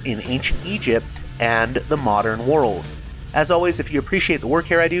Power in Ancient Egypt and the Modern World. As always, if you appreciate the work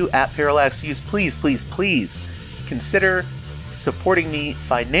here I do at Parallax Views, please consider supporting me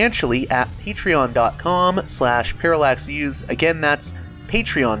financially at patreon.com/parallaxviews. Again, that's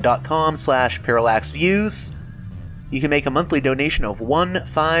patreon.com/parallaxviews. You can make a monthly donation of $1,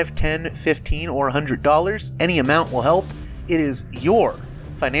 $5, $10, $15, or $100. Any amount will help. It is your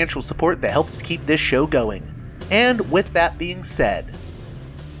financial support that helps to keep this show going. And with that being said,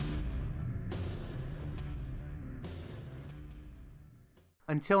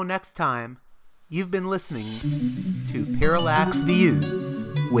 until next time, you've been listening to Parallax Views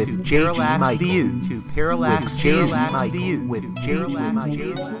with Parallax Views to Parallax Views with Parallax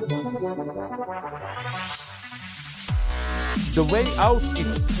Views. The way out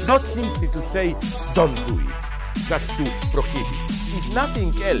is not simply to say don't do it, just to prohibit. It's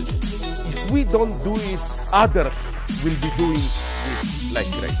nothing else. If we don't do it, others will be doing it like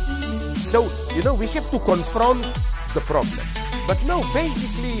crazy. So, we have to confront the problem. But no,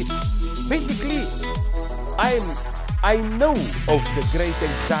 basically, I know of the great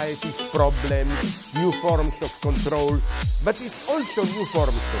anxieties, problems, new forms of control, but it's also new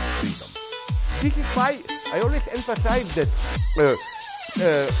forms of freedom. This is why I always emphasize that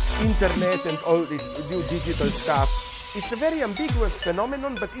internet and all this new digital stuff, it's a very ambiguous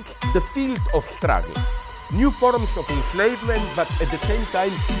phenomenon, but it's the field of struggle. New forms of enslavement, but at the same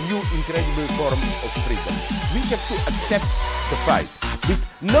time, new incredible forms of freedom. We have to accept the fight with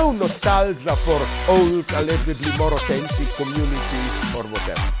no nostalgia for old, allegedly more authentic communities or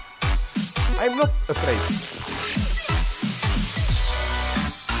whatever. I'm not afraid.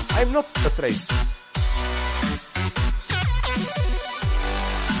 I'm not afraid.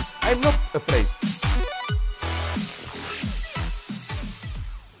 I'm not afraid.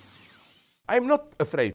 I'm not afraid.